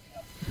 So,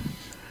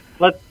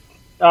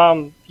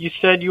 you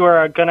said you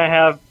are going to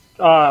have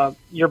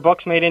your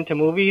books made into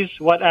movies.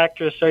 What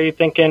actress are you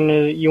thinking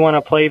you want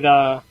to play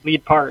the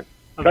lead part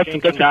of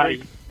Jane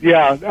Candioti?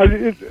 Yeah,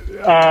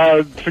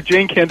 for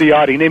Jane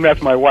Candioti, named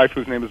after my wife,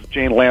 whose name is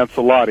Jane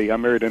Lancelotti.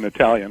 I'm married an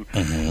Italian.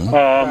 Mm-hmm.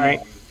 All right.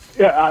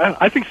 Yeah,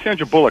 I think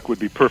Sandra Bullock would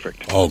be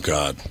perfect. Oh,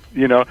 God.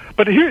 You know,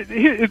 but here's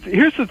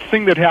the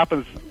thing that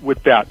happens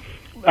with that.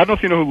 I don't know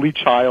if you know who Lee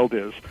Child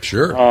is.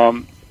 Sure.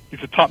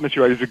 He's a top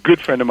mystery writer. He's a good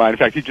friend of mine. In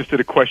fact, he just did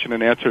a question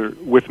and answer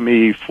with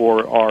me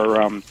for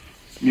our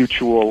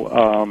mutual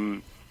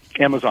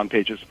Amazon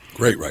pages.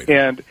 Great writer.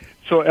 And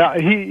so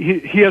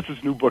he has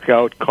this new book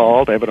out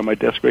called, I have it on my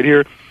desk right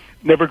here,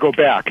 Never Go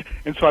Back.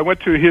 And so I went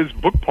to his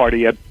book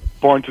party at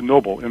Barnes &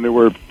 Noble, and there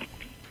were,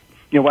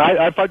 you know,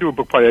 if I do a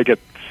book party, I get,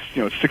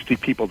 60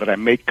 people that I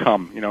make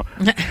come, he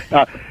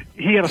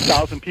had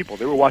 1,000 people.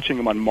 They were watching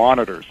him on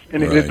monitors.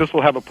 And Right. this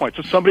will have a point.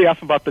 So somebody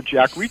asked him about the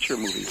Jack Reacher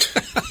movie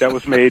that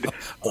was made.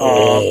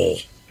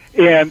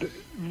 And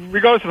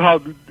regardless of how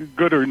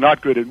good or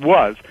not good it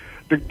was,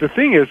 the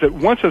thing is that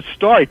once a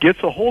star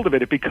gets a hold of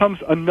it, it becomes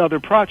another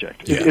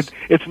project. Yes.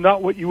 It's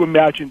not what you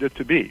imagined it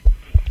to be.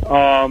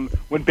 When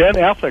Ben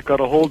Affleck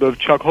got a hold of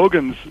Chuck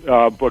Hogan's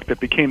book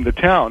that became The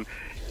Town,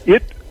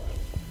 it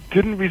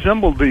didn't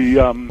resemble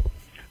the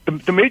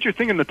major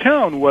thing in The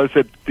Town was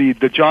that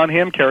the John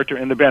Hamm character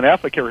and the Ben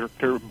Affleck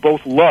character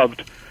both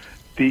loved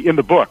in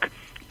the book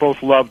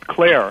both loved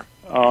Claire,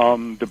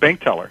 the bank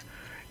teller.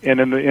 And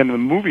in the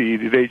movie,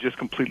 they just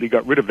completely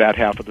got rid of that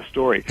half of the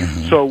story.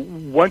 Mm-hmm. So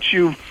once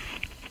you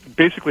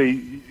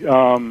basically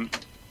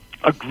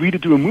agree to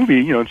do a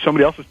movie, and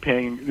somebody else is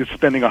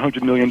spending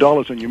 $100 million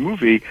on your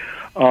movie,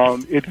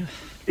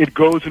 it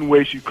goes in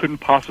ways you couldn't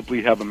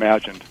possibly have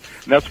imagined.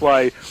 And that's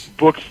why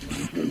books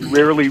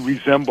rarely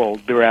resemble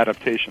their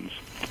adaptations.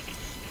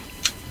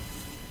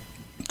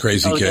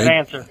 Crazy That was a Kate. good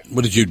answer.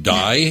 What, did you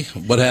die?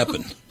 What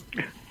happened?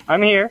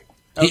 I'm here.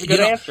 That was a good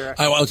answer.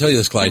 I'll tell you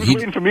this, Clyde. He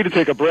was waiting for me to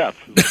take a breath.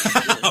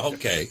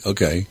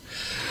 Okay.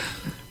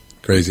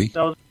 Crazy.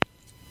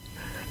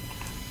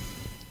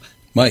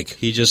 Mike.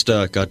 He just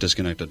got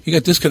disconnected. He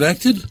got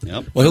disconnected?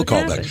 Yep. Well, he'll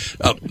call back.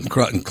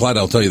 Clyde,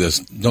 I'll tell you this.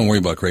 Don't worry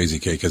about Crazy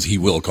K, because he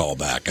will call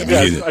back. I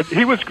mean,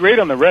 He was great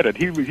on the Reddit.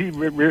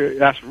 He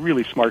asked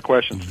really smart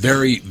questions.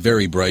 Very,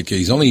 very bright kid.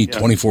 He's only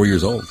 24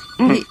 years old.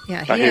 I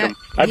hate him.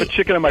 I have a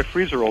chicken in my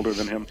freezer older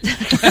than him.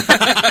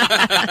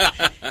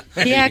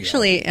 He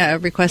actually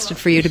requested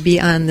for you to be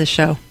on the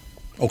show.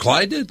 Oh,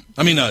 Clyde did?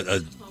 I mean,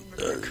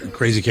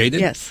 Crazy K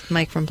did? Yes,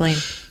 Mike from Blaine.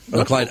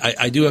 Well, Clyde,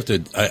 I do have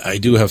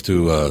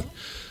to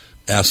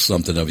ask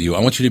something of you. I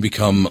want you to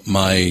become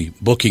my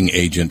booking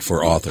agent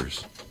for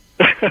authors.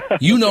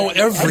 You know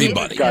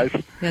everybody. Yeah,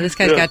 this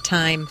guy's got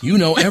time. You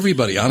know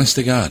everybody, honest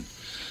to God.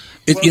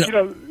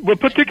 Well,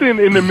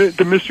 particularly in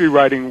the mystery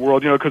writing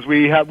world, because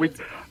we have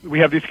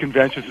these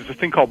conventions. There's a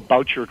thing called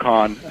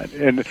BoucherCon,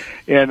 and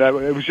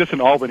it was just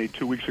in Albany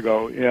 2 weeks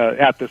ago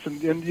at this,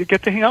 and you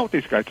get to hang out with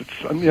these guys.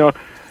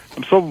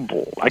 I'm so,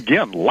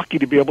 again, lucky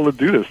to be able to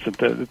do this,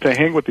 and to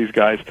hang with these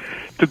guys,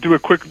 to do a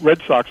quick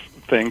Red Sox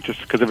thing,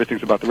 just because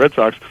everything's about the Red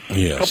Sox.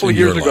 Yes, a couple of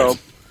years ago,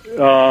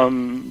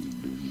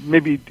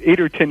 maybe 8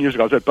 or 10 years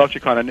ago, I was at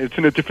BoucherCon, and it's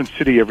in a different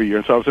city every year,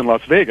 and so I was in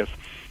Las Vegas.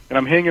 And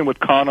I'm hanging with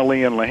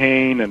Connolly and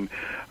Lehane and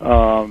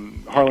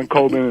Harlan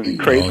Coben and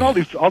Craig, all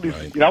these.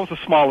 Right. I was the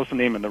smallest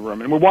name in the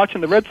room, and we're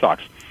watching the Red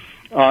Sox.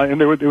 And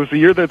there was the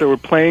year that they were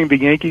playing the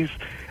Yankees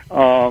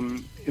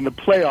in the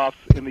playoffs.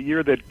 In the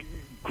year that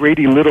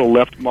Grady Little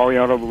left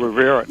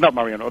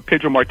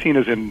Pedro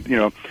Martinez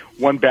in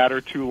one batter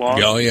too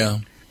long. Oh yeah.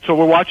 So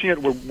we're watching it.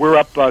 We're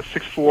up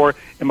 6-4,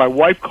 and my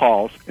wife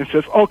calls and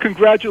says, "Oh,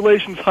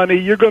 congratulations, honey!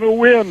 You're going to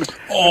win!"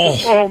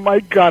 Oh my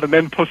God! And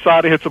then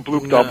Posada hits a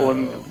bloop double,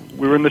 and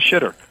we were in the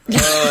shitter.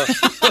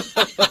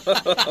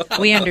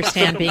 We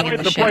understand being in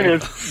the shitter. The point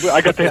is,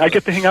 I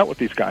get to hang out with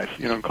these guys,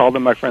 and call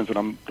them my friends,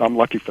 and I'm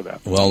lucky for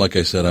that. Well, like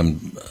I said,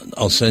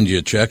 I'll send you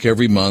a check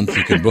every month.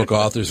 You can book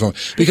authors for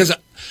because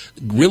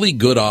really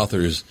good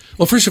authors.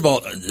 Well, first of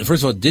all,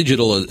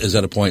 digital is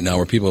at a point now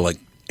where people are like,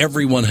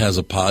 everyone has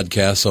a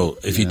podcast. So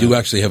if you do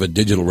actually have a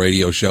digital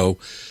radio show,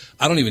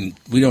 we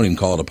don't even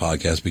call it a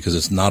podcast because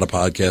it's not a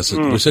podcast.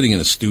 We're sitting in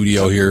a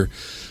studio here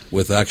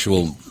with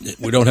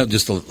we don't have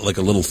just a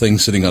little thing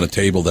sitting on a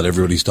table that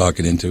everybody's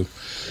talking into.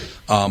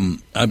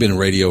 I've been in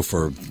radio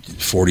for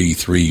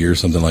 43 years,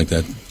 something like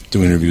that,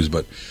 doing interviews.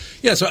 But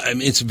yeah, so I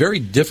mean, it's very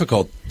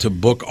difficult to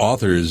book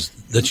authors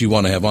that you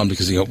want to have on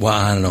because you go, well,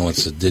 I don't know,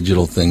 it's a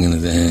digital thing.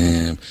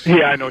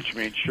 Yeah, I know what you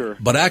mean, sure.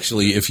 But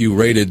actually, if you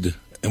rated,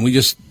 and we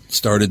just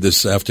started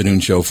this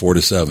afternoon show 4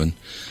 to 7,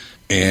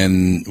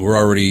 and we're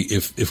already,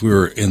 if we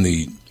were in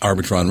the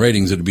Arbitron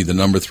ratings, it'd be the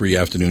number 3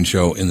 afternoon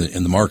show in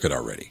the market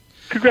already.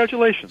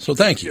 Congratulations! So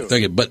thank you.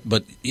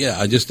 But yeah,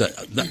 I just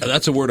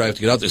that's a word I have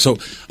to get out there. So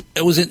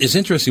it's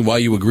interesting why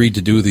you agreed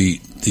to do the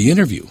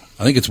interview.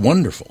 I think it's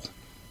wonderful.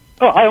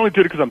 Oh, I only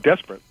did it because I'm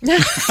desperate.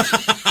 That's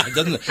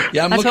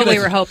what we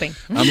were hoping.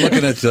 I'm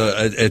looking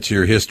at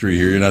your history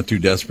here. You're not too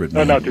desperate.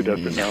 No, not too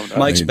desperate. No.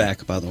 Mike's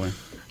back, by the way.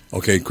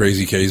 Okay,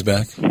 Crazy K's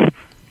back.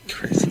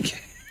 Crazy K.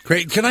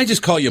 Great. Can I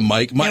just call you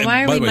Mike? Yeah,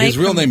 why are by we the way, Mike his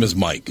real from- name is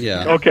Mike.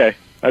 Yeah. Okay,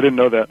 I didn't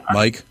know that.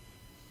 Mike.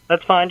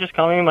 That's fine. Just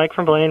call me Mike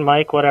from Blaine.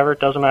 Mike, whatever. It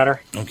doesn't matter.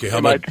 Okay. How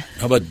about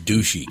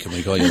douchey? Can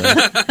we call you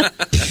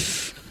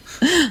that?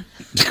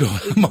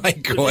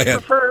 Mike, go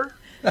ahead.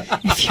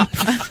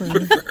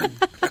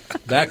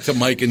 Back to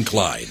Mike and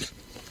Clyde.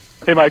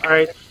 Hey, Mike. All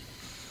right.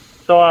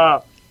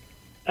 So,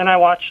 and I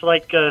watched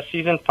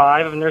season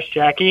 5 of Nurse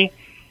Jackie.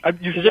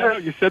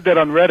 You said that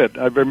on Reddit.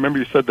 I remember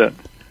you said that.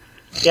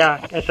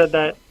 Yeah, I said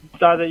that.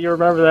 Thought that you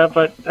remember that,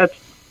 but that's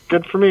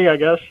good for me, I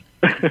guess.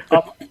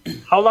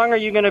 How long are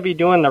you going to be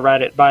doing the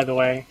Reddit, by the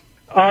way?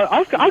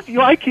 It's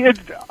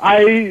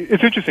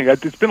interesting.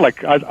 It's been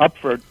up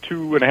for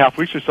 2.5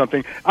 weeks or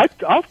something.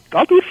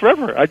 I'll do it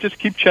forever. I just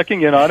keep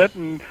checking in on it,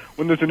 and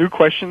when there's a new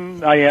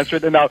question, I answer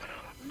it. And now,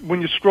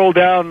 when you scroll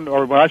down,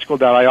 or when I scroll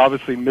down, I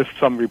obviously miss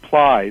some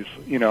replies.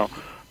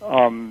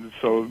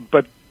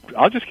 But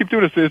I'll just keep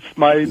doing it. It's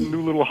my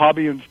new little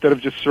hobby. Instead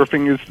of just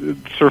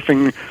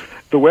surfing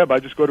the web, I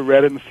just go to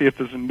Reddit and see if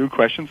there's new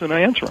questions, and I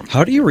answer them.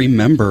 How do you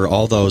remember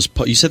all those?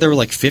 You said there were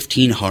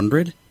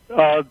 1,500?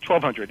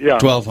 1,200, yeah.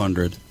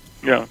 1,200.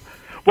 Yeah.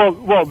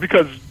 Well,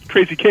 because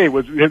Crazy K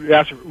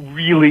asked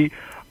really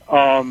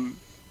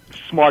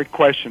smart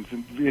questions,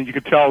 and you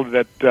could tell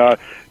that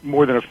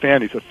more than a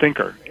fan, he's a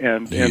thinker,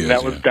 and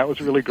that was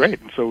really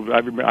great. And so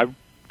I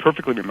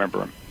perfectly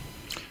remember him.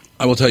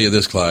 I will tell you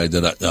this, Clyde,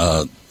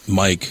 that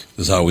Mike,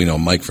 this is how we know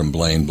Mike from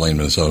Blaine,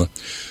 Minnesota.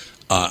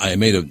 I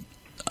made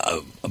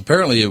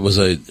apparently it was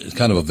a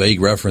kind of a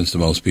vague reference to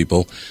most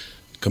people,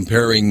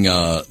 comparing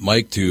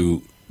Mike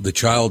to the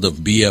child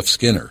of B.F.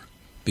 Skinner,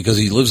 because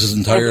he lives his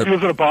entire... He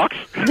lives in a box?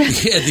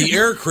 Yeah, the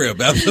air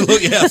crib.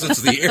 Absolutely, yes,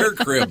 it's the air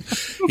crib.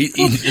 He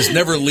just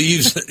never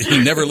leaves.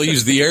 He never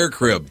leaves the air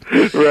crib.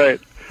 Right.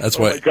 That's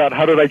why. Oh my God,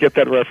 how did I get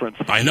that reference?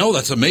 I know,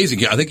 that's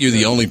amazing. I think you're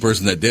the only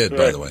person that did,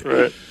 by the way.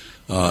 Right.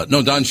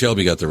 No, Don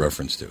Shelby got the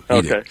reference too. He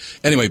Okay. did.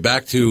 Anyway,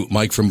 back to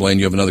Mike from Blaine.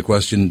 You have another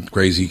question,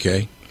 Crazy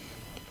K?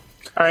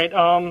 All right.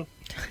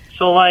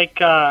 So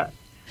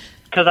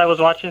because I was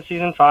watching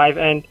season 5,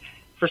 and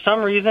for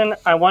some reason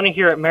I want to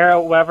hear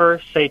Merritt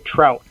Weber say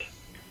trout.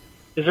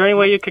 Is there any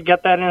way you could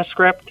get that in a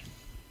script?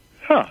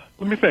 Huh.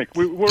 Let me think.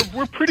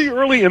 We're pretty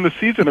early in the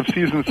season of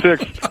season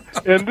 6,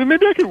 and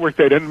maybe I could work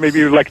that in.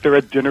 Maybe they're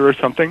at dinner or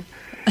something.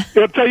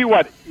 I'll tell you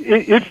what.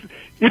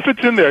 If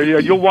it's in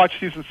there, you'll watch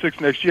season 6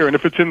 next year, and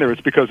if it's in there,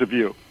 it's because of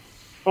you.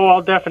 Oh,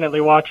 I'll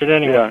definitely watch it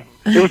anyway.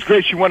 Yeah. It was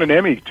great. She won an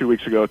Emmy 2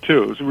 weeks ago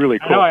too. It was really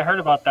cool. I know. I heard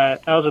about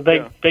that. That was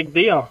a big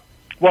deal.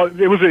 Well,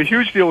 it was a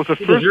huge deal. It was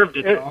the first.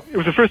 It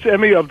was the first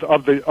Emmy of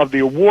the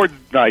award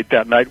night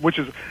that night, which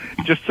is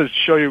just to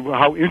show you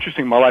how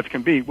interesting my life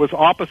can be. Was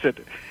opposite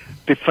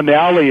the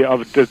finale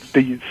of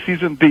the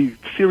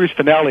series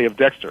finale of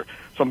Dexter.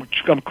 So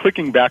I'm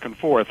clicking back and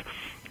forth.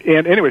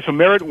 And anyway, so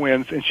Merritt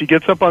wins, and she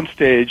gets up on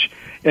stage,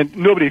 and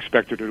nobody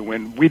expected her to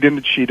win. We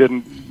didn't, she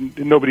didn't,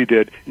 nobody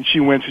did. And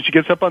she wins, and she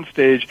gets up on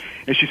stage,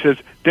 and she says,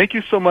 thank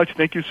you so much,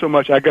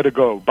 I got to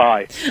go,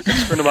 bye.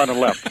 Turned around and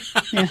left.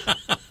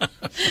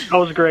 That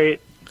was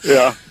great.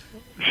 Yeah.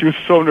 She was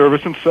so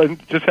nervous and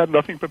just had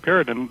nothing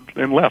prepared and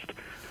left.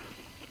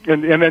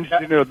 And then,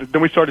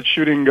 then we started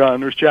shooting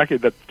Nurse Jackie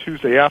that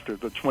Tuesday after,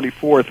 the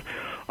 24th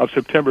of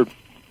September.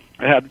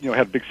 I had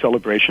a big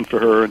celebration for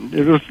her, and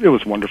it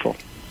was wonderful.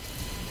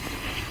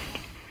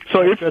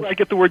 So if I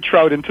get the word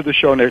trout into the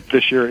show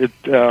this year,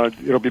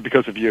 it'll be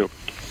because of you.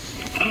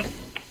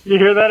 You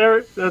hear that,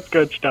 Eric? That's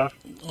good stuff.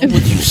 Oh, would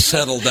you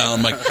settle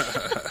down, Mike?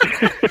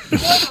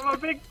 I'm a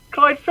big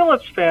Clyde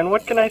Phillips fan.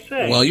 What can I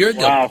say? Well,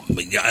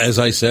 as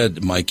I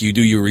said, Mike, you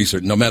do your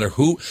research. No matter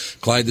who,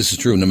 Clyde, this is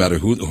true. No matter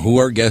who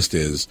our guest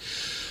is,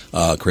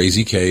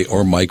 Crazy K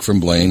or Mike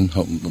from Blaine,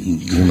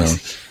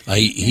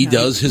 he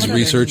does his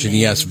research, and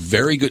he asks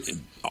very good.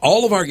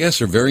 All of our guests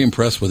are very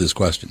impressed with his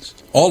questions.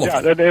 All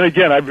of them. And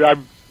again, I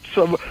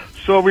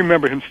so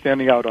remember him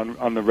standing out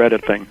on the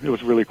Reddit thing. It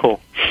was really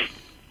cool.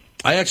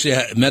 I actually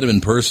met him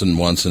in person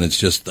once, and it's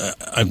just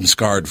I'm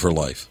scarred for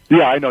life.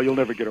 Yeah, I know. You'll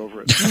never get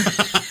over it.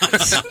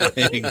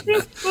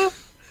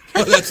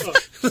 Well,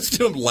 let's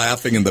do him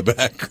laughing in the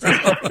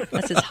background.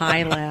 That's his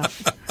high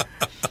laugh.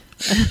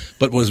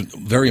 But what was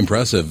very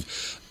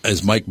impressive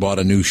is Mike bought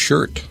a new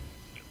shirt.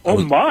 Oh,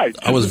 my.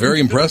 I was very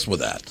impressed with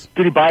that.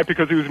 Did he buy it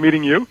because he was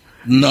meeting you?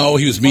 No,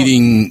 he was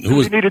meeting...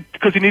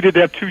 Because he needed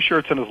to have two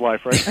shirts in his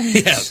life, right?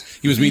 Yes,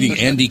 he was meeting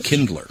Andy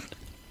Kindler.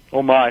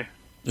 Oh, my.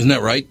 Isn't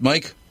that right,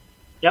 Mike?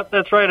 Yep,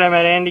 that's right. I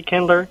met Andy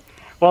Kindler.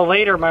 Well,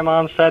 later my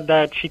mom said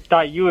that she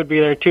thought you would be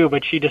there, too,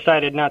 but she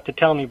decided not to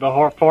tell me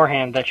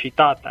beforehand that she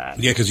thought that.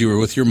 Yeah, because you were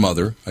with your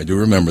mother. I do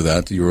remember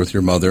that. You were with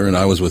your mother, and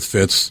I was with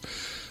Fitz,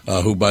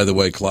 who, by the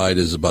way, Clyde,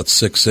 is about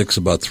 6'6",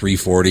 about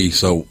 340,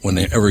 so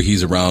whenever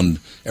he's around,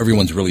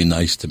 everyone's really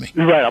nice to me.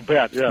 Right, I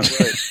bet. Yeah,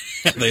 right.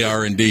 They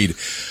are indeed.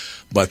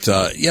 But,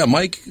 yeah,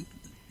 Mike,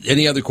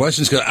 any other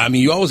questions? 'Cause, I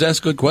mean, you always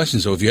ask good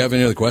questions, so if you have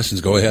any other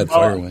questions, go ahead,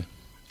 fire away.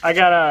 I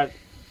got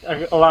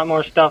a lot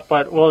more stuff,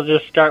 but we'll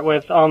just start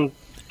with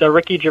the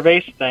Ricky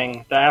Gervais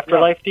thing, the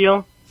Afterlife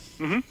deal.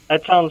 Mm-hmm.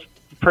 That sounds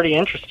pretty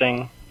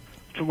interesting.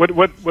 So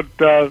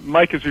what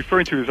Mike is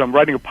referring to is I'm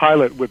writing a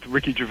pilot with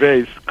Ricky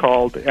Gervais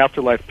called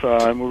Afterlife,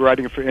 and we're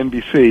writing it for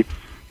NBC.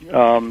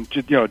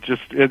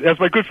 Just as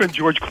my good friend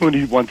George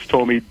Clooney once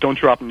told me, don't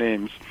drop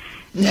names.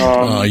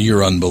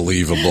 You're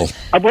unbelievable.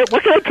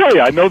 What can I tell you?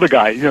 I know the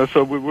guy.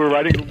 So we're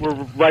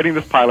writing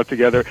this pilot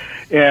together,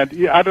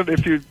 and I don't know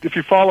if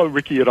you follow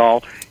Ricky at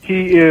all.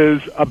 He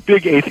is a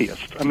big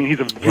atheist. I mean, he's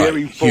a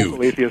very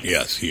vocal atheist.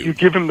 Yes, huge. You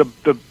give him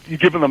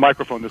the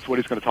microphone. That's what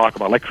he's going to talk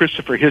about, like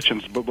Christopher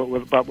Hitchens,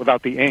 but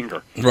without the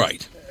anger.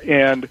 Right.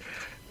 And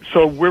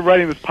so we're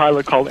writing this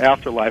pilot called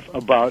Afterlife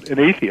about an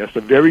atheist,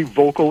 a very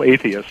vocal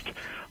atheist,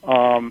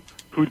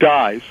 who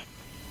dies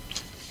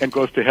and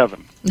goes to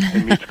heaven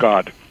and meets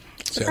God.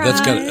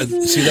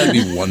 That'd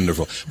be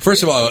wonderful.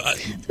 First of all,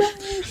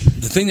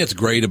 the thing that's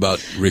great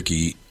about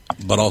Ricky,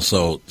 but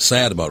also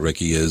sad about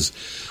Ricky, is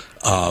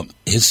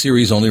his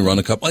series only run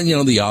a couple.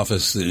 The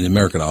Office, the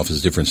American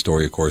Office, different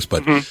story, of course.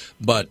 But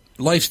but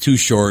Life's Too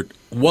Short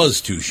was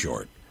too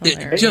short.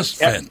 Just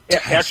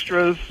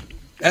fantastic.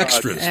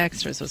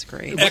 Extras was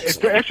great.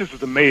 Extras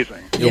was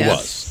amazing. It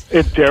was.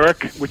 It's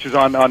Derek, which is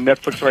on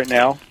Netflix right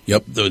now.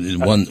 Yep, the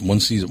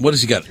one season. What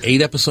has he got?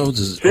 8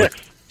 episodes? 6.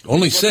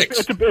 Only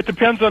 6. It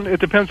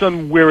depends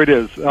on where it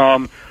is.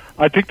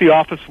 I think The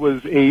Office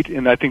was 8,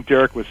 and I think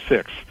Derek was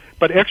 6.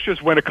 But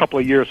Extras went a couple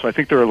of years, so I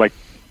think there were like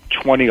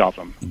 20 of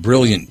them.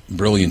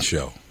 Brilliant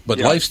show. But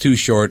Life's Too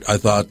Short. I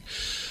thought.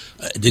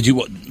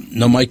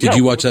 Mike? Did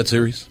you watch that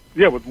series?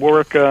 Yeah, with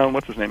Warwick.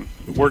 What's his name?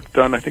 Warwick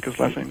Dunn, I think his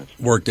last name is.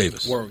 Warwick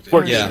Davis.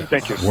 Yeah,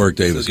 thank you. Warwick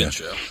Davis.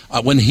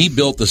 When he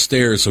built the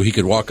stairs so he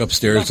could walk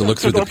upstairs to look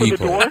through the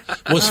peephole,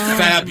 was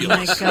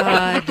fabulous. Oh my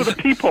God! For the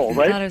peephole,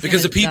 right?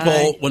 Because the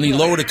peephole, when he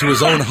lowered it to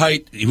his own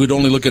height, he would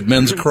only look at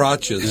men's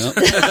crotches. He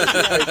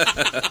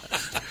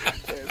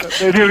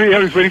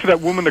was waiting for that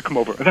woman to come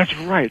over. That's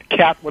right.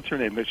 Kat, what's her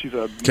name? She's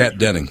a Kat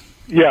Denning.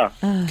 Yeah.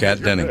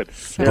 Kat Denning.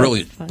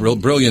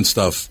 Brilliant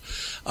stuff.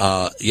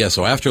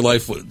 So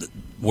Afterlife,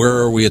 where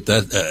are we at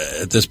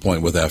this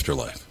point with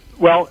Afterlife?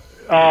 Well,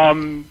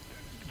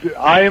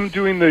 I am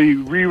doing the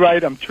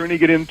rewrite. I'm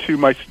turning it into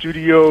my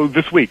studio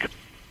this week,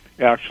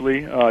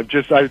 actually. I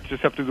just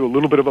have to do a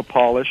little bit of a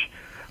polish,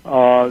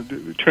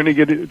 turning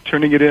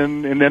it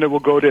in, and then it will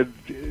go to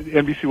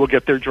NBC. Will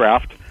get their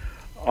draft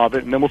of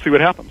it, and then we'll see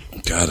what happens.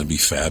 God, it'd be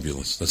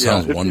fabulous. That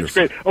sounds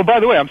wonderful. It's great. Oh, by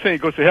the way, I'm saying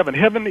it goes to heaven.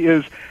 Heaven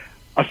is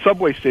a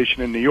subway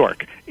station in New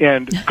York,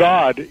 and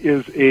God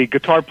is a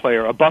guitar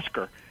player, a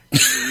busker.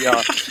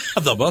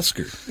 The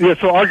busker. Yeah,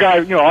 so our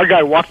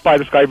guy walks by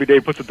this guy every day,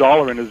 puts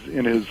 $1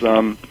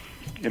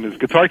 in his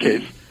guitar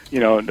case,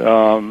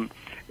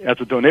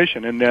 as a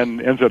donation, and then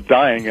ends up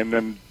dying, and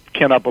then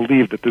cannot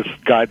believe that this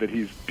guy that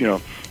he's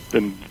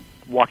been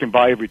walking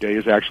by every day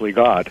is actually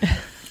God.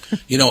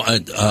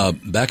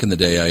 Back in the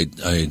day,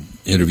 I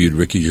interviewed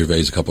Ricky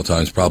Gervais a couple of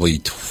times, probably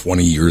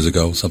 20 years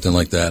ago, something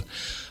like that.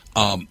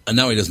 And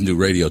now he doesn't do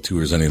radio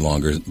tours any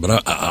longer.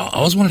 But I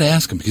always wanted to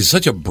ask him, because he's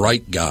such a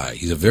bright guy.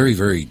 He's a very,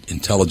 very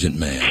intelligent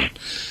man.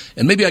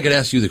 And maybe I could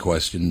ask you the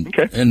question,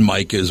 and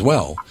Mike as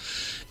well.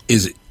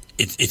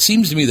 It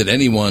seems to me that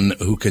anyone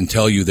who can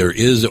tell you there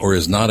is or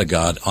is not a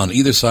God on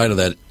either side of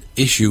that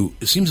issue,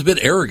 it seems a bit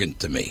arrogant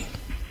to me.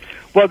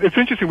 Well, it's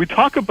interesting. We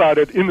talk about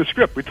it in the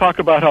script. We talk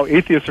about how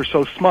atheists are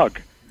so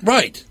smug.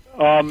 Right.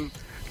 And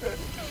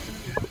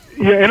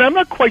I'm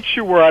not quite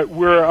sure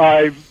where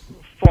I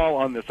fall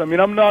on this. I mean,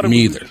 I'm not a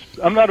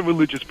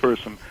religious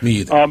person. Me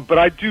either. But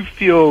I do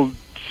feel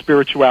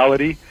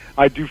spirituality.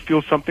 I do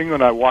feel something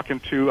when I walk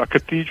into a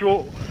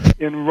cathedral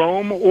in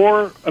Rome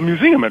or a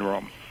museum in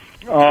Rome.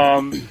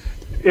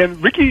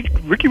 And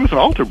Ricky was an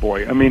altar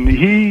boy. I mean,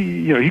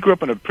 he grew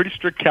up in a pretty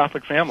strict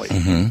Catholic family.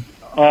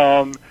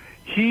 Mm-hmm.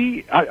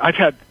 I've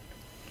had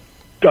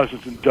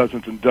dozens and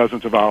dozens and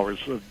dozens of hours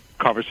of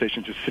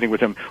conversation just sitting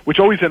with him, which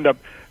always end up,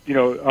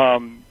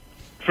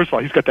 first of all,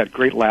 he's got that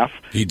great laugh.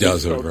 He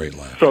does have a great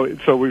laugh.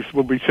 So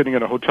we'll be sitting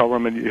in a hotel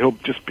room, and he'll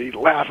just be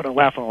laughing and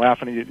laughing and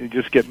laughing, and you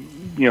just get,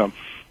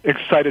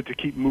 excited to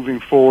keep moving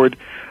forward.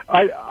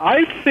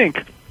 I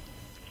think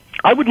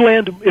I would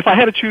land, if I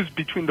had to choose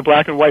between the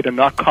black and white and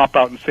not cop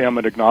out and say I'm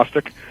an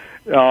agnostic,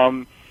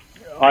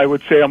 I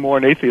would say I'm more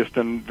an atheist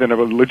than a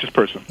religious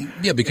person.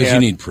 Yeah, because you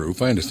need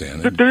proof. I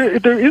understand.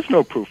 There is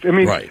no proof. I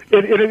mean, right.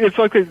 It's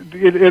like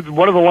it's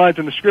one of the lines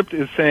in the script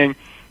is saying,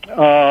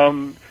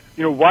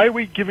 why are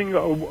we giving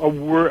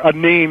a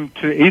name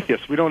to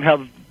atheists? We don't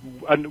have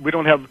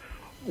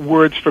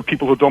words for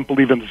people who don't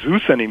believe in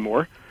Zeus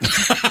anymore.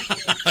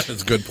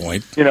 That's a good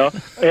point.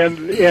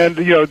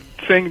 And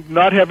saying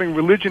not having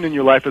religion in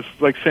your life is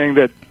like saying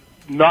that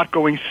not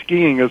going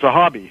skiing is a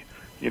hobby.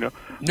 Yeah,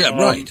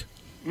 right.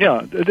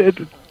 Yeah,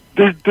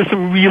 there's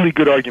some really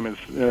good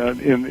arguments.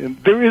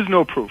 There is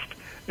no proof.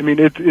 I mean,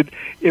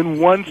 in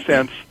one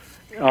sense,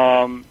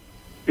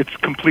 it's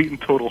complete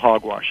and total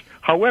hogwash.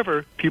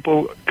 However,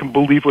 people can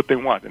believe what they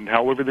want, and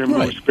however they're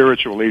more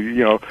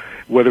spiritually,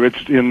 whether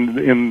it's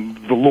in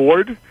the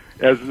Lord,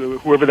 as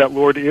whoever that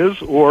Lord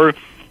is, or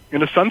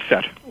in a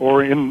sunset,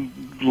 or in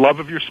love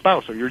of your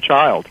spouse or your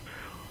child,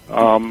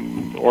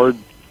 or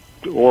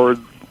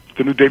the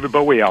the new David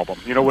Bowie album.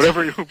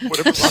 Whatever you want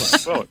to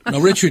vote. Now,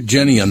 Richard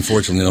Jenny,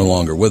 unfortunately, no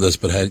longer with us,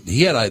 but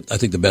he had, I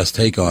think, the best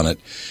take on it.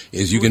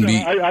 Is you can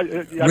be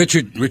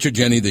Richard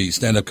Jenny, the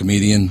stand-up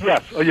comedian.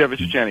 Yes. Oh, yeah,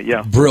 Richard Jenny.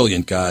 Yeah.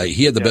 Brilliant guy.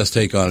 He had the best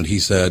take on it. He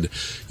said,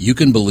 "You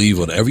can believe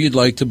whatever you'd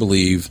like to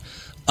believe,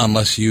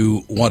 unless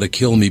you want to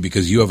kill me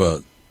because you have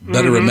a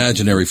better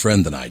imaginary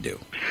friend than I do."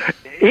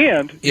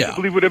 And you can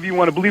believe whatever you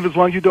want to believe as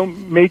long as you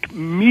don't make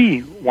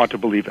me want to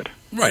believe it.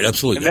 Right,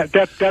 absolutely. And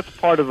that's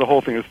part of the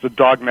whole thing. It's the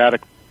dogmatic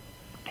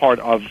part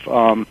of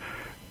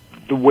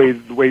the way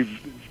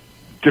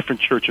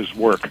different churches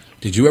work.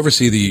 Did you ever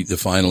see the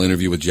final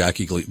interview with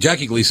Jackie Gleason?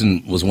 Jackie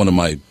Gleason was one of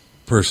my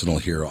personal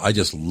hero. I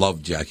just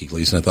loved Jackie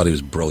Gleason. I thought he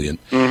was brilliant.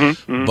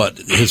 But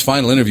his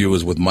final interview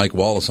was with Mike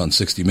Wallace on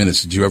 60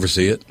 Minutes. Did you ever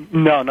see it?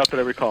 No, not that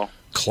I recall.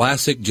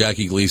 Classic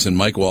Jackie Gleason,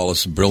 Mike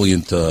Wallace,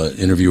 brilliant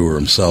interviewer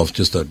himself,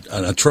 just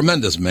a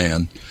tremendous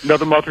man.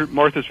 Another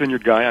Martha's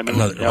Vineyard guy. I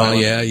know.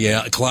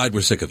 Yeah. Clyde,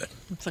 we're sick of it.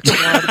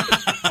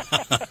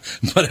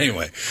 But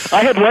anyway.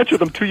 I had lunch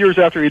with him 2 years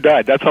after he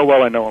died. That's how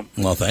well I know him.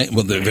 Well,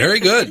 they're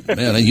very good.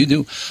 Man, you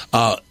do.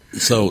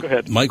 So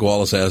Mike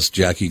Wallace asked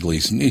Jackie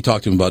Gleason, he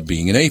talked to him about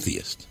being an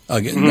atheist.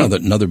 Again,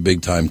 another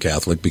big-time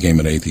Catholic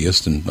became an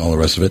atheist and all the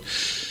rest of it.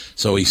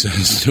 So he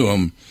says to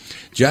him,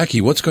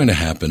 "Jackie, what's going to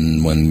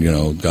happen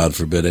when, God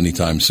forbid,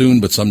 anytime soon,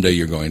 but someday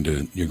you're going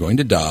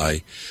to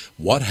die?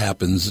 What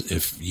happens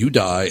if you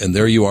die and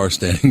there you are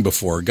standing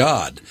before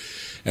God?"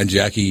 And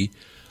Jackie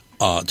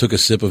took a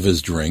sip of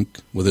his drink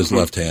with his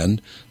left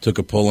hand, took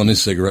a pull on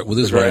his cigarette with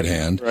his right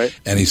hand,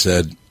 and he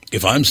said,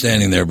 "If I'm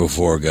standing there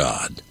before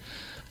God,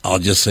 I'll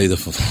just say the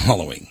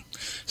following: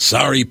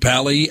 sorry,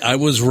 Pally, I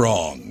was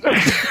wrong."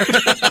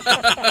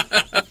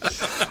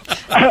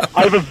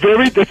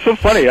 It's so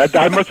funny.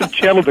 I must have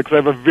channeled it because I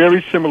have a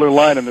very similar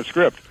line in the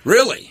script.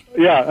 Really?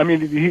 Yeah. I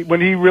mean,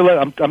 when he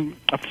realized, I'm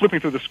flipping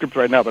through the script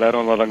right now, but I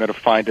don't know if I'm going to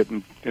find it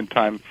in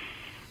time.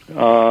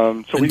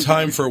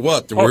 Time for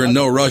what? We're in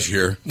no rush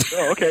here.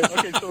 Oh, okay.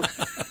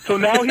 So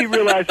now he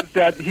realizes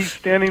that he's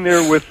standing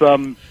there with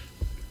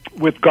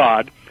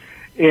God,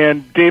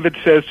 and David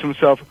says to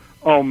himself,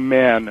 "Oh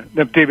man,"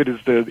 David is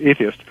the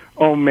atheist.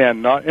 "Oh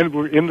man," and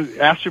we're in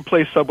the Astor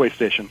Place subway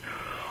station.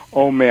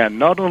 "Oh man,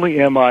 not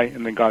only am I,"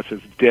 and then God says,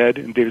 "dead,"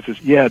 and David says,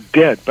 "Yeah,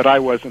 dead, but I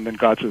was," and then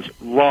God says,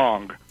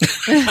 "Wrong."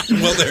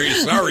 Well, there you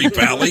sorry,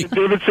 Pally.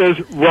 David says,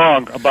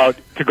 "Wrong,"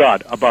 to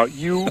God, about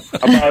you,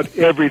 about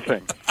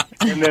everything.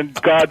 And then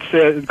God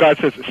says,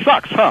 "It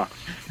sucks, huh?"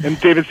 And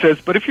David says,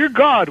 "But if you're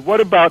God,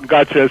 what about?" And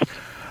God says,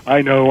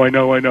 "I know,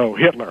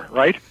 Hitler,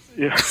 right?"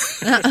 Yeah.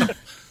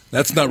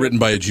 That's not written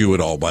by a Jew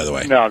at all, by the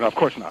way. No, of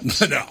course not.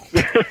 No.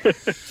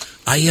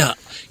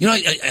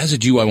 As a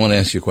Jew, I want to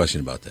ask you a question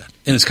about that.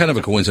 And it's kind of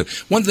a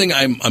coincidence. One thing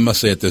I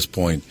must say at this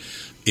point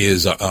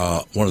is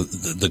one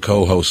of the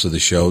co-hosts of the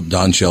show,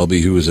 Don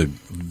Shelby, who is a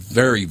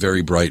very,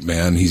 very bright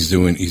man.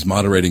 He's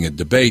moderating a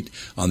debate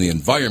on the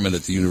environment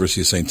at the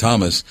University of St.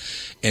 Thomas.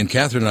 And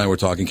Catherine and I were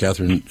talking.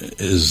 Catherine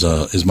is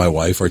my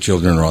wife. Our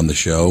children are on the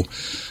show.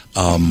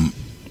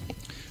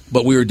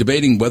 But we were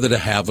debating whether to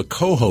have a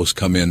co-host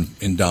come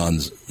in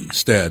Don's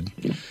stead.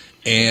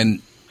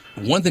 And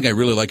one thing I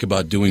really like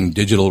about doing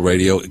digital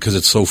radio, because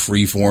it's so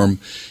free form,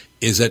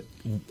 is that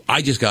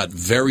I just got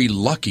very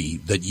lucky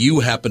that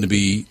you happen to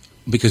be,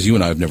 because you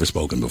and I have never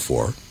spoken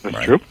before.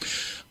 That's true.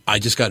 I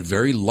just got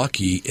very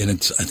lucky, and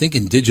I think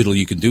in digital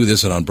you can do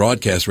this, and on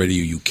broadcast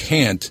radio you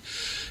can't.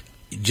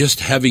 Just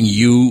having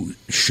you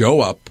show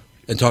up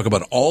and talk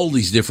about all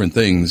these different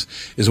things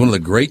is one of the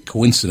great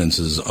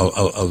coincidences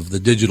of the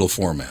digital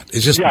format.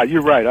 It's just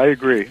you're right. I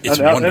agree. It's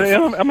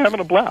wonderful. And I'm having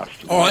a blast.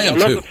 Oh, I am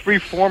too. I too. love the free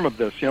form of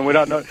this. We're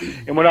not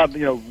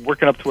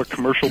working up to a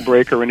commercial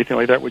break or anything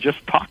like that. We're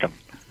just talking.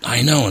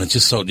 I know, and it's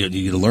just so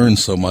you learn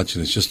so much,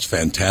 and it's just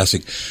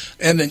fantastic.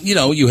 And then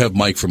you have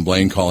Mike from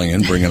Blaine calling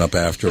in, bringing up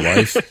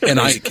Afterlife, and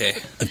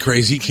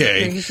Crazy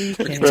K,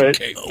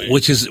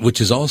 which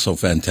is also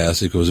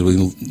fantastic because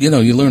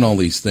you learn all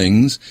these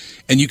things,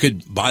 and you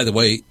could, by the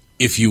way,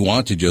 if you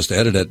want to, just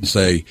edit it and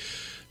say,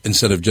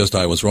 instead of just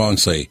 "I was wrong,"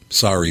 say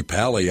 "Sorry,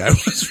 Pally, I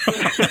was wrong."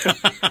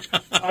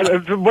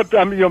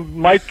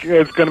 Mike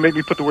is going to make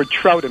me put the word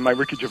trout in my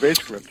Ricky Gervais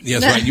script.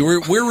 Yes, right.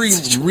 We're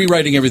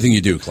rewriting everything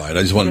you do, Clyde.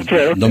 I just want,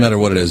 no matter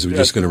what it is, we're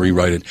just going to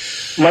rewrite it.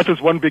 Life is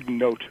one big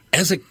note.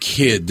 As a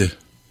kid,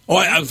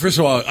 first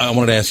of all, I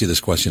wanted to ask you this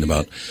question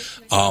about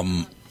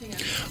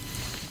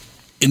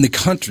in the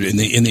country,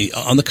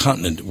 on the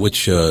continent,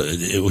 which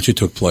it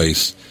took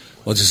place.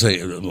 Let's just say,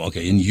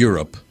 in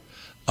Europe,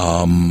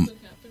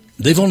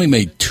 they've only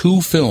made 2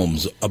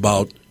 films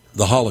about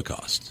the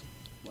Holocaust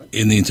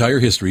in the entire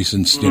history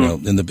since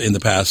in the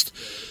past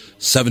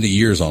 70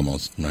 years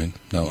almost, right?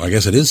 No, I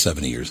guess it is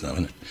 70 years now,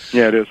 isn't it?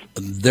 Yeah, it is.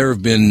 There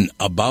have been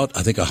about,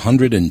 I think,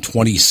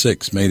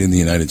 126 made in the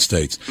United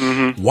States.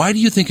 Mm-hmm. Why do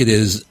you think it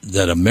is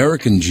that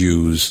American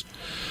Jews?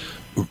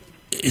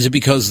 Is it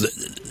because?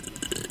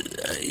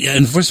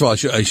 And first of all,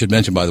 I should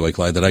mention, by the way,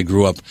 Clyde, that I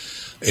grew up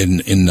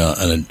in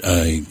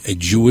a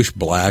Jewish,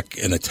 black,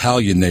 and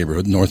Italian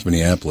neighborhood, North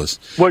Minneapolis.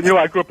 Well,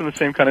 I grew up in the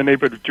same kind of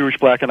neighborhood, Jewish,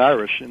 black, and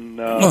Irish in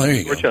there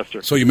you Rochester.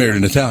 Go. So you married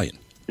an Italian.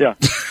 Yeah,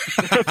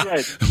 that's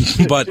right.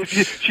 But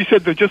she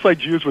said they're just like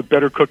Jews with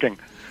better cooking.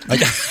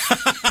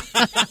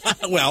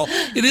 Well,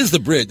 it is the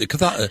bridge,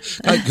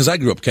 because I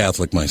grew up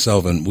Catholic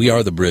myself, and we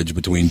are the bridge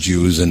between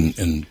Jews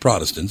and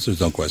Protestants.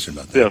 There's no question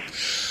about that.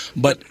 Yes.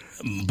 But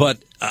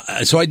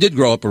so I did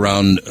grow up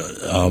around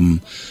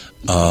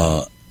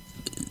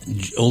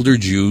older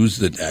Jews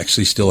that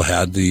actually still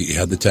had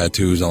the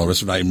tattoos and all the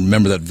rest of it. I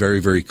remember that very,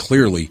 very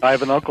clearly. I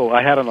had an uncle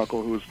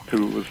who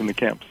was in the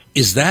camps.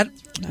 Is that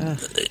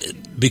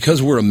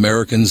because we're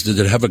Americans? Did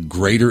it have a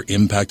greater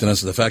impact on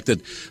us? The fact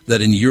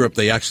that in Europe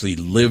they actually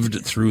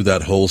lived through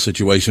that whole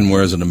situation,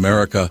 whereas in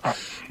America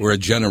we're a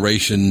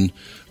generation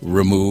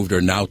removed, or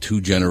now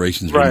 2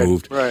 generations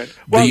removed. Right.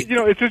 Well,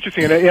 it's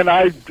interesting, and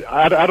I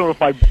don't know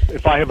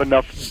if I have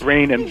enough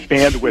brain and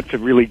bandwidth to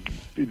really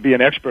be an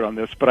expert on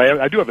this, but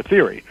I do have a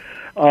theory.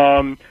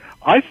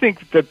 I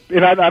think that,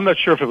 and I'm not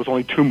sure if it was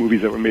only 2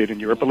 movies that were made in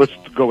Europe, but let's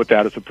go with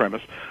that as a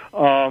premise.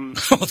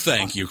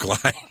 Thank you,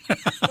 Clyde.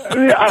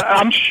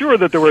 I'm sure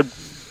that there were.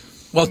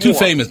 Well, two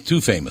famous.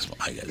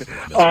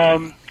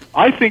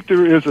 I think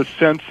there is a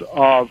sense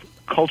of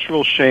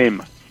cultural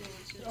shame.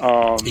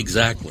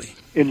 Exactly.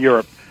 In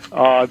Europe,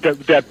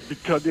 that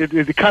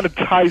it kind of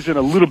ties in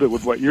a little bit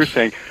with what you're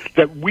saying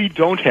that we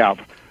don't have.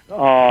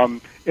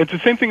 It's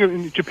the same thing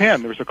in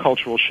Japan. There's a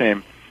cultural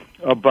shame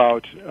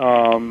about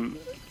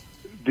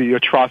the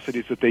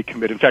atrocities that they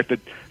commit. In fact, the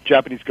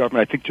Japanese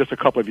government, I think just a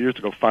couple of years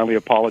ago, finally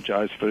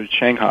apologized for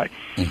Shanghai.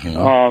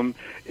 Mm-hmm.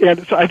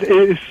 And so it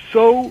is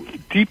so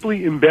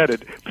deeply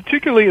embedded,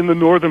 particularly in the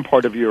northern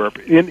part of Europe,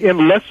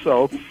 and less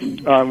so,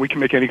 we can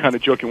make any kind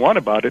of joke you want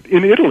about it,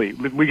 in Italy.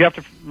 We have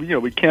to,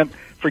 we can't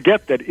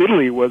forget that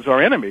Italy was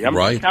our enemy.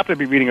 I happen to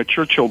be reading a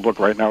Churchill book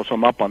right now, so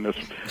I'm up on this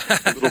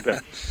a little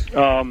bit.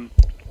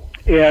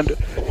 And,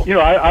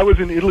 I was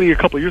in Italy a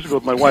couple of years ago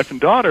with my wife and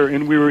daughter,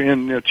 and we were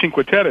in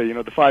Cinque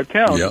Terre, the 5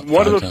 towns. Yep,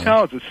 one of those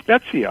towns is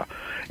Spezia,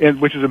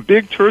 which is a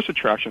big tourist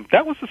attraction.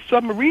 That was a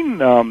submarine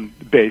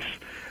base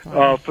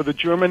for the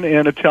German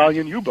and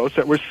Italian U-boats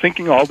that were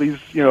sinking all these,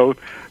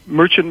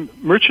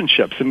 merchant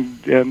ships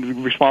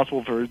and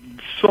responsible for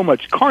so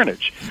much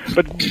carnage.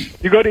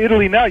 But you go to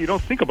Italy now, you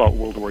don't think about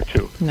World War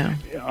II. No.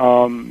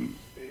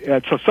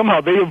 And so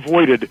somehow they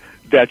avoided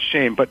that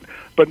shame, but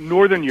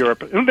Northern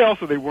Europe, and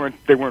they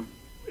weren't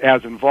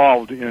as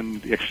involved in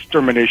the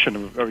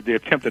extermination or the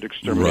attempted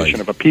extermination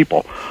of a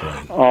people.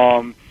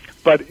 Right.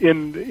 But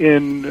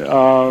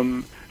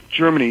in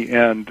Germany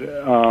and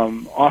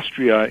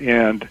Austria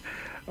and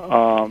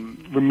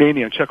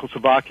Romania and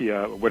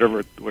Czechoslovakia, whatever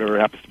it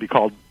happens to be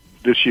called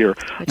this year,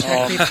 the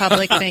Czech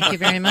Republic. Thank you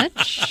very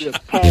much. Yes,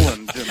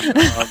 Poland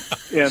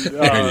and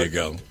there you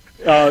go.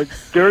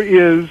 There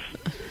is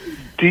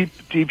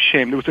deep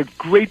shame. There was a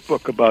great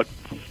book about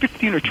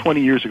 15 or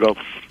 20 years ago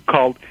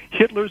called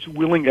Hitler's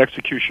Willing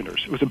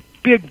Executioners. It was a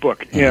big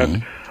book,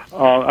 and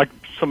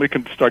somebody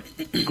can start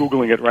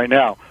Googling it right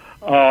now.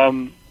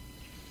 And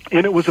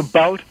it was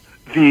about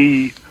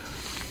the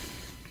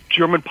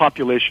German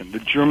population, the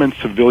German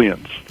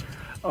civilians,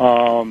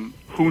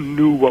 who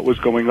knew what was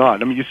going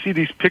on. I mean, you see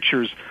these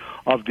pictures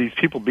of these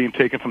people being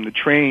taken from the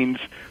trains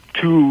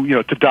to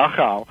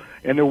Dachau,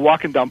 and they're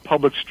walking down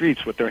public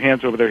streets with their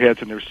hands over their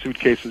heads and their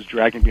suitcases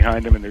dragging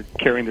behind them, and they're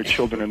carrying their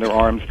children in their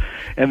arms.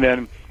 And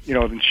then,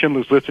 in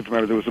Schindler's List, if you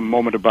remember, there was a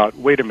moment about,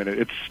 wait a minute,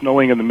 it's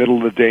snowing in the middle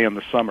of the day in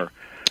the summer.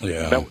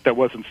 Yeah. That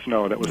wasn't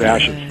snow, that was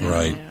ashes.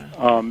 Right.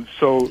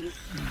 So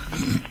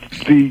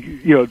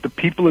the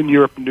people in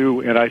Europe knew,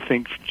 and I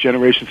think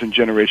generations and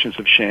generations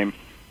of shame.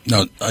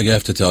 Now, I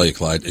have to tell you,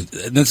 Clyde,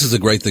 this is a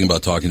great thing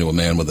about talking to a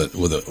man with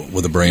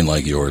a brain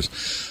like yours.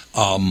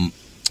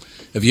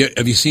 Have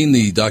you seen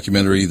the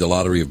documentary The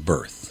Lottery of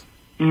Birth?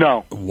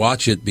 No.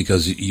 Watch it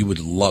because you would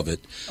love it.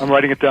 I'm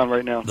writing it down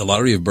right now. The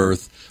Lottery of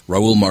Birth.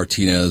 Raul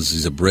Martinez,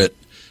 he's a Brit.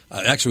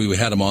 Actually, we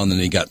had him on, and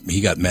he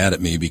got mad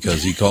at me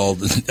because he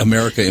called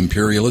America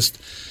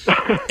imperialist.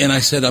 And I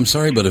said, I'm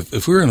sorry, but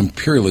if we were an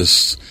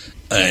imperialist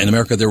in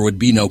America, there would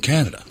be no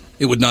Canada.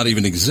 It would not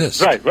even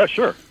exist. Right,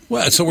 sure.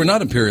 Well, so we're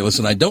not imperialists,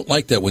 and I don't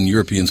like that when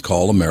Europeans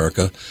call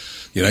America,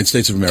 the United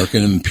States of America,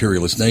 an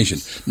imperialist nation.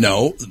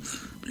 No,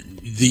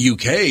 the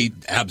UK,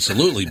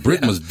 absolutely.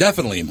 Britain was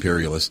definitely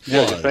imperialist.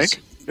 Yeah, you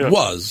think? Yeah.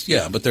 Was,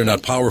 yeah, but they're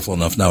not powerful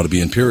enough now to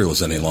be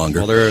imperialists any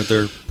longer. Well,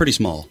 they're pretty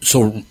small.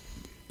 So,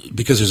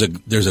 because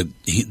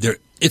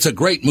it's a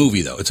great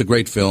movie though. It's a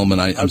great film, and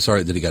I'm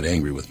sorry that he got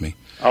angry with me.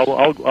 I'll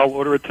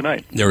order it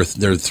tonight. There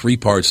are 3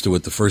 parts to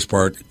it. The first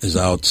part is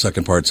out.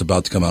 Second part's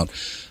about to come out,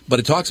 but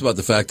it talks about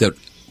the fact that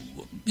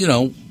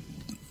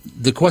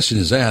the question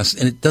is asked,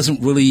 and it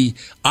doesn't really.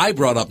 I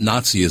brought up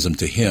Nazism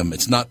to him.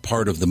 It's not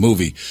part of the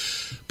movie.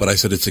 But I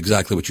said it's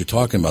exactly what you're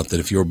talking about, that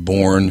if you're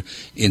born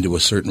into a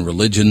certain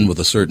religion with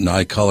a certain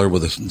eye color,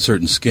 with a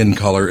certain skin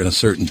color in a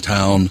certain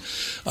town,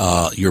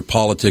 your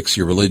politics,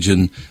 your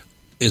religion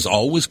is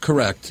always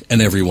correct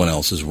and everyone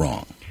else is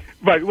wrong.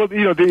 Right. Well,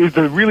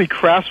 the really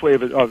crass way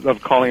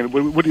of calling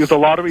it is the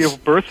lottery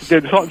of births.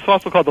 It's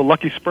also called the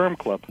Lucky Sperm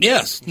Club.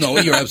 Yes. No,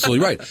 you're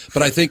absolutely right.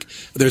 But I think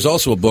there's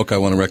also a book I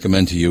want to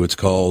recommend to you. It's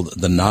called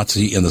The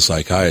Nazi and the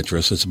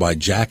Psychiatrist. It's by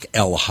Jack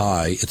L.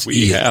 High.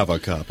 We have a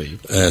copy.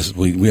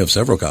 We have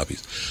several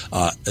copies.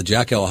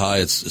 Jack L. High,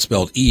 it's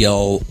spelled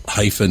EL-HAI.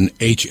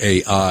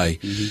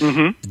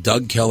 Mm-hmm.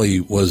 Doug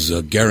Kelly was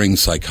a Goering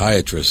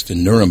psychiatrist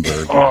in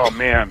Nuremberg. Oh,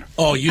 man.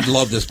 Oh, you'd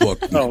love this book.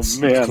 Oh,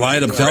 man.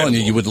 Clyde, I'm telling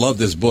you would love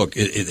this book.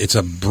 It's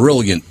a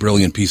brilliant,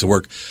 brilliant piece of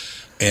work.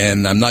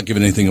 And I'm not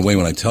giving anything away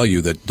when I tell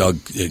you that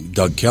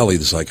Doug Kelly,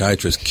 the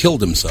psychiatrist,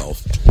 killed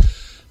himself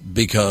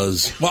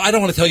because, well, I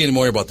don't want to tell you any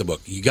more about the book.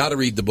 You got to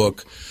read the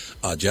book,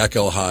 Jack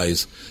L.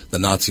 High's The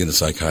Nazi and the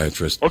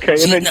Psychiatrist. Okay,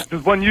 and then the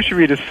one you should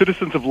read is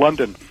Citizens of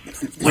London,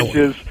 which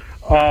is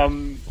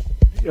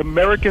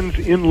Americans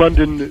in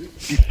London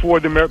before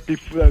we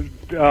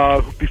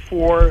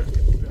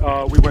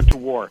went to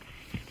war.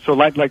 So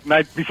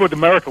before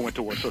America went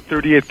to war, so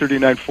 38,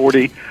 39,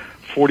 40,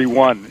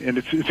 41, and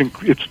it's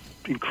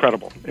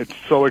incredible. It's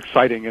so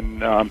exciting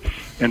and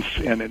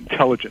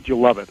intelligent. You'll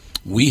love it.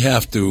 We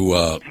have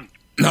to.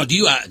 Now, do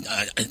you?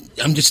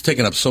 I'm just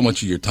taking up so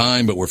much of your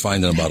time, but we're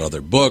finding out about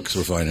other books.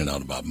 We're finding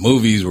out about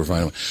movies. We're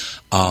finding,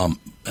 and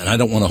I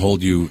don't want to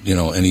hold you,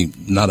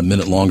 not a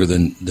minute longer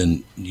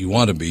than you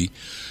want to be.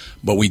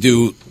 But we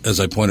do, as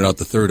I pointed out,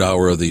 the third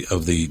hour of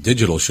the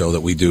digital show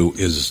that we do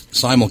is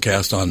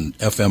simulcast on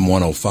FM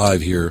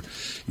 105 here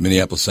in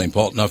Minneapolis, St.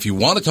 Paul. Now, if you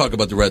want to talk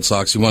about the Red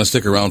Sox, you want to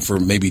stick around for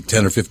maybe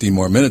 10 or 15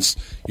 more minutes,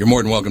 you're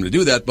more than welcome to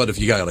do that. But if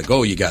you got to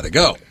go, you got to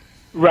go.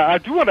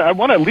 Right. I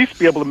want to at least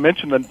be able to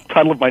mention the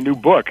title of my new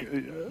book.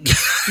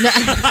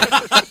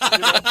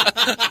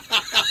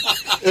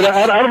 And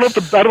I don't know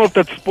if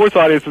that sports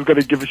audience is going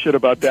to give a shit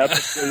about that. But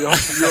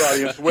hopefully your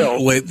audience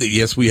will. Wait,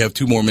 yes, we have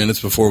 2 more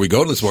minutes before we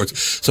go to the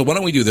sports. So why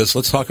don't we do this?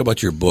 Let's talk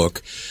about your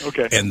book.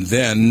 Okay. And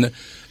then,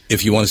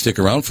 if you want to stick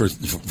around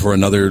for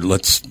another,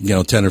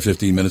 10 or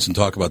 15 minutes and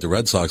talk about the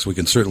Red Sox, we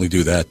can certainly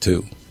do that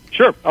too.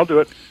 Sure, I'll do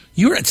it.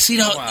 You're at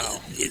Clyde,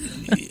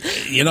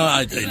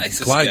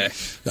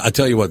 I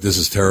tell you what, this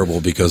is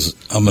terrible because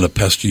I'm going to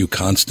pester you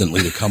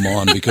constantly to come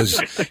on because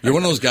you're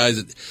one of those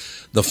guys that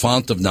the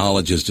font of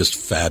knowledge is just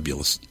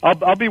fabulous.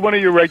 I'll be one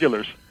of your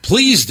regulars.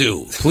 Please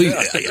do. Please.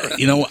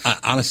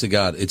 Honest to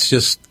God, it's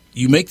just,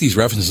 you make these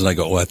references and I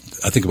go, I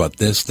think about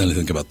this, then I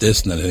think about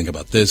this, and then I think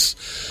about this.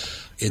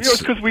 It's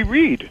because we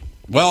read.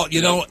 Well,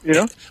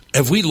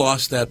 have we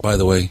lost that, by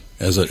the way,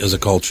 as a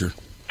culture?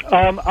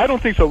 I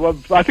don't think so. Well,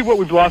 I think what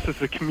we've lost is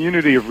the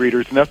community of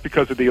readers, and that's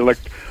because of the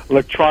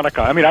electronica.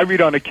 I mean, I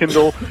read on a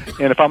Kindle,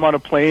 and if I'm on a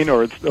plane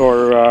or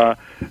a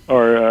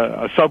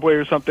subway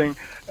or something,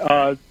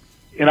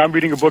 and I'm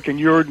reading a book, and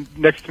you're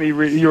next to me,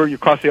 you're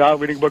across the aisle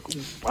reading a book,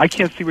 I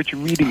can't see what you're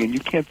reading, and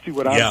you can't see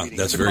what I'm reading. Yeah,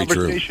 that's very true.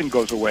 The conversation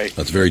goes away.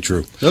 That's very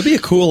true. That would be a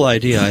cool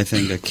idea, I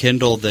think, a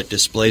Kindle that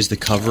displays the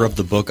cover of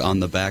the book on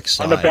the back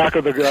side. On the back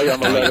of the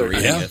letter.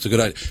 Yeah, it's a good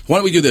idea. Why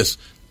don't we do this?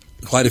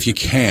 Clyde, if you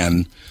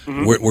can,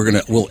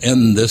 we'll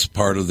end this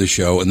part of the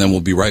show, and then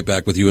we'll be right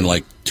back with you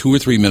in 2 or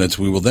 3 minutes.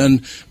 We will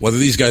then, whether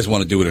these guys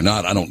want to do it or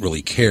not, I don't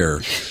really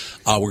care.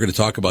 We're going to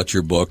talk about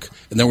your book,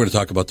 and then we're going to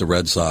talk about the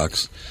Red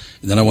Sox.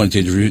 And then I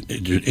wanted to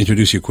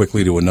introduce you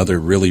quickly to another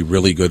really,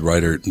 really good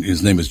writer.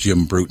 His name is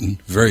Jim Bruton.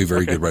 Very,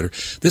 very good writer.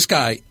 This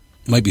guy,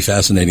 might be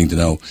fascinating to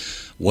know,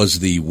 was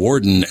the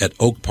warden at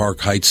Oak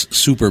Park Heights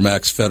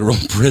Supermax Federal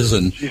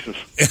Prison. Jesus.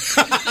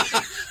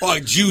 Well, a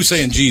Jew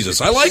saying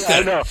Jesus. I like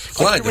that. I know.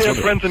 Clyde, we have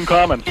friends in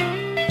common.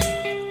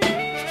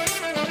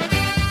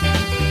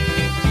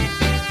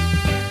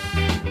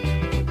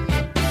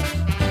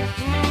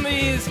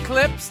 These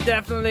clips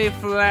definitely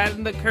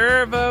flatten the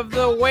curve of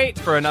the wait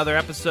for another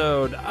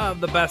episode of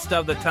the Best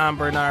of the Tom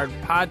Bernard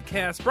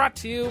podcast, brought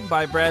to you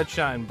by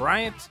Bradshaw and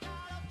Bryant.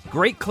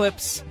 Great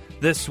clips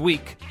this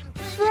week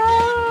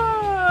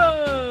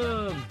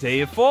from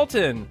Dave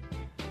Fulton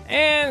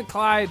and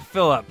Clyde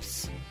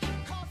Phillips,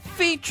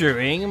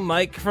 featuring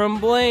Mike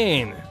from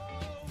Blaine.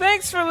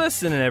 Thanks for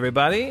listening,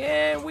 everybody,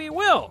 and we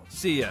will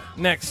see you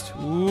next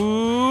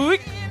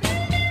week.